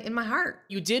in my heart.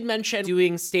 You did mention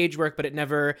doing stage work, but it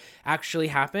never actually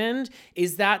happened.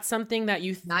 Is that something that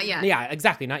you... Not yet. Yeah,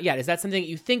 exactly. Not yet. Is that something that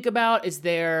you think about? Is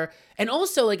there... And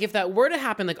also, like, if that were to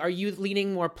happen, like, are you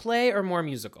leaning more play or more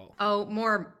musical? Oh,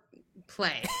 more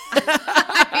play.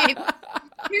 I mean,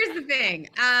 here's the thing.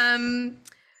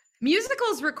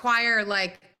 Musicals require,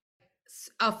 like,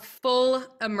 a full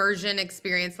immersion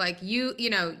experience. Like you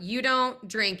don't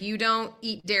drink, you don't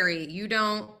eat dairy, you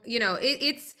don't,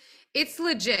 it's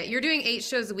legit. You're doing 8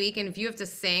 shows a week. And if you have to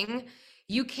sing,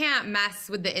 you can't mess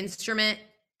with the instrument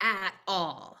at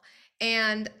all.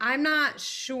 And I'm not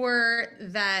sure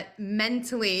that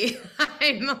mentally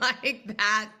I'm like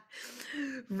that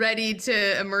ready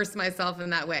to immerse myself in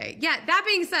that way. Yeah. That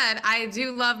being said, I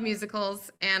do love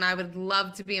musicals and I would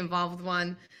love to be involved with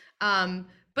one.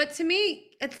 But to me,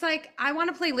 it's like, I want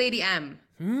to play Lady M.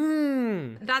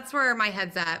 That's where my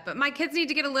head's at. But my kids need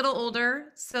to get a little older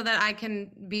so that I can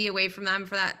be away from them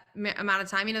for that amount of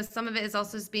time. Some of it is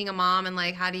also just being a mom and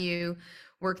like, how do you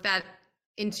work that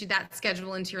into that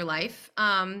schedule into your life?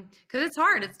 Because it's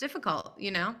hard, it's difficult,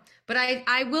 but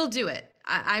I will do it.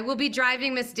 I will be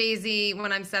driving Miss Daisy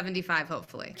when I'm 75,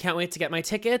 hopefully. Can't wait to get my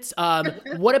tickets.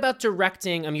 What about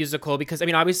directing a musical? Because,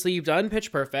 obviously you've done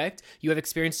Pitch Perfect. You have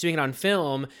experience doing it on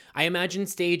film. I imagine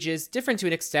stage is different to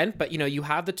an extent, but, you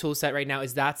have the tool set right now.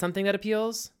 Is that something that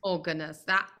appeals? Oh, goodness.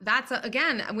 That's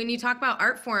again, when you talk about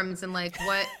art forms and like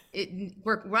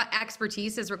what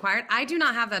expertise is required, I do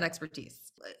not have that expertise.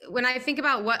 When I think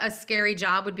about what a scary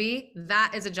job would be,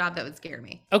 that is a job that would scare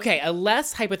me. Okay, a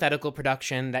less hypothetical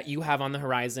production that you have on the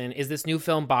horizon is this new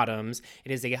film, Bottoms.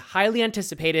 It is a highly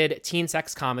anticipated teen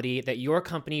sex comedy that your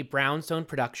company, Brownstone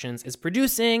Productions, is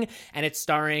producing, and it's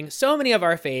starring so many of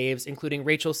our faves, including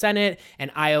Rachel Sennett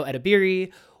and Ayo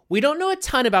Edebiri. We don't know a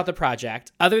ton about the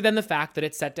project, other than the fact that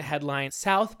it's set to headline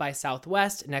South by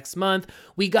Southwest next month.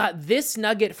 We got this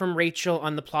nugget from Rachel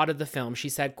on the plot of the film. She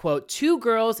said, quote, 2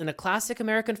 girls in a classic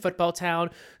American football town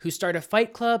who start a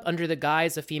fight club under the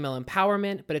guise of female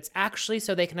empowerment, but it's actually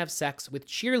so they can have sex with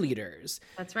cheerleaders.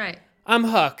 That's right. I'm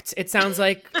hooked. It sounds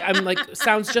like,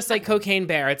 sounds just like Cocaine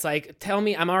Bear. It's like, tell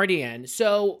me, I'm already in.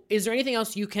 So is there anything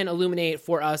else you can illuminate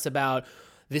for us about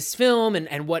this film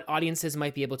and what audiences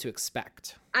might be able to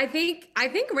expect? I think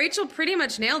Rachel pretty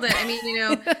much nailed it.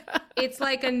 It's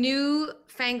like a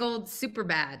newfangled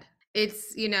Superbad.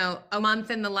 It's, a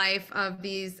month in the life of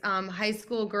these high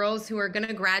school girls who are going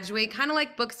to graduate, kind of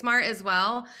like Booksmart as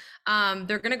well.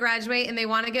 They're going to graduate and they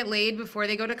want to get laid before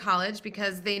they go to college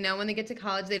because they know when they get to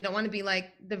college, they don't want to be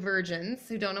like the virgins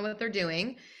who don't know what they're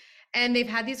doing. And they've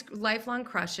had these lifelong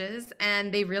crushes,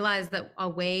 and they realize that a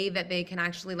way that they can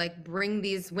actually like bring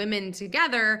these women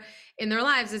together in their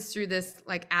lives is through this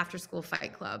like after school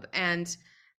fight club. And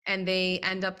and they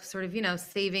end up sort of,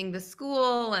 saving the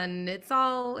school, and it's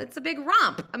a big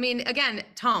romp. I mean, again,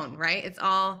 tone, right? It's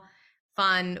all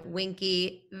fun,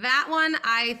 winky. That one,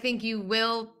 I think you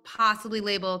will possibly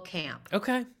label camp.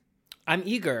 Okay. I'm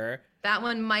eager. That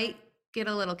one might get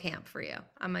a little camp for you.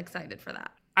 I'm excited for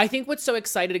that. I think what's so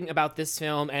exciting about this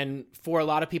film, and for a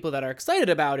lot of people that are excited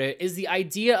about it, is the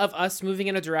idea of us moving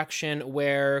in a direction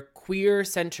where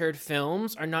queer-centered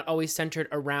films are not always centered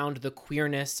around the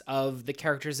queerness of the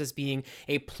characters as being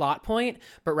a plot point,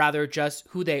 but rather just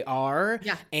who they are.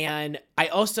 Yeah. And I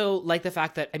also like the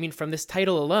fact that, I mean, from this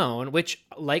title alone, which,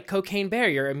 like Cocaine Bear,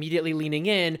 you're immediately leaning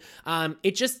in,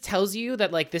 it just tells you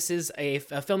that, like, this is a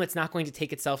film that's not going to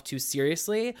take itself too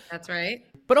seriously. That's right.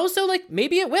 But also, like,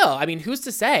 maybe it will. I mean, who's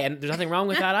to say? And there's nothing wrong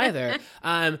with that either.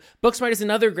 Booksmart is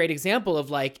another great example of,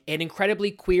 like, an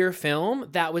incredibly queer film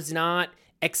that was not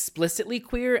explicitly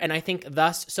queer, and I think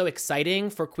thus so exciting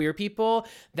for queer people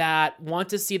that want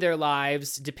to see their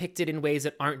lives depicted in ways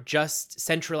that aren't just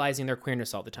centralizing their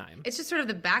queerness all the time. It's just sort of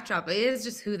the backdrop. It is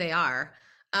just who they are.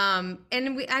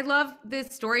 I love the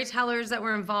storytellers that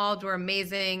were involved were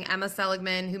amazing. Emma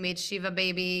Seligman, who made Shiva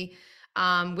Baby,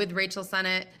 with Rachel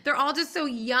Sennett. They're all just so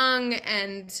young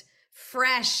and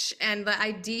fresh, and the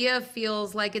idea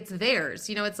feels like it's theirs.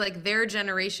 It's like their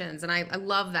generations, and I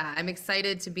love that. I'm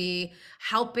excited to be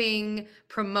helping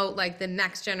promote like the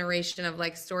next generation of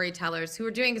like storytellers who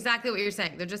are doing exactly what you're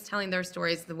saying. They're just telling their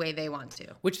stories the way they want to.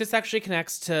 Which this actually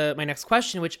connects to my next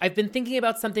question, which I've been thinking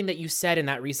about something that you said in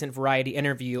that recent Variety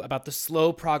interview about the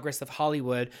slow progress of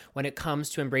Hollywood when it comes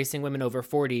to embracing women over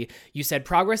 40. You said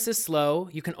progress is slow.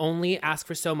 You can only ask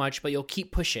for so much, but you'll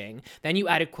keep pushing. Then you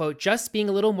added, quote, just being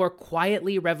a little more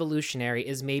quietly revolutionary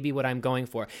is maybe what I'm going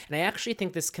for. And I actually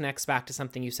think this connects back to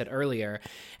something you said earlier.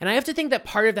 And I have to think that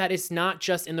part of that is not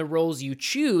just in the roles you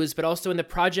choose, but also in the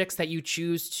projects that you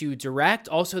choose to direct,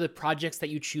 also the projects that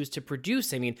you choose to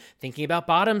produce. I mean, thinking about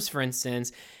Bottoms, for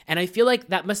instance. And I feel like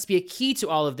that must be a key to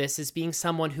all of this, is being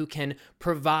someone who can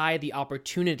provide the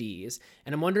opportunities.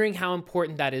 And I'm wondering how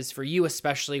important that is for you,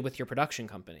 especially with your production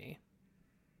company.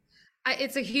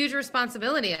 It's a huge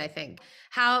responsibility, I think.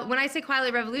 When I say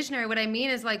quietly revolutionary, what I mean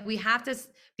is like we have to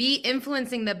be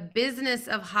influencing the business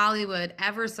of Hollywood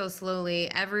ever so slowly.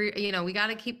 We got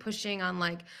to keep pushing on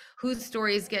like whose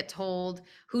stories get told,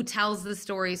 who tells the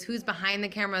stories, who's behind the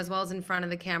camera as well as in front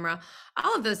of the camera,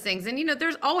 all of those things. And,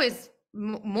 there's alwait's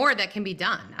more that can be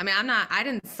done. I mean, I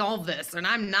didn't solve this, and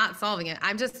I'm not solving it.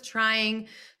 I'm just trying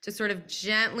to sort of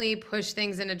gently push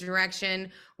things in a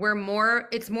direction where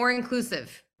it's more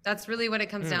inclusive. That's really what it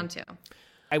comes down to.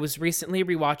 I was recently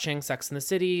rewatching Sex and the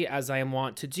City, as I am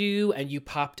wont to do, and you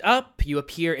popped up. You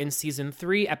appear in season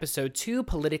 3, episode 2,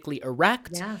 Politically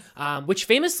Erect, which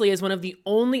famously is one of the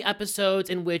only episodes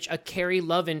in which a Carrie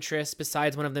love interest,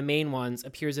 besides one of the main ones,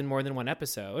 appears in more than one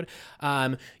episode.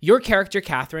 Your character,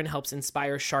 Catherine, helps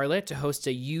inspire Charlotte to host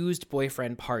a used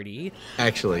boyfriend party.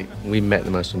 Actually, we met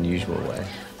the most unusual way.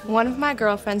 One of my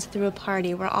girlfriends threw a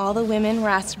party where all the women were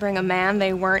asked to bring a man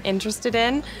they weren't interested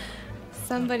in.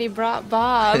 Somebody brought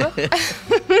Bob.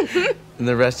 And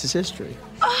the rest is history.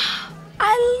 Oh,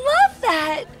 I love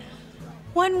that.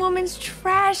 One woman's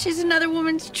trash is another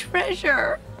woman's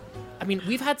treasure. I mean,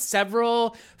 we've had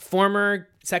several former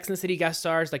Sex and the City guest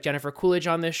stars like Jennifer Coolidge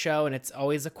on this show, and it's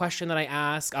always a question that I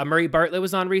ask. Murray Bartlett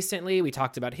was on recently. We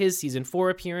talked about his season 4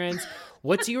 appearance.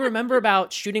 What do you remember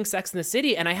about shooting Sex and the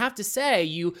City? And I have to say,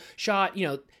 you shot,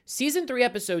 season 3,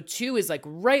 episode 2 is like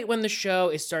right when the show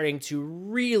is starting to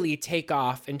really take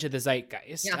off into the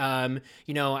zeitgeist. Yeah.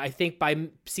 I think by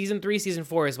season 3, season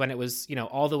 4 is when it was,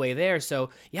 all the way there. So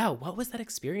yeah, what was that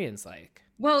experience like?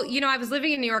 Well, I was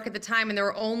living in New York at the time, and there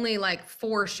were only like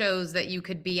 4 shows that you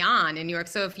could be on in New York.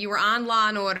 So if you were on Law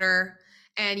and Order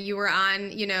and you were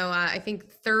on, I think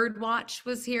Third Watch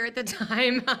was here at the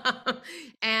time.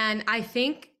 And I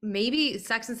think maybe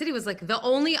Sex and the City was like the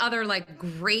only other like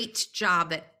great job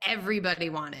that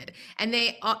everybody wanted. And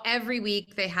every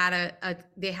week they had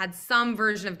they had some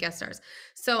version of guest stars.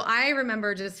 So I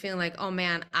remember just feeling like, oh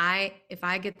man, if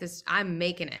I get this, I'm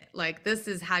making it. Like, this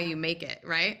is how you make it,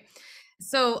 right?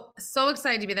 So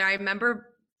excited to be there. I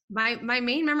remember my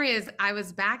main memory is I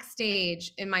was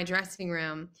backstage in my dressing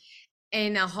room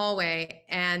in a hallway,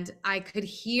 and I could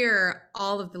hear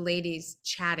all of the ladies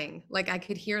chatting. Like, I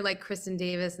could hear like Kristen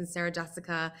Davis and Sarah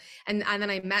Jessica. And then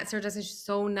I met Sarah Jessica. She's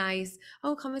so nice.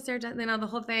 Oh, come with Sarah Jessica. The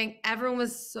whole thing. Everyone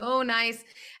was so nice.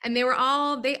 And they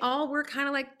all were kind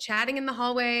of like chatting in the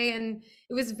hallway, and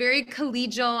it was very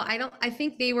collegial. I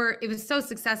think it was so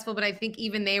successful, but I think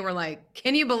even they were like,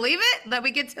 can you believe it that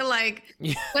we get to like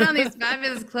put on these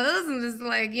fabulous clothes and just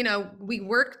like, we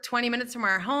work 20 minutes from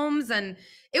our homes, and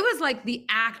it was like the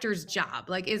actor's job,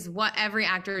 like is what every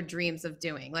actor dreams of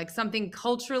doing, like something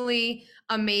culturally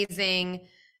amazing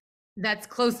that's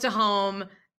close to home,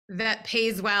 that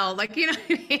pays well, like, you know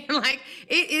what I mean? Like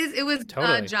it was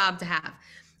Totally. a job to have.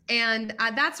 And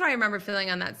that's what I remember feeling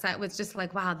on that set, was just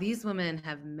like, wow, these women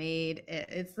have made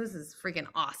it. This is freaking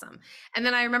awesome. And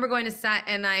then I remember going to set,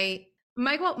 and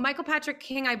Michael Patrick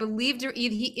King, I believe,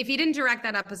 if he didn't direct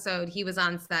that episode, he was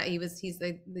on set. He's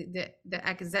the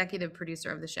executive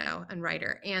producer of the show and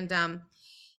writer. And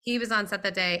he was on set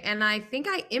that day. And I think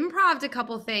I improv'd a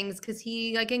couple things because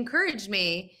he like encouraged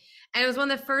me. And it was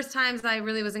one of the first times I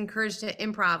really was encouraged to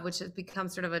improv, which has become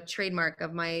sort of a trademark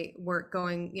of my work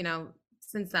going, you know,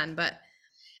 since then.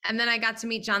 And then I got to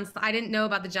meet John. I didn't know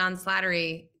about the John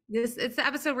Slattery. It's the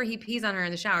episode where he pees on her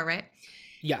in the shower, right?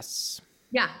 Yes.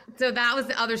 Yeah. So that was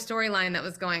the other storyline that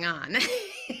was going on.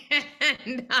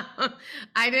 And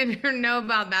I didn't know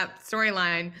about that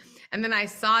storyline. And then I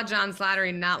saw John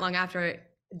Slattery not long after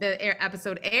the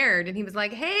episode aired. And he was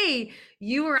like, hey,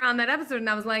 you were on that episode. And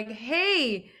I was like,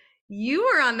 hey, you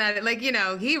were on that. Like, you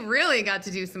know, he really got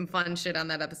to do some fun shit on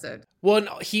that episode.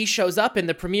 Well, he shows up in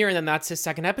the premiere, and then that's his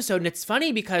second episode. And it's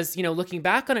funny because, you know, looking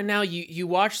back on it now, you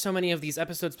watch so many of these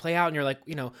episodes play out, and you're like,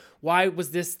 you know, why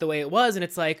was this the way it was? And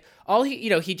it's like,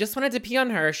 he just wanted to pee on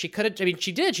her. She could have, I mean,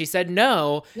 she did. She said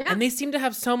no. Yeah. And they seem to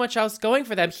have so much else going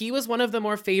for them. He was one of the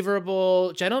more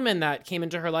favorable gentlemen that came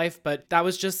into her life, but that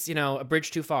was just, you know, a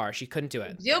bridge too far. She couldn't do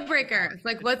it. Deal breaker.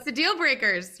 Like, what's the deal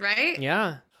breakers, right?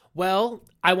 Yeah. Well,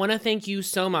 I want to thank you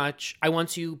so much. I want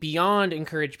to beyond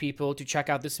encourage people to check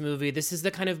out this movie. This is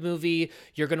the kind of movie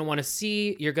you're going to want to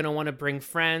see. You're going to want to bring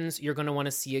friends. You're going to want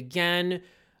to see again.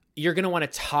 You're going to want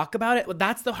to talk about it. Well,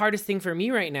 that's the hardest thing for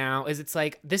me right now, is it's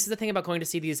like, this is the thing about going to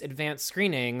see these advanced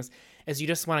screenings, is you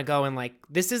just want to go and like,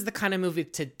 this is the kind of movie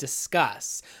to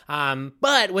discuss.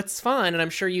 But what's fun, and I'm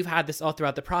sure you've had this all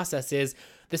throughout the process, is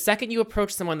the second you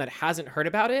approach someone that hasn't heard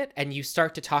about it and you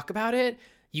start to talk about it,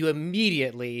 you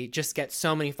immediately just get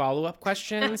so many follow-up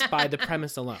questions by the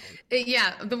premise alone.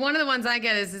 Yeah, one of the ones I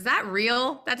get is that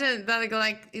real? That didn't,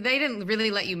 like, they didn't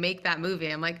really let you make that movie.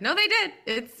 I'm like, no, they did.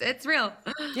 It's real.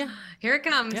 Yeah. Here it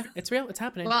comes. Yeah, it's real. It's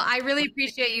happening. Well, I really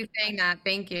appreciate you saying that.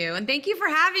 Thank you. And thank you for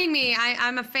having me.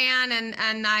 I'm a fan,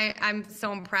 and I'm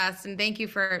so impressed. And thank you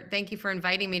for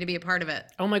inviting me to be a part of it.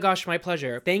 Oh my gosh, my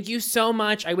pleasure. Thank you so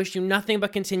much. I wish you nothing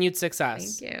but continued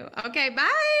success. Thank you. Okay, bye.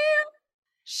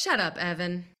 Shut up,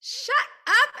 Evan. Shut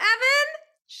up, Evan.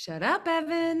 Shut up,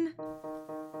 Evan.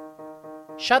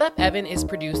 Shut Up, Evan is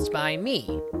produced by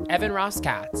me, Evan Ross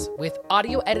Katz, with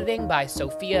audio editing by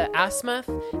Sophia Asmuth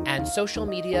and social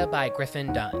media by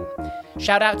Griffin Dunn.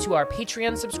 Shout out to our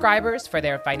Patreon subscribers for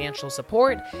their financial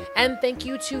support, and thank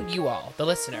you to you all, the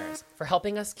listeners, for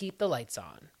helping us keep the lights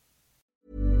on.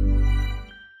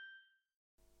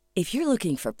 If you're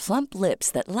looking for plump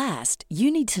lips that last, you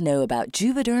need to know about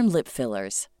Juvederm lip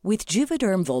fillers. With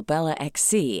Juvederm Volbella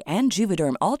XC and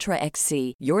Juvederm Ultra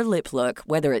XC, your lip look,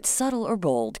 whether it's subtle or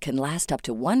bold, can last up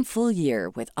to 1 full year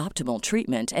with optimal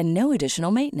treatment and no additional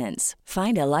maintenance.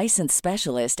 Find a licensed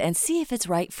specialist and see if it's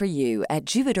right for you at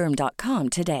Juvederm.com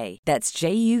today. That's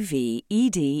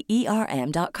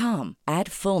JUVEDERM.com.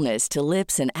 Add fullness to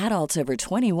lips in adults over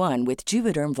 21 with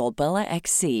Juvederm Volbella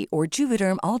XC or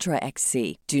Juvederm Ultra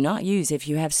XC. Do not use if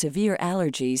you have severe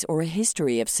allergies or a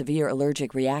history of severe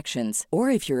allergic reactions, or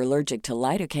if you're allergic to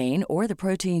lidocaine or the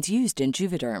proteins used in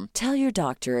Juvederm. Tell your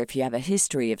doctor if you have a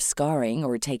history of scarring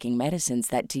or taking medicines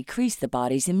that decrease the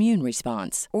body's immune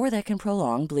response or that can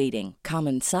prolong bleeding.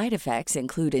 Common side effects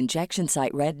include injection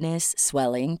site redness,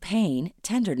 swelling, pain,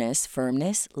 tenderness,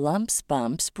 firmness, lumps,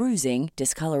 bumps, bruising,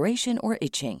 discoloration, or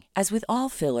itching. As with all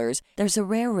fillers, there's a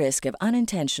rare risk of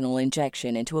unintentional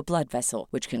injection into a blood vessel,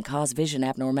 which can cause vision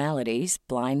abnormalities,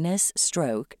 blindness,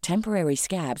 stroke, temporary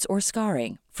scabs, or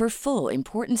scarring. For full,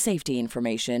 important safety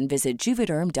information, visit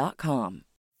Juvederm.com.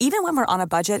 Even when we're on a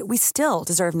budget, we still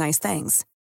deserve nice things.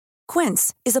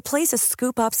 Quince is a place to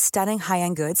scoop up stunning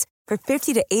high-end goods for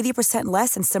 50 to 80%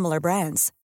 less than similar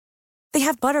brands. They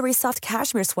have buttery soft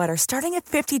cashmere sweaters starting at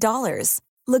 $50,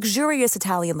 luxurious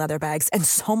Italian leather bags, and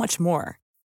so much more.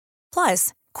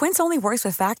 Plus, Quince only works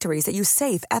with factories that use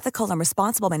safe, ethical, and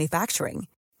responsible manufacturing.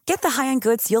 Get the high-end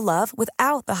goods you'll love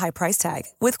without the high price tag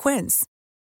with Quince.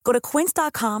 Go to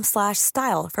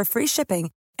quince.com/style for free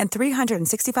shipping and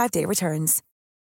 365-day returns.